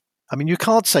piece. I mean, you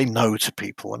can't say no to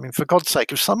people. I mean, for God's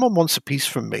sake, if someone wants a piece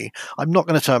from me, I'm not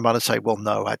going to turn around and say, well,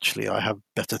 no, actually, I have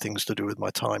better things to do with my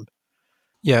time.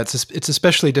 Yeah, it's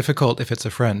especially difficult if it's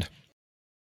a friend.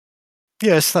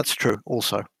 Yes, that's true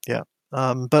also, yeah.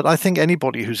 But I think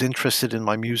anybody who's interested in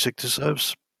my music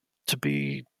deserves to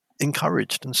be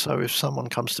encouraged. And so if someone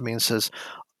comes to me and says,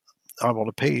 I want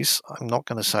a piece, I'm not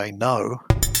going to say no.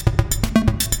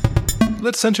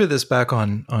 Let's center this back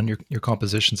on your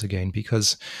compositions again,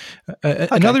 because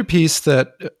another piece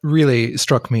that really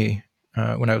struck me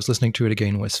when I was listening to it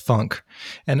again was funk.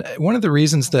 And one of the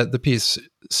reasons that the piece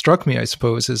struck me, I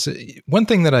suppose, is one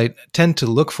thing that I tend to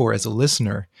look for as a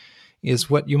listener is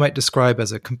what you might describe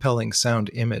as a compelling sound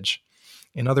image.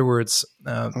 In other words,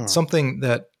 something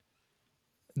that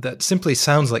simply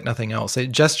sounds like nothing else.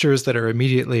 Gestures that are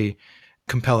immediately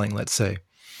compelling, let's say,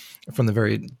 from the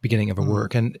very beginning of a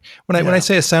work. And when I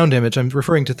say a sound image, I'm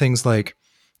referring to things like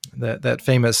that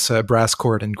famous brass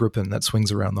chord in Gruppen that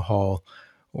swings around the hall,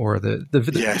 or the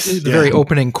very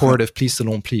opening chord of Plis de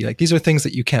l'Empli. Like, these are things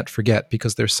that you can't forget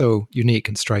because they're so unique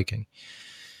and striking.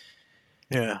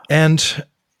 Yeah. And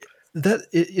that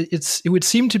it would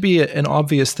seem to be an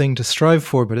obvious thing to strive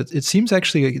for, but it seems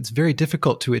actually it's very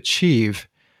difficult to achieve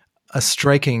a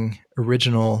striking,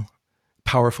 original,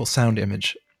 powerful sound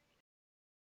image.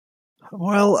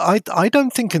 Well, I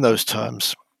don't think in those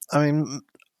terms. I mean,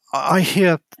 I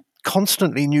hear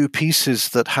constantly new pieces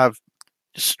that have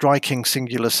striking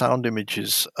singular sound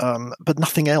images, but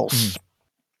nothing else.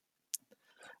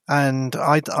 And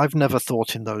I've never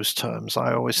thought in those terms.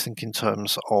 I always think in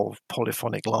terms of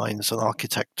polyphonic lines and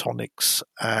architectonics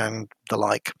and the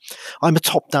like. I'm a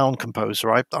top-down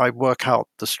composer. I work out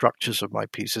the structures of my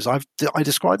pieces. I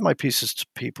describe my pieces to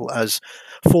people as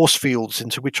force fields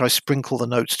into which I sprinkle the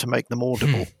notes to make them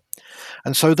audible.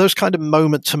 And so those kind of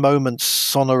moment-to-moment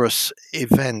sonorous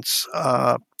events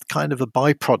are kind of a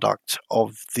byproduct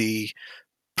of the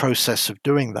process of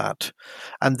doing that,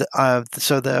 and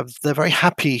so they're very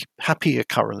happy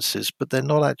occurrences, but they're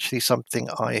not actually something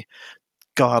I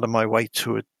go out of my way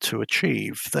to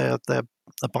achieve. They're a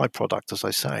byproduct, as I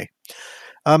say.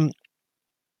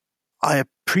 I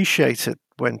appreciate it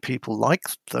when people like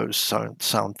those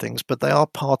sound things, but they are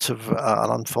part of an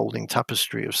unfolding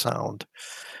tapestry of sound,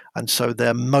 and so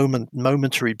they're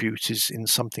momentary beauties in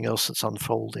something else that's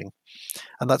unfolding.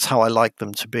 And that's how I like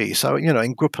them to be. So,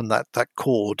 in Gruppen, that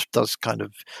chord does kind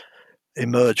of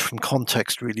emerge from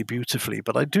context really beautifully.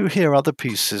 But I do hear other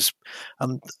pieces,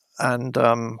 and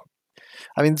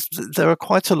there are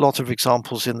quite a lot of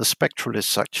examples in the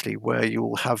Spectralists, actually, where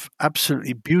you'll have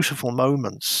absolutely beautiful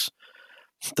moments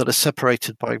that are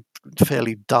separated by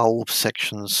fairly dull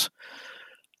sections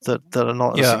that are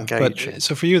not as engaging. But,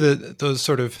 so for you, those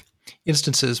sort of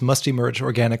instances must emerge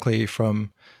organically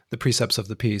from the precepts of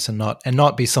the piece, and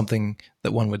not be something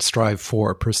that one would strive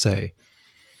for per se.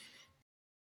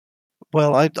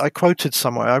 Well, I quoted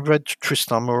somewhere, I read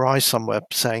Tristan Murail somewhere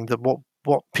saying that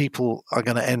what people are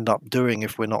going to end up doing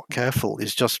if we're not careful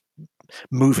is just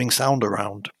moving sound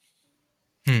around.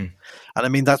 And I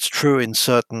mean, that's true in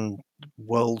certain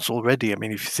worlds already. I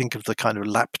mean, if you think of the kind of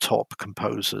laptop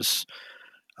composers,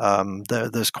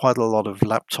 there's quite a lot of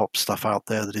laptop stuff out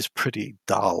there that is pretty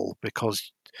dull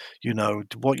because,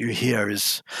 what you hear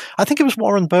is, I think it was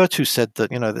Warren Burt who said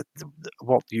that, that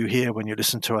what you hear when you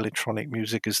listen to electronic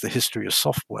music is the history of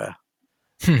software.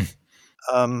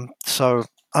 So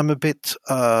I'm a bit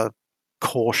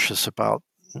cautious about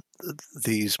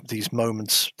these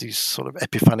moments, these sort of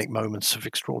epiphanic moments of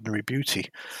extraordinary beauty,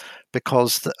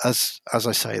 because as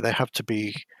I say, they have to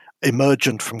be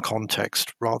emergent from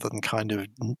context rather than kind of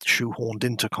shoehorned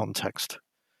into context.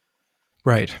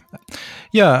 Right.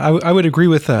 Yeah, I would agree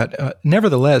with that.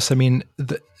 Nevertheless, I mean,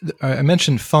 I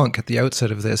mentioned funk at the outset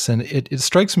of this, and it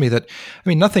strikes me that, I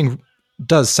mean, nothing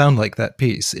does sound like that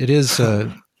piece. It is,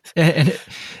 and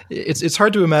it's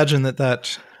hard to imagine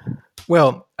that.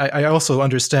 Well, I also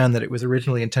understand that it was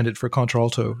originally intended for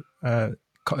contralto, E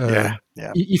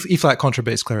flat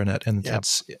contrabass clarinet, and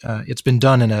it's been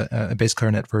done in a bass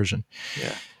clarinet version.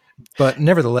 Yeah. But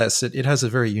nevertheless, it has a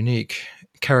very unique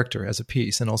character as a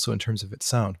piece, and also in terms of its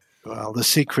sound. Well, the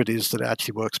secret is that it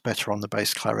actually works better on the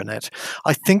bass clarinet.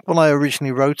 I think when I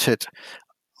originally wrote it,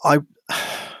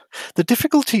 the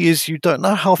difficulty is you don't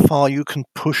know how far you can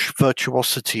push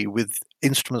virtuosity with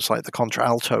instruments like the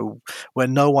contralto, where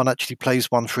no one actually plays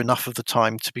one for enough of the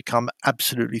time to become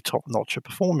absolutely top-notch at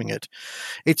performing it.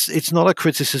 It's not a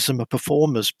criticism of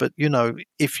performers, but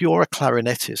if you're a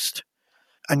clarinetist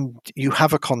and you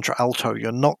have a contralto,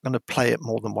 you're not going to play it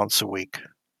more than once a week.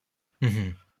 Mm-hmm.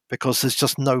 Because there's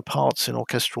just no parts in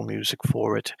orchestral music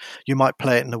for it. You might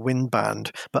play it in a wind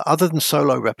band, but other than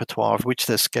solo repertoire, of which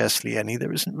there's scarcely any,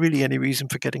 there isn't really any reason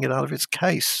for getting it out of its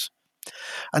case.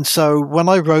 And so when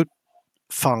I wrote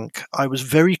funk, I was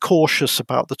very cautious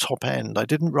about the top end. I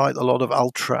didn't write a lot of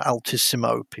ultra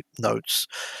altissimo notes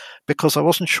because I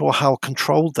wasn't sure how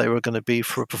controlled they were going to be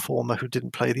for a performer who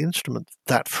didn't play the instrument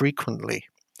that frequently.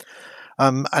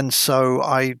 And so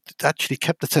I actually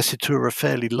kept the tessitura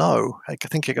fairly low. I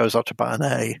think it goes up to about an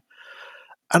A.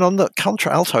 And on the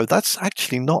contralto, that's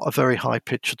actually not a very high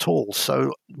pitch at all.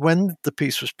 So when the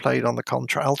piece was played on the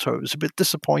contralto, it was a bit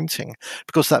disappointing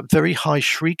because that very high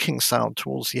shrieking sound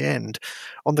towards the end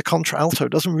on the contralto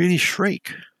doesn't really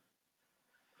shriek.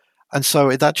 And so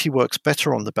it actually works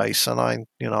better on the bass, and I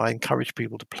encourage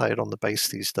people to play it on the bass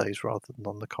these days rather than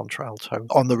on the contralto.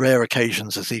 On the rare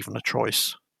occasions, there's even a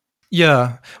choice.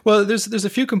 Yeah, well, there's a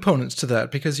few components to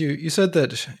that, because you said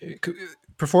that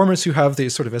performers who have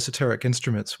these sort of esoteric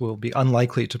instruments will be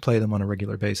unlikely to play them on a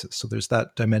regular basis. So there's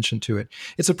that dimension to it.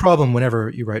 It's a problem whenever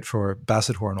you write for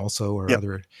basset horn also, or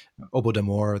other oboe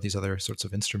d'amore, or these other sorts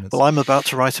of instruments. Well, I'm about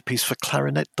to write a piece for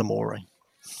clarinet d'amore.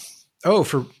 Oh,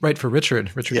 for Richard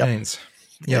Haynes.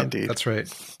 Yeah, indeed. That's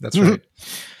right.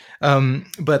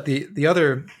 But the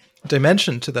other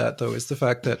dimension to that, though, is the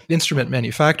fact that instrument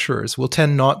manufacturers will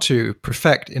tend not to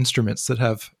perfect instruments that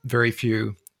have very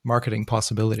few marketing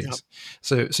possibilities.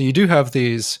 Yep. So you do have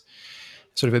these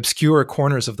sort of obscure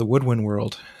corners of the woodwind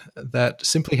world that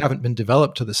simply haven't been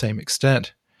developed to the same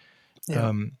extent.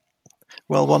 Yeah.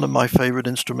 Well, one of my favorite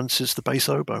instruments is the bass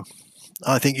oboe.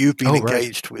 I think you've been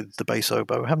engaged with the bass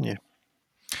oboe, haven't you?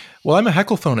 Well, I'm a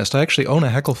heckelphonist. I actually own a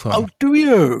heckelphone. Oh, do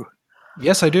you?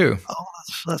 Yes, I do. Oh,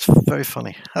 that's very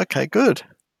funny. Okay, good.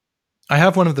 I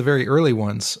have one of the very early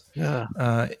ones. Yeah.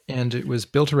 And it was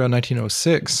built around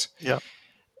 1906. Yeah.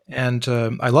 And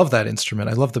I love that instrument.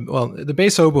 I love the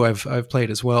bass oboe I've played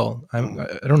as well. I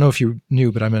don't know if you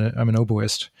knew, but I'm an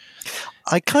oboist.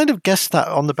 I kind of guessed that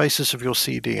on the basis of your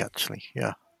CD, actually.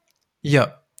 Yeah.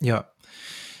 Yeah.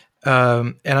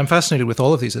 And I'm fascinated with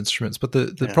all of these instruments, but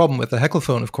the problem with the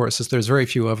heckelphone, of course, is there's very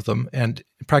few of them, and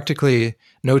practically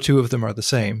no two of them are the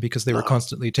same because they were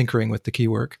constantly tinkering with the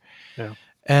keywork. Yeah.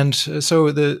 And so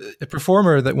a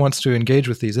performer that wants to engage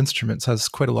with these instruments has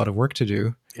quite a lot of work to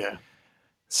do. Yeah.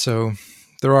 So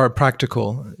there are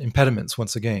practical impediments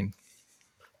once again.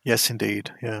 Yes,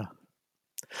 indeed. Yeah.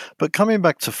 But coming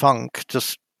back to funk,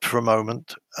 just for a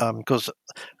moment, because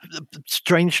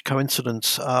strange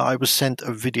coincidence, I was sent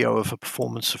a video of a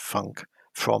performance of funk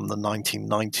from the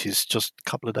 1990s just a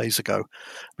couple of days ago,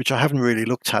 which I haven't really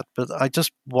looked at, but I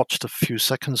just watched a few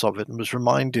seconds of it and was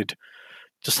reminded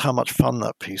just how much fun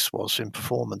that piece was in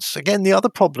performance. Again, the other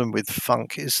problem with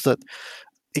funk is that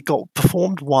it got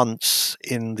performed once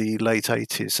in the late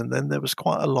 80s, and then there was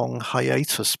quite a long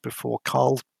hiatus before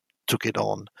Carl took it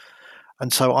on.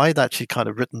 And so I'd actually kind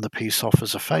of written the piece off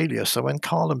as a failure. So when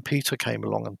Carl and Peter came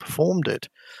along and performed it,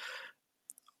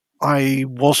 I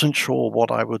wasn't sure what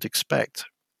I would expect.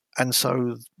 And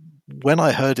so when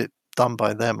I heard it done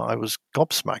by them, I was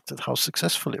gobsmacked at how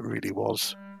successful it really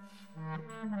was.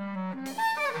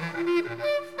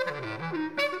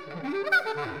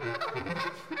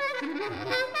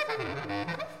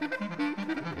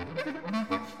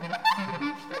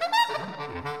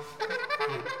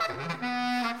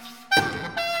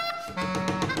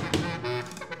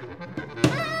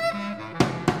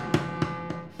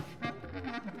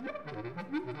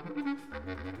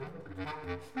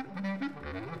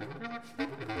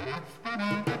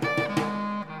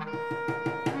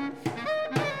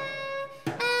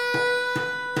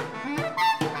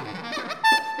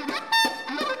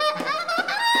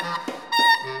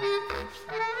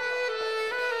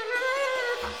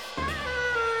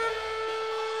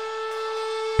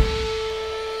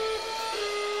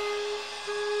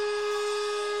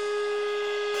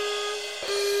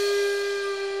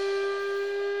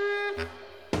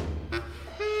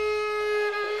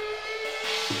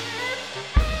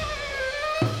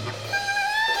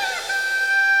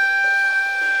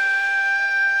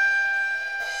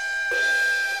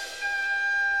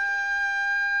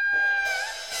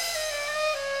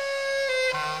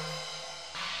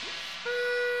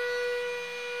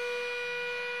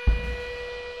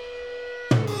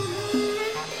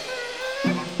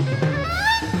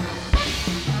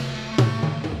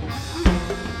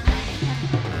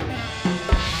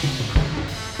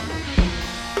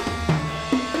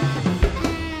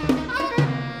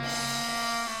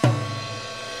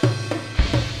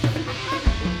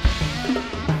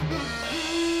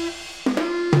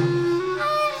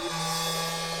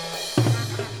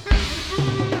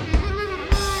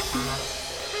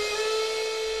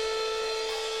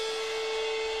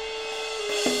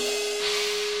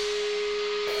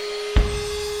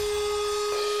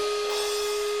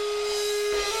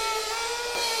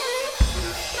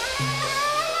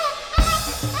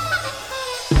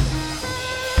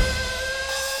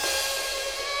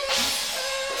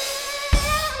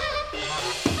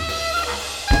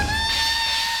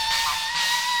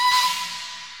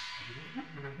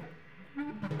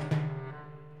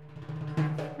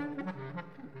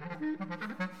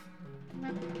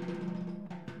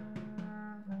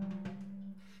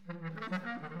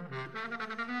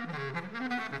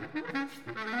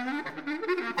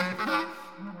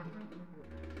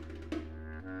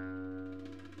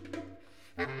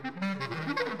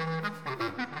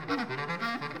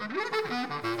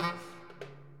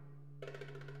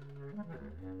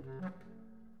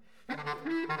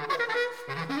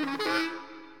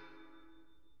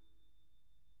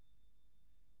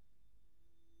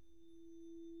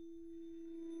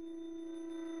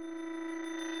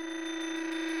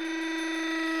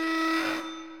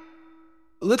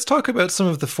 Let's talk about some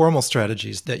of the formal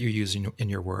strategies that you use in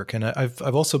your work, and I've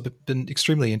also been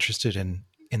extremely interested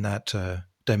in that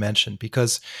dimension,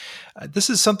 because this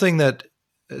is something that,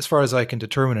 as far as I can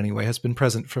determine anyway, has been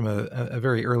present from a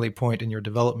very early point in your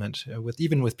development,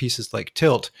 even with pieces like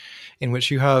Tilt, in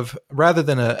which you have, rather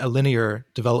than a linear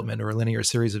development or a linear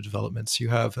series of developments, you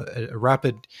have a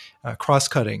rapid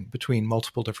cross-cutting between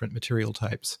multiple different material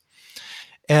types.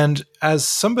 And as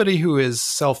somebody who is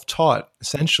self-taught,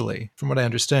 essentially, from what I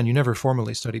understand, you never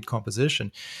formally studied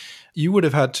composition. You would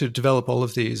have had to develop all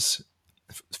of these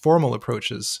formal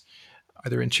approaches,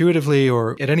 either intuitively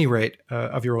or at any rate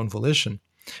of your own volition.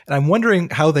 And I'm wondering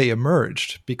how they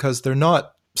emerged, because they're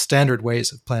not standard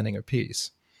ways of planning a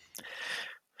piece.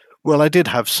 Well, I did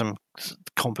have some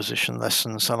composition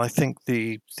lessons, and I think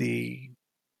the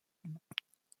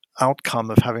outcome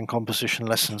of having composition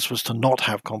lessons was to not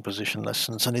have composition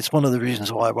lessons, and it's one of the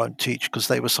reasons why I won't teach, because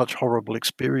they were such horrible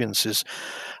experiences.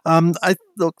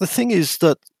 Look, the thing is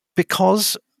that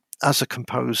because as a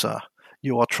composer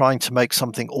you are trying to make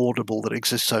something audible that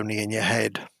exists only in your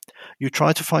head, you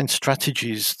try to find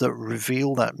strategies that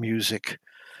reveal that music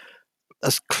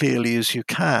as clearly as you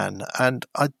can, and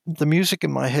the music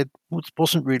in my head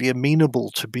wasn't really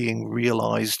amenable to being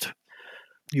realized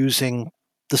using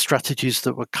the strategies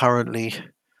that were currently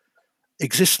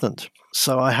existent.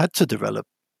 So I had to develop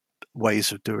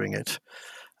ways of doing it.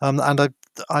 And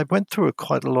I went through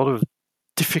quite a lot of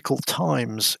difficult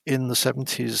times in the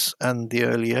 70s and the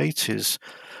early 80s,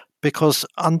 because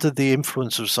under the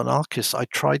influence of Xenakis, I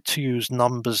tried to use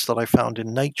numbers that I found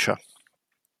in nature.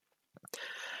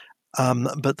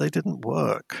 But they didn't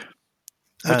work.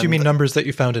 What do you mean, numbers that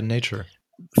you found in nature?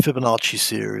 Fibonacci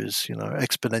series,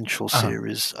 exponential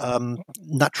series,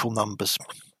 natural numbers,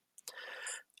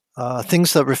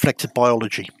 things that reflected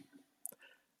biology.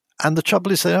 And the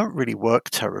trouble is they don't really work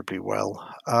terribly well,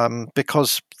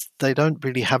 because they don't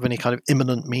really have any kind of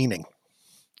immanent meaning.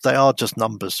 They are just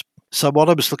numbers. So what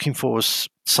I was looking for was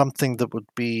something that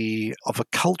would be of a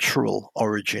cultural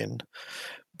origin,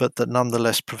 but that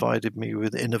nonetheless provided me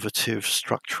with innovative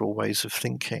structural ways of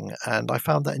thinking. And I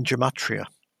found that in gematria.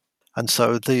 And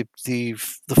so the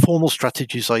formal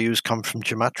strategies I use come from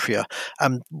gematria.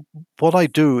 And what I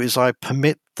do is I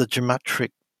permit the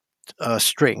geometric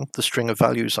string, the string of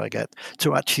values I get,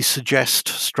 to actually suggest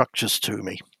structures to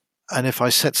me. And if I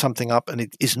set something up and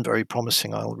it isn't very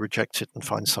promising, I'll reject it and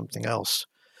find something else.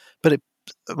 But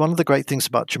one of the great things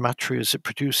about gematria is it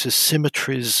produces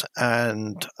symmetries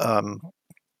and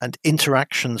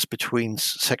interactions between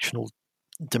sectional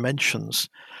dimensions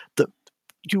that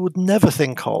you would never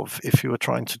think of if you were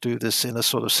trying to do this in a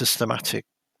sort of systematic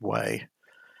way.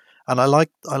 And I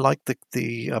like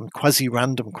the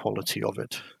quasi-random quality of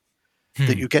it,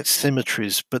 that you get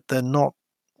symmetries, but they're not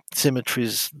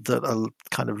symmetries that are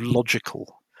kind of logical.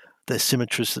 They're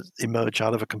symmetries that emerge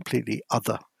out of a completely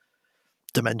other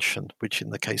dimension, which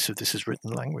in the case of this is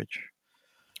written language.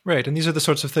 Right, and these are the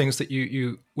sorts of things that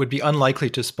you would be unlikely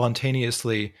to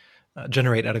spontaneously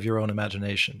generate out of your own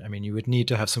imagination. I mean, you would need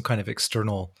to have some kind of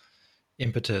external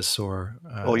impetus, or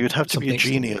you'd have to be a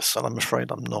genius, and I'm afraid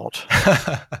I'm not.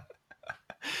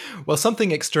 Well,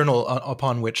 something external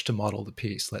upon which to model the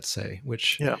piece, let's say.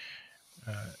 Which,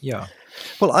 yeah.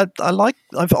 Well,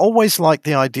 I've always liked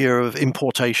the idea of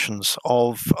importations,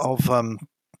 of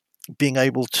being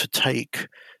able to take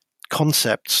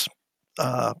concepts.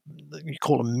 You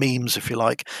call them memes, if you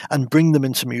like, and bring them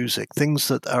into music. Things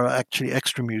that are actually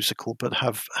extra musical but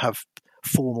have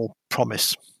formal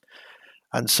promise.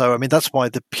 And so, I mean, that's why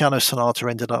the piano sonata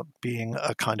ended up being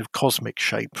a kind of cosmic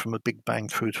shape, from a big bang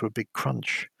through to a big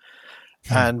crunch.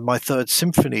 And my third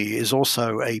symphony is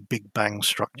also a big bang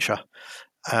structure.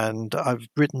 And I've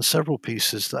written several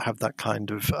pieces that have that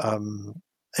kind of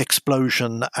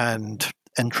explosion and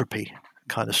entropy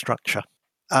kind of structure.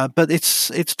 But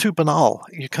it's too banal.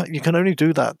 You can only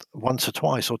do that once or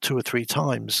twice or two or three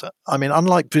times. I mean,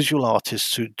 unlike visual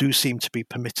artists who do seem to be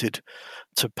permitted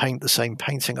to paint the same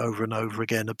painting over and over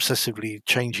again, obsessively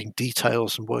changing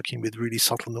details and working with really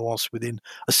subtle nuance within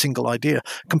a single idea,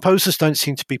 composers don't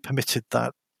seem to be permitted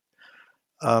that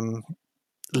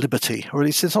liberty. Or at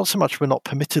least it's not so much we're not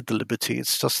permitted the liberty,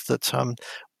 it's just that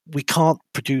we can't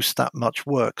produce that much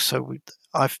work. So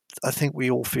I think we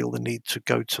all feel the need to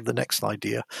go to the next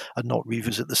idea and not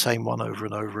revisit the same one over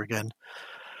and over again.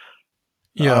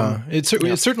 Yeah, it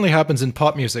certainly happens in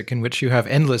pop music, in which you have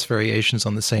endless variations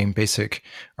on the same basic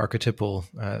archetypal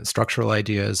structural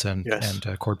ideas and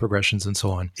chord progressions and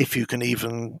so on. If you can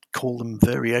even call them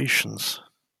variations.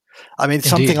 I mean, Indeed.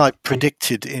 Something I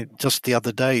predicted just the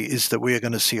other day is that we are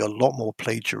going to see a lot more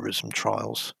plagiarism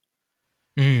trials.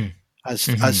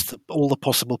 As all the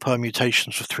possible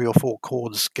permutations for 3 or 4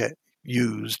 chords get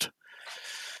used,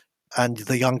 and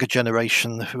the younger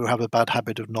generation who have a bad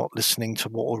habit of not listening to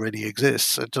what already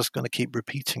exists are just going to keep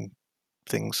repeating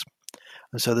things.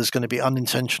 And so there's going to be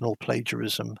unintentional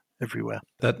plagiarism everywhere.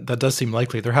 That does seem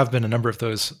likely. There have been a number of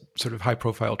those sort of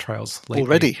high-profile trials lately.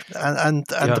 Already, and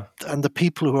the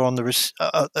people who are on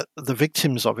the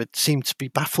victims of it seem to be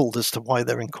baffled as to why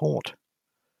they're in court.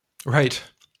 Right.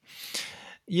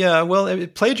 Yeah. Well,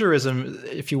 plagiarism,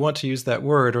 if you want to use that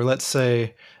word, or let's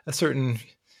say a certain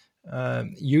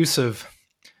use of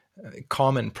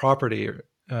common property,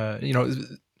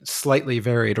 slightly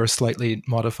varied or slightly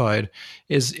modified,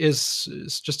 is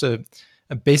just a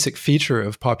basic feature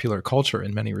of popular culture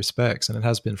in many respects, and it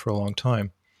has been for a long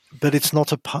time. But it's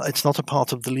not a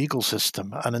part of the legal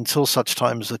system, and until such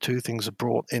time as the two things are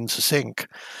brought into sync,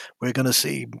 we're going to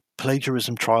see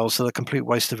plagiarism trials that are a complete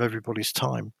waste of everybody's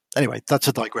time. Anyway, that's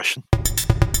a digression.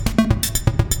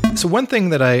 So one thing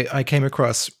that I came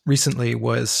across recently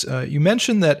was you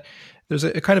mentioned that there's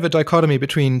a kind of a dichotomy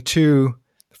between two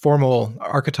formal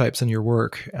archetypes in your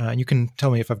work. And you can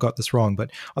tell me if I've got this wrong, but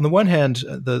on the one hand,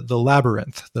 the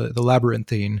labyrinth, the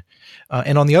labyrinthine,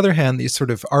 and on the other hand, these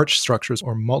sort of arch structures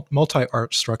or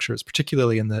multi-arch structures,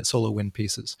 particularly in the solo wind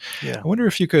pieces. Yeah. I wonder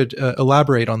if you could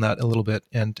elaborate on that a little bit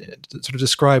and sort of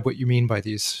describe what you mean by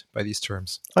these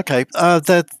terms. Okay.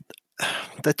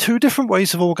 They're two different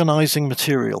ways of organizing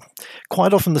material,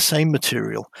 quite often the same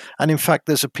material. And in fact,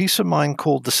 there's a piece of mine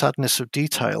called The Sadness of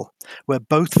Detail, where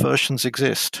both versions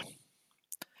exist.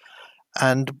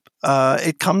 And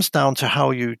it comes down to how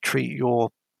you treat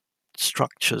your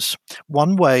structures.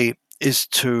 One way is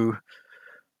to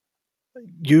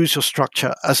use your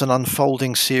structure as an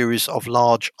unfolding series of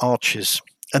large arches.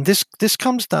 And this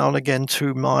comes down again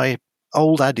to my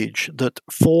old adage that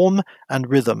form and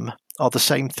rhythm are the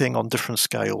same thing on different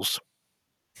scales.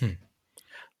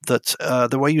 That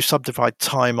the way you subdivide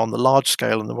time on the large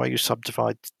scale and the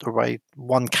way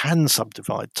one can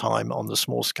subdivide time on the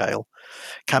small scale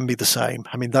can be the same.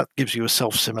 I mean, that gives you a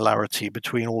self-similarity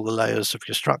between all the layers of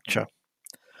your structure.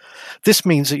 This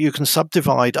means that you can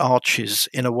subdivide arches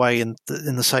in a way in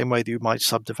the same way that you might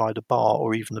subdivide a bar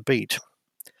or even a beat.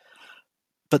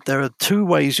 But there are two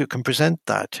ways you can present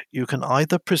that. You can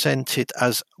either present it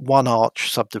as one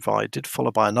arch subdivided,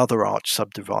 followed by another arch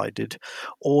subdivided,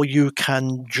 or you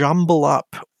can jumble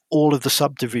up all of the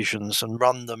subdivisions and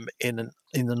run them in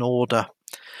an order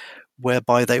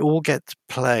whereby they all get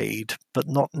played, but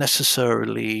not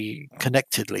necessarily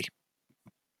connectedly.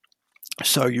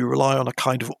 So you rely on a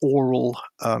kind of oral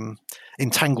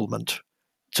entanglement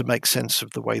to make sense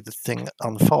of the way the thing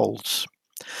unfolds.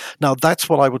 Now, that's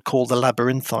what I would call the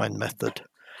labyrinthine method,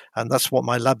 and that's what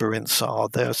my labyrinths are.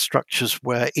 They're structures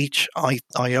where each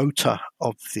iota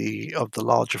of the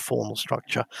larger formal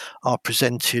structure are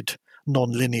presented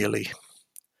non-linearly.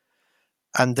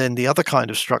 And then the other kind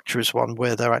of structure is one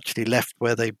where they're actually left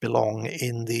where they belong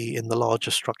in the larger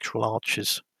structural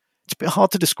arches. It's a bit hard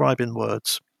to describe in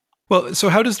words. Well, so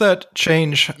how does that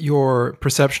change your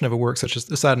perception of a work such as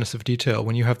The Sadness of Detail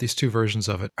when you have these two versions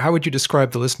of it? How would you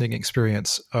describe the listening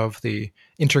experience of the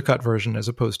intercut version as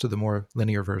opposed to the more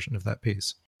linear version of that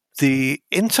piece? The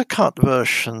intercut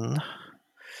version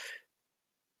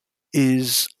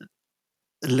is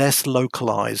less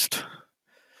localized.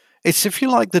 It's, if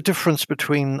you like, the difference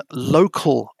between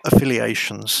local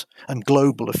affiliations and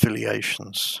global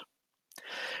affiliations.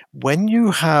 When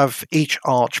you have each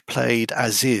arch played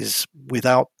as is,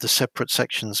 without the separate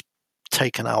sections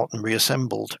taken out and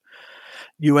reassembled,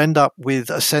 you end up with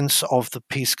a sense of the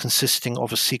piece consisting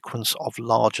of a sequence of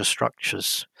larger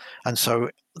structures. And so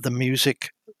the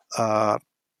music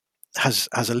has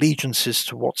allegiances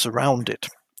to what's around it.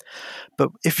 But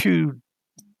if you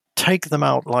take them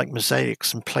out like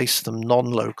mosaics and place them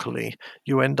non-locally,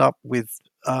 you end up with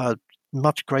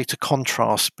much greater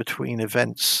contrast between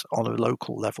events on a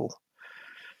local level.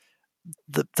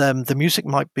 The music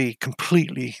might be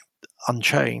completely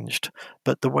unchanged,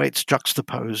 but the way it's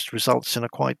juxtaposed results in a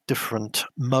quite different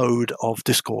mode of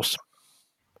discourse.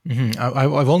 Mm-hmm.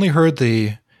 I've only heard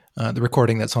the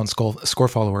recording that's on Score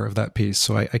Follower of that piece,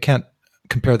 so I can't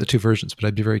compare the two versions, but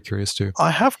I'd be very curious too.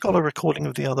 I have got a recording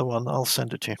of the other one. I'll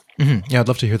send it to you. Mm-hmm. Yeah, I'd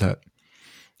love to hear that.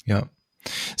 Yeah.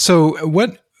 So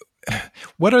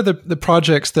what are the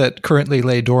projects that currently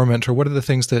lay dormant, or what are the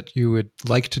things that you would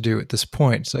like to do at this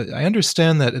point? So I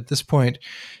understand that at this point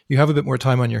you have a bit more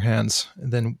time on your hands,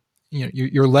 and then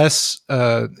you're less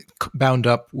bound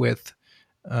up with,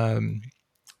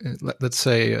 let's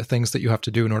say, things that you have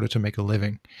to do in order to make a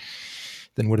living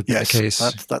than would have been the case.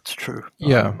 Yes, that's true.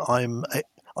 Yeah, I'm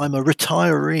a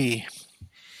retiree.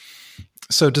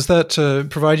 So does that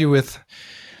provide you with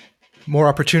more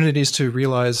opportunities to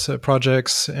realize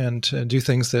projects and do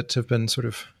things that have been sort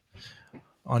of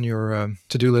on your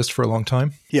to-do list for a long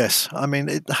time? Yes, I mean,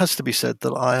 it has to be said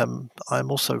that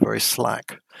I'm also very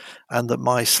slack, and that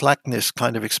my slackness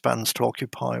kind of expands to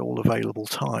occupy all available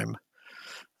time.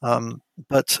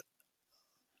 But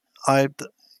I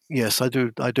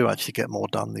do actually get more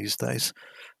done these days.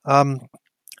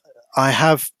 I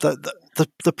have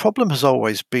the problem has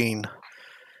always been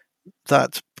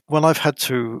that when I've had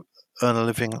to earn a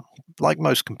living, like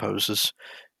most composers,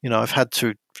 I've had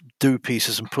to do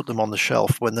pieces and put them on the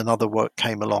shelf. When another work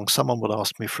came along, someone would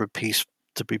ask me for a piece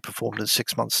to be performed in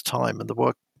 6 months' time, and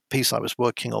the piece I was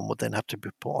working on would then have to be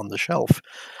put on the shelf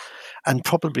and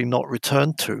probably not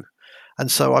returned to.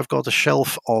 And so I've got a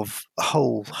shelf of a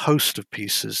whole host of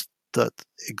pieces that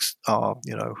are,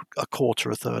 a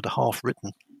quarter, a third, a half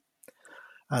written.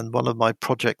 And one of my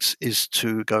projects is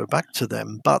to go back to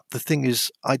them. But the thing is,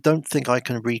 I don't think I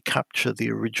can recapture the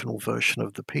original version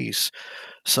of the piece.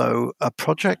 So a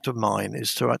project of mine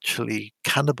is to actually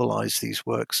cannibalize these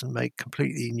works and make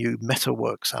completely new meta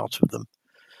works out of them.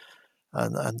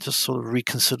 And just sort of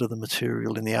reconsider the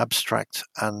material in the abstract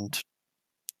and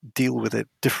deal with it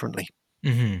differently.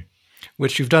 Mm-hmm.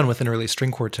 Which you've done with an early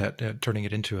string quartet, turning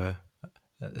it into a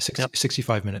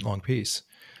 65-minute long piece.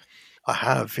 I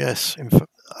have, yes. In fact,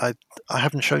 I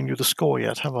haven't shown you the score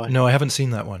yet, have I? No, I haven't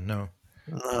seen that one. No.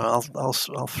 No,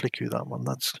 I'll flick you that one.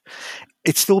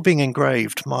 It's still being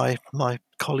engraved. My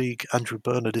colleague Andrew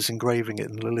Bernard is engraving it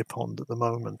in Lillipond at the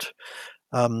moment.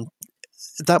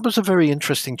 That was a very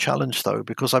interesting challenge, though,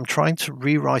 because I'm trying to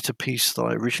rewrite a piece that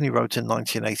I originally wrote in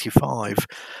 1985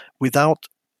 without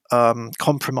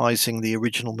compromising the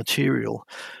original material,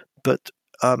 but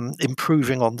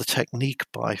improving on the technique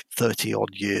by 30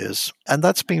 odd years, and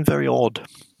that's been very odd.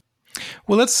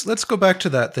 Well, let's go back to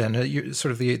that then.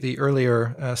 Sort of the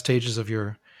earlier stages of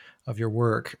your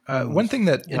work. One thing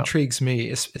that intrigues me,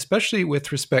 especially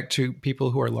with respect to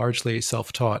people who are largely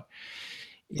self-taught,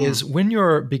 is when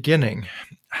you're beginning,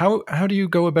 how do you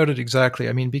go about it exactly?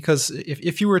 I mean, because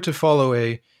if you were to follow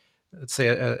let's say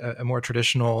a more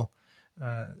traditional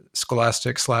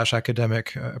scholastic /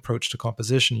 academic approach to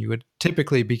composition, you would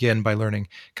typically begin by learning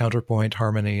counterpoint,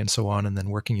 harmony, and so on, and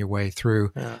then working your way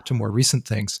through to more recent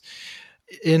things.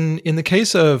 In the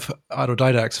case of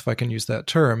autodidacts, if I can use that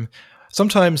term,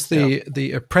 sometimes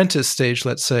the apprentice stage,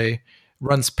 let's say,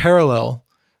 runs parallel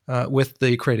with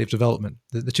the creative development.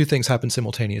 The two things happen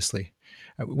simultaneously.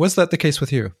 Was that the case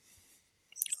with you?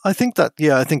 I think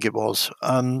it was.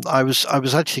 I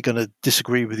was actually going to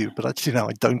disagree with you, but actually now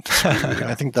I don't disagree with you.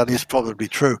 I think that is probably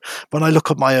true. When I look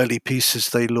at my early pieces,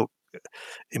 they look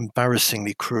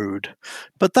embarrassingly crude.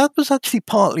 But that was actually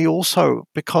partly also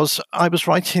because I was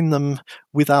writing them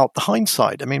without the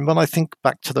hindsight. I mean, when I think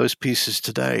back to those pieces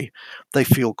today, they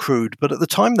feel crude, but at the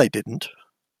time they didn't.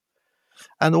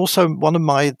 And also one of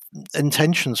my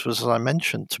intentions was, as I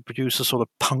mentioned, to produce a sort of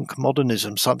punk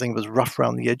modernism, something that was rough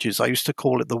around the edges. I used to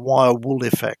call it the wire wool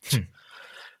effect,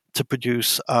 to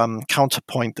produce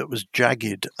counterpoint that was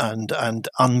jagged and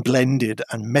unblended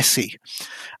and messy.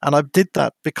 And I did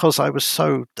that because I was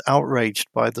so outraged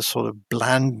by the sort of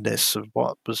blandness of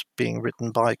what was being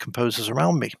written by composers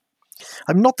around me.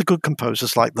 I'm not the good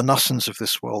composers like the Nussens of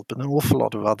this world, but an awful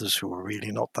lot of others who were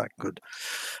really not that good.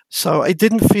 So it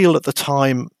didn't feel at the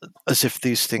time as if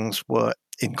these things were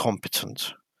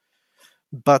incompetent.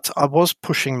 But I was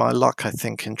pushing my luck, I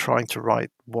think, in trying to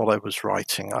write what I was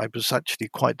writing. I was actually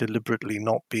quite deliberately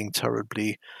not being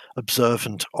terribly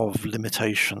observant of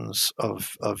limitations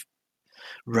of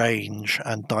range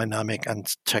and dynamic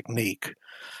and technique,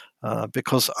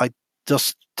 because I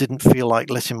just didn't feel like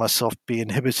letting myself be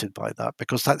inhibited by that,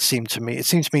 because it seemed to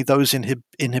me those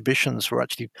inhibitions were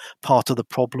actually part of the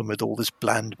problem with all this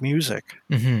bland music.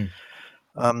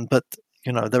 Mm-hmm. But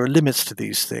there are limits to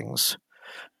these things.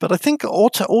 But I think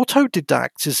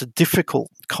autodidact is a difficult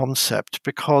concept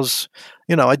because,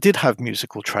 I did have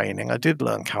musical training. I did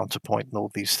learn counterpoint and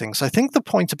all these things. I think the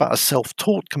point about a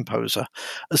self-taught composer,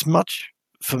 as much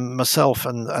for myself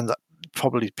and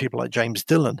probably people like James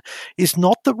Dillon, is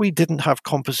not that we didn't have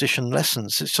composition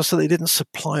lessons. It's just that they didn't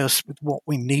supply us with what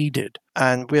we needed.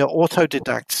 And we are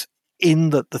autodidacts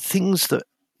in that the things that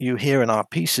you hear in our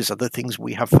pieces are the things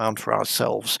we have found for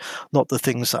ourselves, not the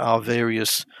things that our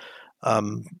various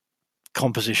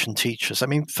composition teachers. I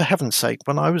mean, for heaven's sake,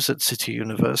 when I was at City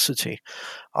University,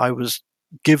 I was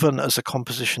given as a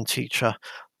composition teacher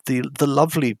the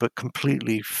lovely but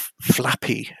completely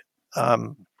flappy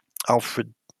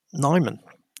Alfred Nyman,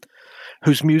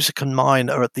 whose music and mine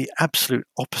are at the absolute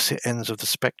opposite ends of the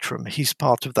spectrum. He's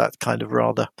part of that kind of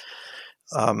rather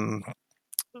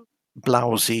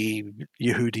blousy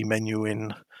Yehudi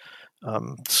Menuhin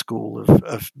school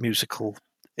of musical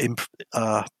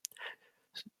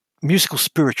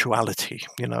spirituality.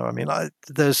 You know, I mean,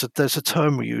 there's a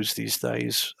term we use these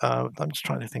days. I'm just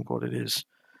trying to think what it is.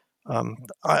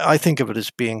 I think of it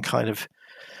as being kind of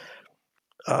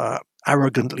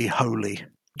arrogantly holy.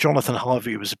 Jonathan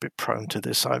Harvey was a bit prone to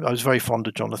this. I was very fond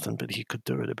of Jonathan, but he could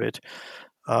do it a bit.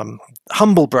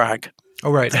 Humble brag.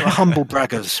 Oh, right. They were humble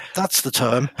braggers. That's the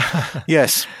term.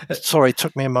 Yes. Sorry, it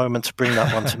took me a moment to bring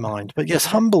that one to mind. But yes,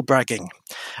 humble bragging.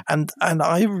 And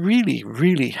I really,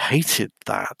 really hated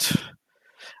that.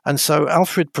 And so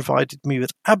Alfred provided me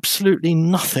with absolutely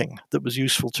nothing that was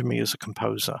useful to me as a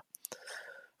composer.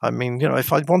 I mean, you know,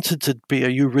 if I wanted to be a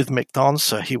eurythmic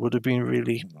dancer, he would have been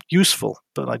really useful,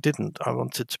 but I didn't. I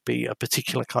wanted to be a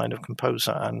particular kind of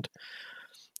composer, and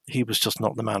he was just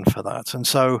not the man for that. And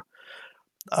so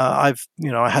I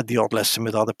had the odd lesson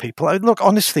with other people. Look,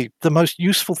 honestly, the most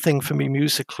useful thing for me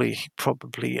musically,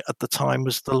 probably at the time,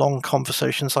 was the long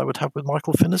conversations I would have with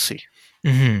Michael Finnessy,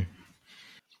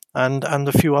 and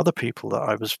a few other people that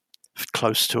I was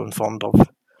close to and fond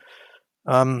of.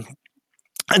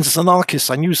 And Xenakis,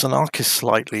 I knew Xenakis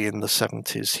slightly in the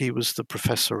 70s. He was the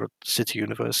professor at City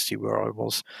University where I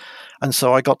was. And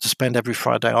so I got to spend every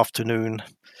Friday afternoon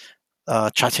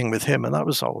chatting with him, and that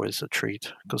was always a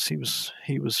treat because he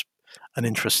was an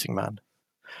interesting man.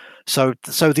 So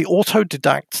the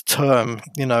autodidact term,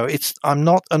 you know, I'm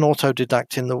not an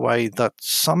autodidact in the way that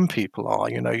some people are.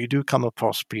 You know, you do come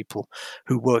across people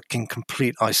who work in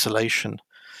complete isolation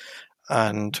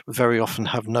and very often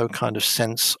have no kind of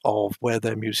sense of where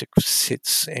their music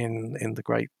sits in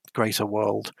the greater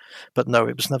world. But no,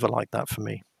 it was never like that for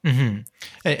me. Mm-hmm.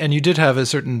 And you did have a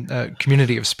certain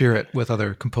community of spirit with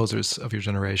other composers of your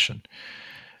generation.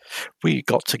 We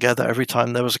got together every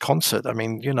time there was a concert. I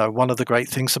mean, you know, one of the great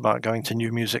things about going to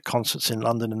new music concerts in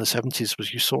London in the 70s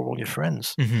was you saw all your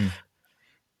friends. Mm-hmm.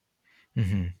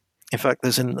 Mm-hmm. In fact,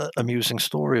 there's an amusing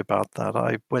story about that.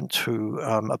 I went to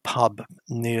a pub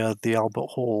near the Albert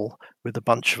Hall with a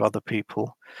bunch of other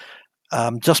people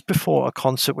just before a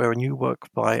concert where a new work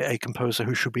by a composer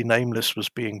who should be nameless was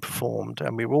being performed.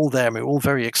 And we were all there and we were all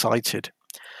very excited.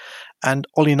 And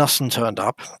Ollie Nusson turned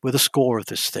up with a score of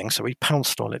this thing. So we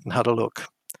pounced on it and had a look.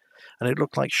 And it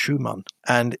looked like Schumann.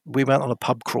 And we went on a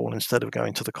pub crawl instead of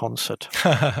going to the concert.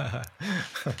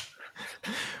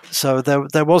 So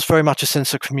there was very much a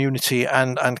sense of community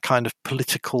and kind of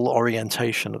political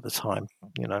orientation at the time,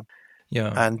 you know.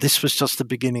 Yeah. And this was just the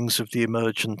beginnings of the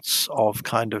emergence of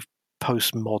kind of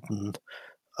postmodern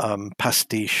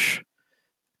pastiche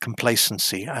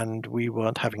complacency, and we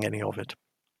weren't having any of it.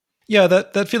 Yeah,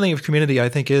 that feeling of community, I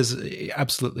think, is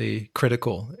absolutely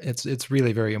critical. It's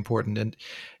really very important, and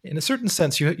in a certain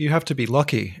sense, you have to be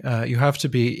lucky. You have to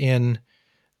be in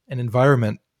an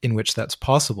environment in which that's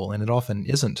possible, and it often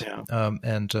isn't. Yeah.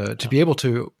 To be able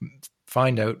to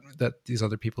find out that these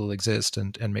other people exist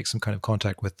and make some kind of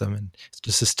contact with them, and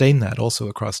to sustain that also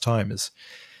across time is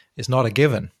not a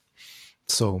given.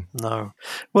 So no.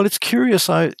 Well, it's curious.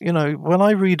 When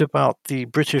I read about the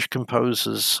British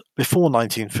composers before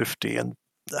 1950 and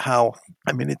how,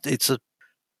 I mean, it's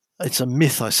a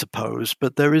myth, I suppose,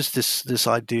 but there is this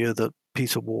idea that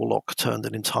Peter Warlock turned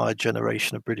an entire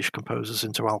generation of British composers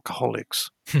into alcoholics.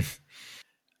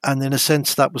 And in a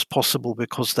sense, that was possible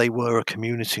because they were a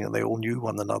community and they all knew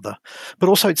one another. But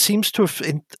also, it seems to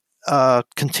have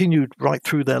continued right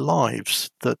through their lives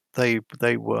that they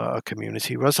were a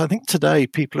community. Whereas I think today,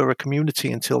 people are a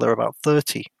community until they're about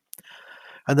 30.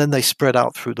 And then they spread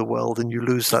out through the world and you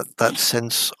lose that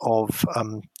sense of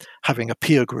having a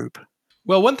peer group.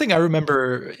 Well, one thing I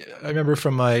remember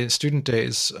from my student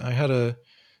days, I had a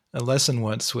lesson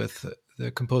once with the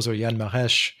composer Jan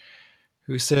Maresch,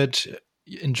 who said,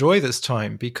 enjoy this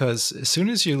time because as soon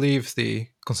as you leave the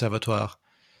conservatoire,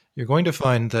 you're going to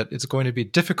find that it's going to be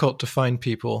difficult to find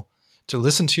people to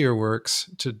listen to your works,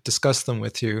 to discuss them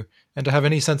with you, and to have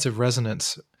any sense of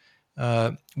resonance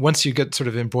once you get sort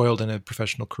of embroiled in a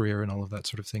professional career and all of that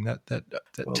sort of thing. That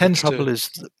tends to... The trouble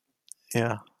is,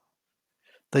 yeah.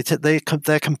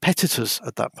 They're competitors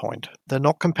at that point. They're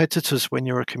not competitors when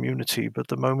you're a community, but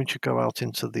the moment you go out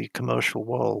into the commercial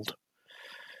world,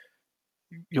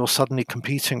 you're suddenly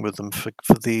competing with them for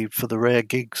the rare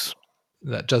gigs.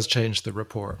 That does change the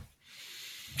rapport.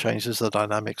 Changes the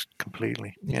dynamics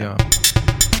completely. Yeah.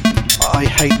 I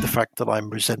hate the fact that I'm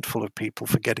resentful of people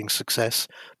for getting success,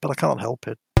 but I can't help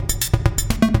it.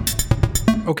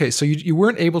 Okay, so you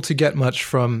weren't able to get much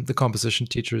from the composition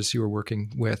teachers you were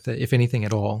working with, if anything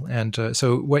at all. And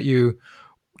so what you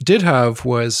did have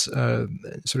was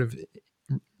sort of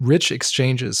rich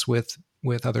exchanges with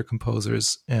other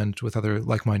composers and with other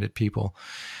like-minded people.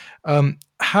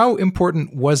 How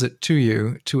important was it to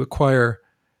you to acquire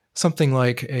something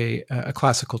like a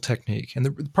classical technique?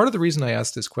 And part of the reason I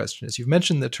asked this question is you've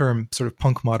mentioned the term sort of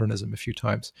punk modernism a few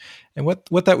times. And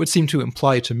what that would seem to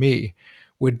imply to me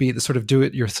would be the sort of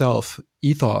do-it-yourself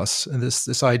ethos, and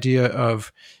this idea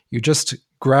of you just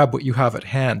grab what you have at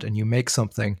hand and you make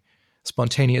something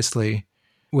spontaneously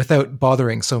without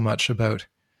bothering so much about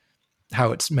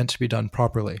how it's meant to be done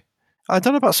properly. I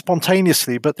don't know about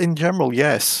spontaneously, but in general,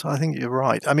 yes, I think you're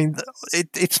right. I mean,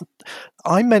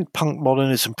 I meant punk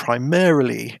modernism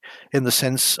primarily in the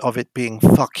sense of it being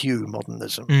fuck you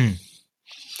modernism.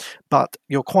 But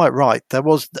you're quite right. There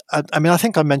was, I mean, I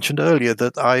think I mentioned earlier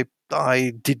that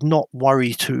I did not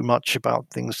worry too much about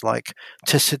things like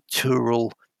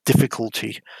tessitural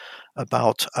difficulty,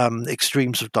 about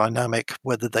extremes of dynamic,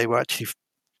 whether they were actually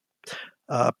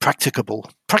practicable.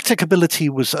 Practicability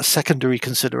was a secondary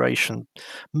consideration.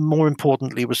 More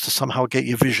importantly was to somehow get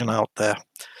your vision out there.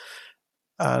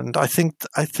 And I think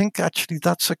actually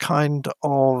that's a kind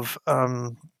of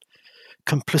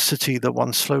complicity that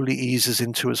one slowly eases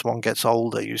into as one gets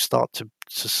older. You start to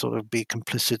sort of be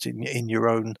complicit in your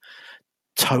own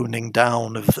toning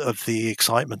down of the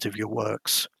excitement of your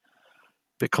works,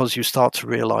 because you start to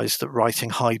realize that writing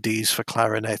high Ds for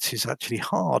clarinet is actually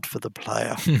hard for the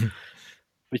player,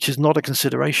 which is not a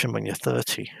consideration when you're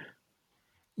 30.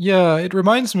 Yeah, it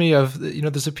reminds me of,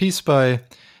 there's a piece by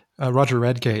Roger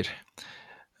Redgate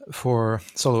for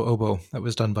solo oboe that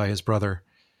was done by his brother,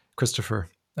 Christopher,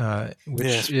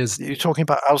 which is... You're talking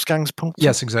about Ausgangspunkt?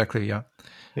 Yes, exactly,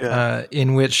 yeah.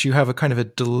 In which you have a kind of a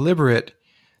deliberate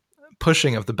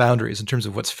pushing of the boundaries in terms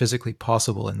of what's physically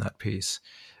possible in that piece.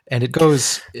 And it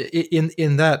goes,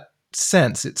 in that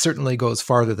sense, it certainly goes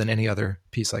farther than any other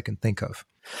piece I can think of.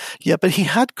 Yeah, but he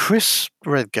had Chris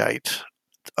Redgate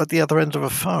at the other end of a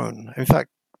phone. In fact,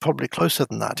 probably closer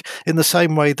than that. In the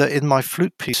same way that in my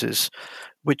flute pieces,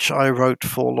 which I wrote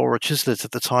for Laura Chislett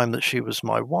at the time that she was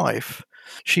my wife,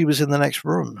 she was in the next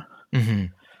room. Mm-hmm.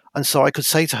 And so I could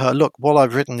say to her, look, what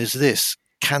I've written is this.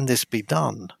 Can this be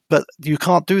done? But you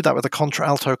can't do that with a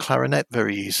contralto clarinet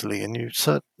very easily. And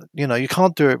you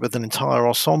can't do it with an entire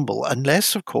ensemble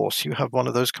unless, of course, you have one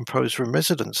of those composer in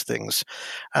residence things.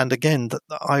 And again, that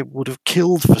I would have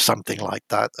killed for something like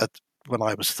that when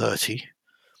I was 30.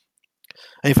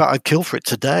 In fact, I'd kill for it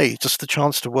today, just the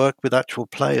chance to work with actual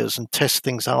players and test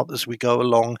things out as we go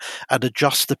along and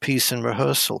adjust the piece in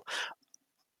rehearsal.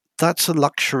 That's a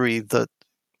luxury that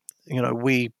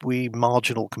we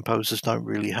marginal composers don't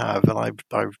really have, and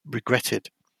I regret it.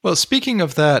 Well, speaking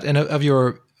of that, and of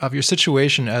your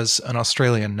situation as an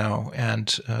Australian now,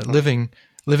 and living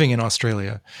in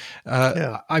Australia,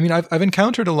 I mean, I've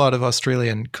encountered a lot of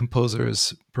Australian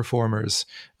composers, performers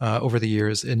over the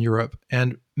years in Europe,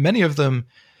 and many of them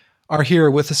are here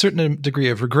with a certain degree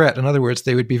of regret. In other words,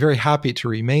 they would be very happy to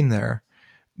remain there,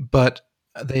 but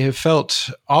they have felt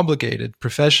obligated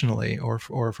professionally or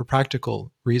for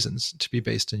practical reasons to be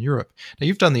based in Europe. Now,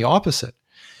 you've done the opposite.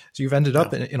 So you've ended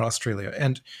up in Australia.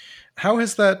 And how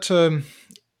has that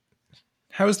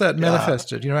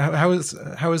manifested? How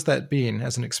has that been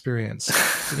as an experience?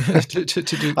 to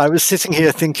do? I was sitting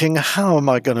here thinking, how am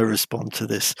I going to respond to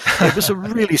this? It was a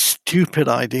really stupid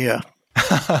idea.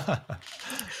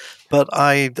 But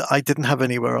I didn't have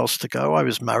anywhere else to go. I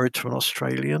was married to an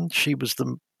Australian. She was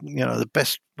one of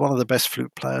the best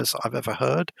flute players I've ever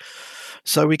heard.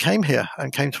 So we came here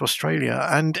and came to Australia.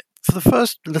 And for the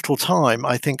first little time,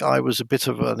 I think I was a bit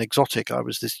of an exotic. I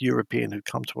was this European who'd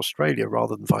come to Australia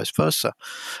rather than vice versa,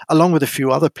 along with a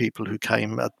few other people who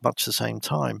came at much the same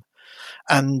time.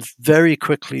 And very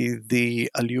quickly, the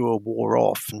allure wore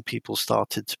off and people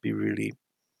started to be really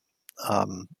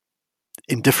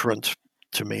indifferent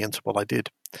to me and to what I did.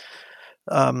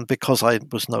 Because I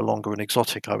was no longer an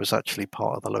exotic, I was actually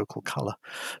part of the local colour.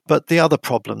 But the other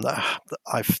problem that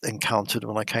I've encountered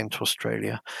when I came to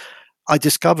Australia, I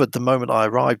discovered the moment I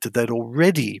arrived that there'd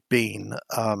already been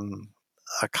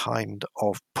a kind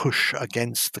of push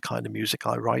against the kind of music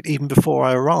I write, even before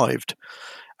I arrived.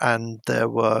 And there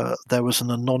was an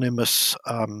anonymous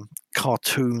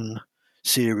cartoon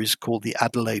series called the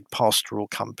Adelaide Pastoral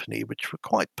Company, which were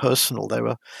quite personal. They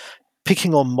were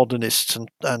picking on modernists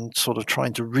and sort of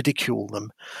trying to ridicule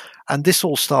them. And this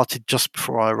all started just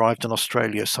before I arrived in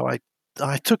Australia, so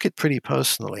I took it pretty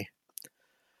personally.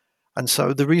 And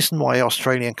so the reason why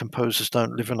Australian composers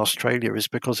don't live in Australia is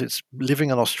because living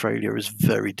in Australia is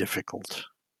very difficult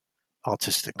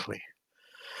artistically.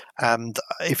 And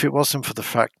if it wasn't for the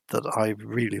fact that I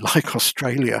really like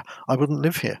Australia, I wouldn't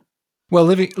live here. Well,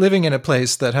 living in a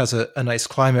place that has a nice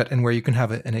climate and where you can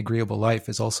have an agreeable life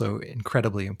is also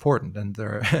incredibly important. And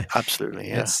absolutely,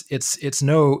 yeah. It's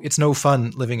no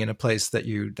fun living in a place that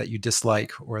you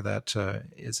dislike or that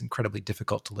is incredibly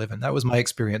difficult to live in. That was my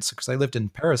experience because I lived in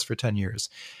Paris for 10 years,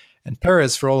 and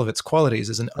Paris, for all of its qualities,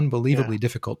 is an unbelievably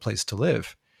difficult place to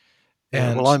live. Yeah,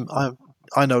 and well,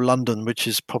 I know London, which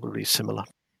is probably similar.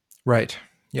 Right.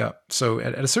 Yeah. So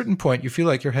at a certain point, you feel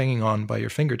like you're hanging on by your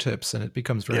fingertips and it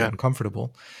becomes very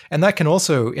uncomfortable. And that can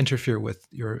also interfere with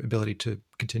your ability to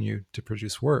continue to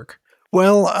produce work.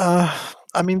 Well,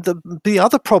 I mean, the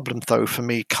other problem, though, for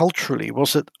me culturally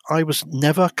was that I was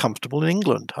never comfortable in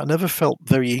England. I never felt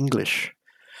very English.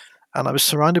 And I was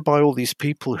surrounded by all these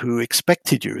people who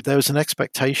expected you. There was an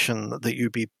expectation that you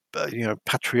be,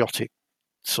 patriotic,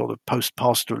 sort of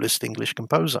post-pastoralist English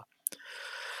composer.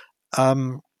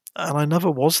 And I never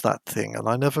was that thing, and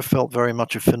I never felt very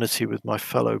much affinity with my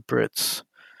fellow Brits.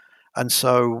 And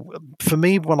so for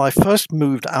me, when I first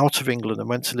moved out of England and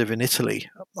went to live in Italy,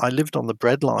 I lived on the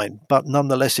breadline, but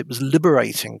nonetheless it was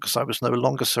liberating because I was no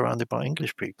longer surrounded by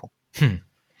English people.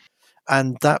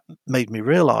 And that made me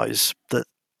realize that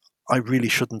I really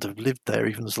shouldn't have lived there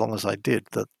even as long as I did.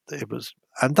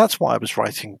 And that's why I was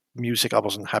writing music I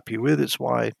wasn't happy with. It's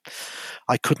why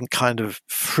I couldn't kind of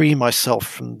free myself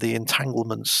from the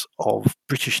entanglements of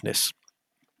Britishness.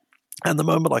 And the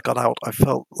moment I got out, I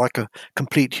felt like a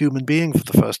complete human being for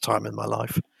the first time in my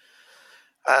life.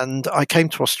 And I came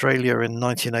to Australia in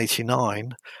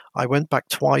 1989. I went back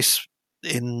twice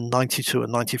in 92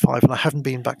 and 95, and I haven't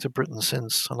been back to Britain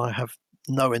since. And I have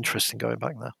no interest in going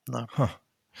back there. No. Huh.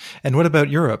 And what about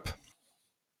Europe?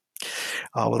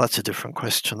 Oh, well, that's a different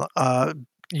question.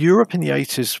 Europe in the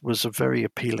 80s was a very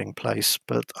appealing place,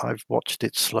 but I've watched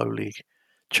it slowly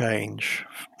change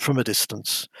from a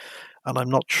distance. And I'm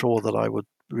not sure that I would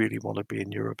really want to be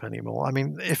in Europe anymore. I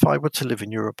mean, if I were to live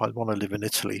in Europe, I'd want to live in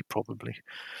Italy, probably.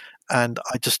 And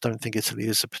I just don't think Italy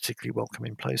is a particularly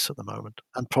welcoming place at the moment,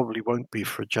 and probably won't be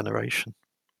for a generation.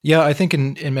 Yeah, I think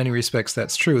in many respects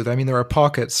that's true. I mean, there are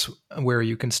pockets where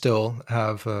you can still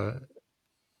have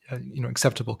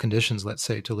acceptable conditions, let's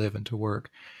say, to live and to work,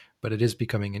 but it is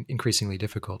becoming increasingly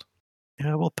difficult.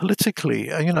 Yeah, well, politically,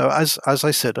 as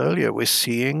I said earlier, we're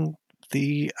seeing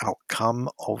the outcome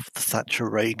of the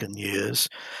Thatcher-Reagan years,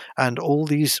 and all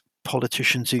these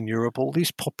politicians in Europe, all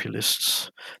these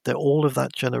populists, they're all of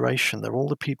that generation. They're all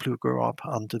the people who grew up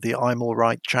under the I'm all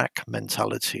right, Jack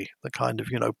mentality, the kind of,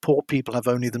 poor people have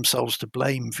only themselves to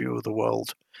blame view of the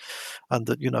world, and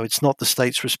that, it's not the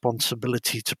state's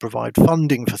responsibility to provide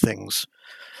funding for things.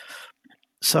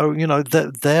 So,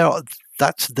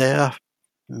 that's their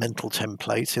mental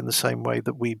template, in the same way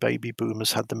that we baby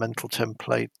boomers had the mental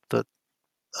template that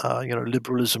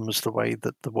liberalism was the way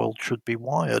that the world should be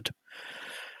wired.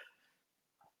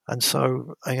 And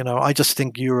so, I just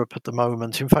think Europe at the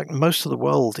moment, in fact, most of the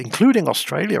world, including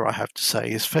Australia, I have to say,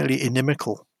 is fairly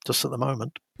inimical just at the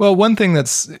moment. Well, one thing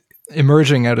that's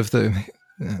emerging out of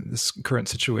this current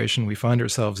situation we find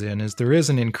ourselves in is there is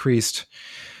an increased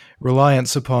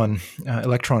reliance upon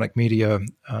electronic media,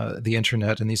 the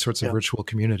internet, and these sorts of virtual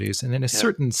communities. And in a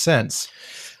certain sense,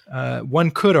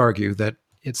 one could argue that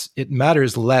it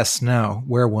matters less now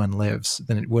where one lives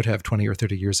than it would have 20 or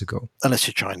 30 years ago. Unless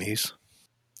you're Chinese.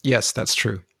 Yes, that's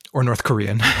true. Or North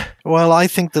Korean. Well, I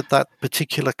think that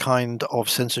particular kind of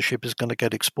censorship is going to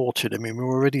get exported. I mean, we're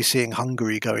already seeing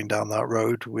Hungary going down that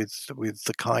road with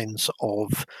the kinds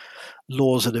of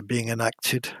laws that are being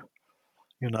enacted.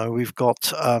 We've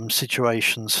got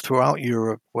situations throughout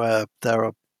Europe where there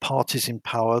are parties in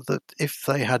power that, if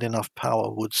they had enough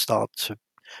power, would start to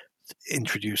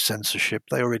introduce censorship.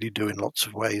 They already do in lots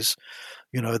of ways.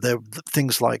 There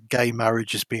things like gay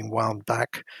marriage is being wound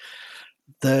back.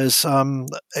 There's a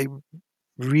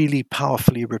really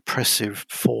powerfully repressive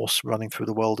force running through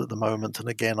the world at the moment. And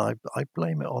again, I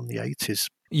blame it on the 80s.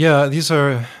 Yeah, these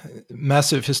are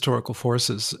massive historical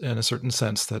forces in a certain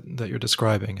sense that you're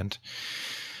describing. And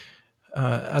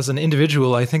as an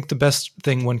individual, I think the best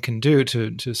thing one can do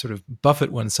to sort of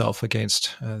buffet oneself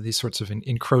against these sorts of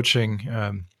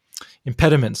encroaching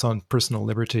impediments on personal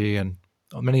liberty and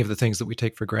many of the things that we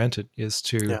take for granted is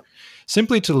to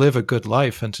simply to live a good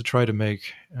life and to try to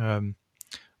make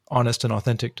honest and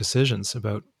authentic decisions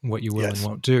about what you will and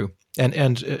won't do.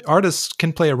 And artists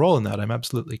can play a role in that. I'm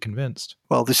absolutely convinced.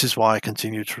 Well, this is why I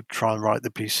continue to try and write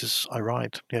the pieces I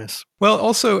write. Yes. Well,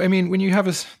 also, I mean, when you have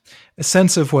a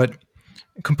sense of what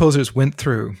composers went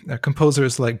through,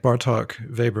 composers like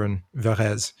Bartók, Weber, and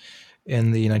Varese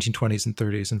in the 1920s and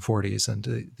 30s and 40s,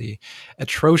 and the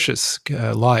atrocious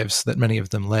lives that many of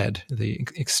them led, the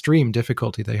extreme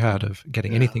difficulty they had of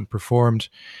getting anything performed,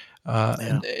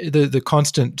 and the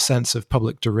constant sense of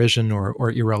public derision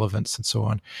or irrelevance and so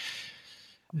on.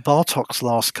 Bartók's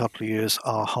last couple of years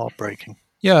are heartbreaking.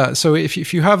 Yeah, so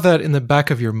if you have that in the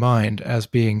back of your mind as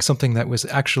being something that was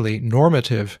actually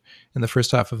normative in the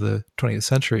first half of the 20th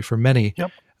century for many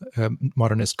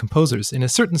modernist composers, in a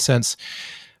certain sense,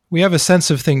 we have a sense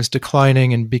of things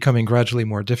declining and becoming gradually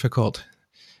more difficult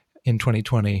in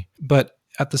 2020. But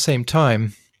at the same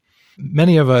time,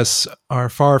 many of us are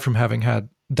far from having had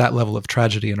that level of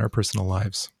tragedy in our personal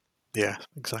lives. Yeah,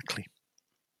 exactly.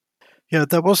 Yeah,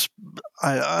 there was,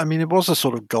 I mean, it was a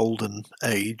sort of golden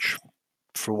age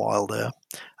for a while there,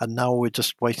 and now we're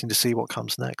just waiting to see what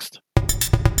comes next.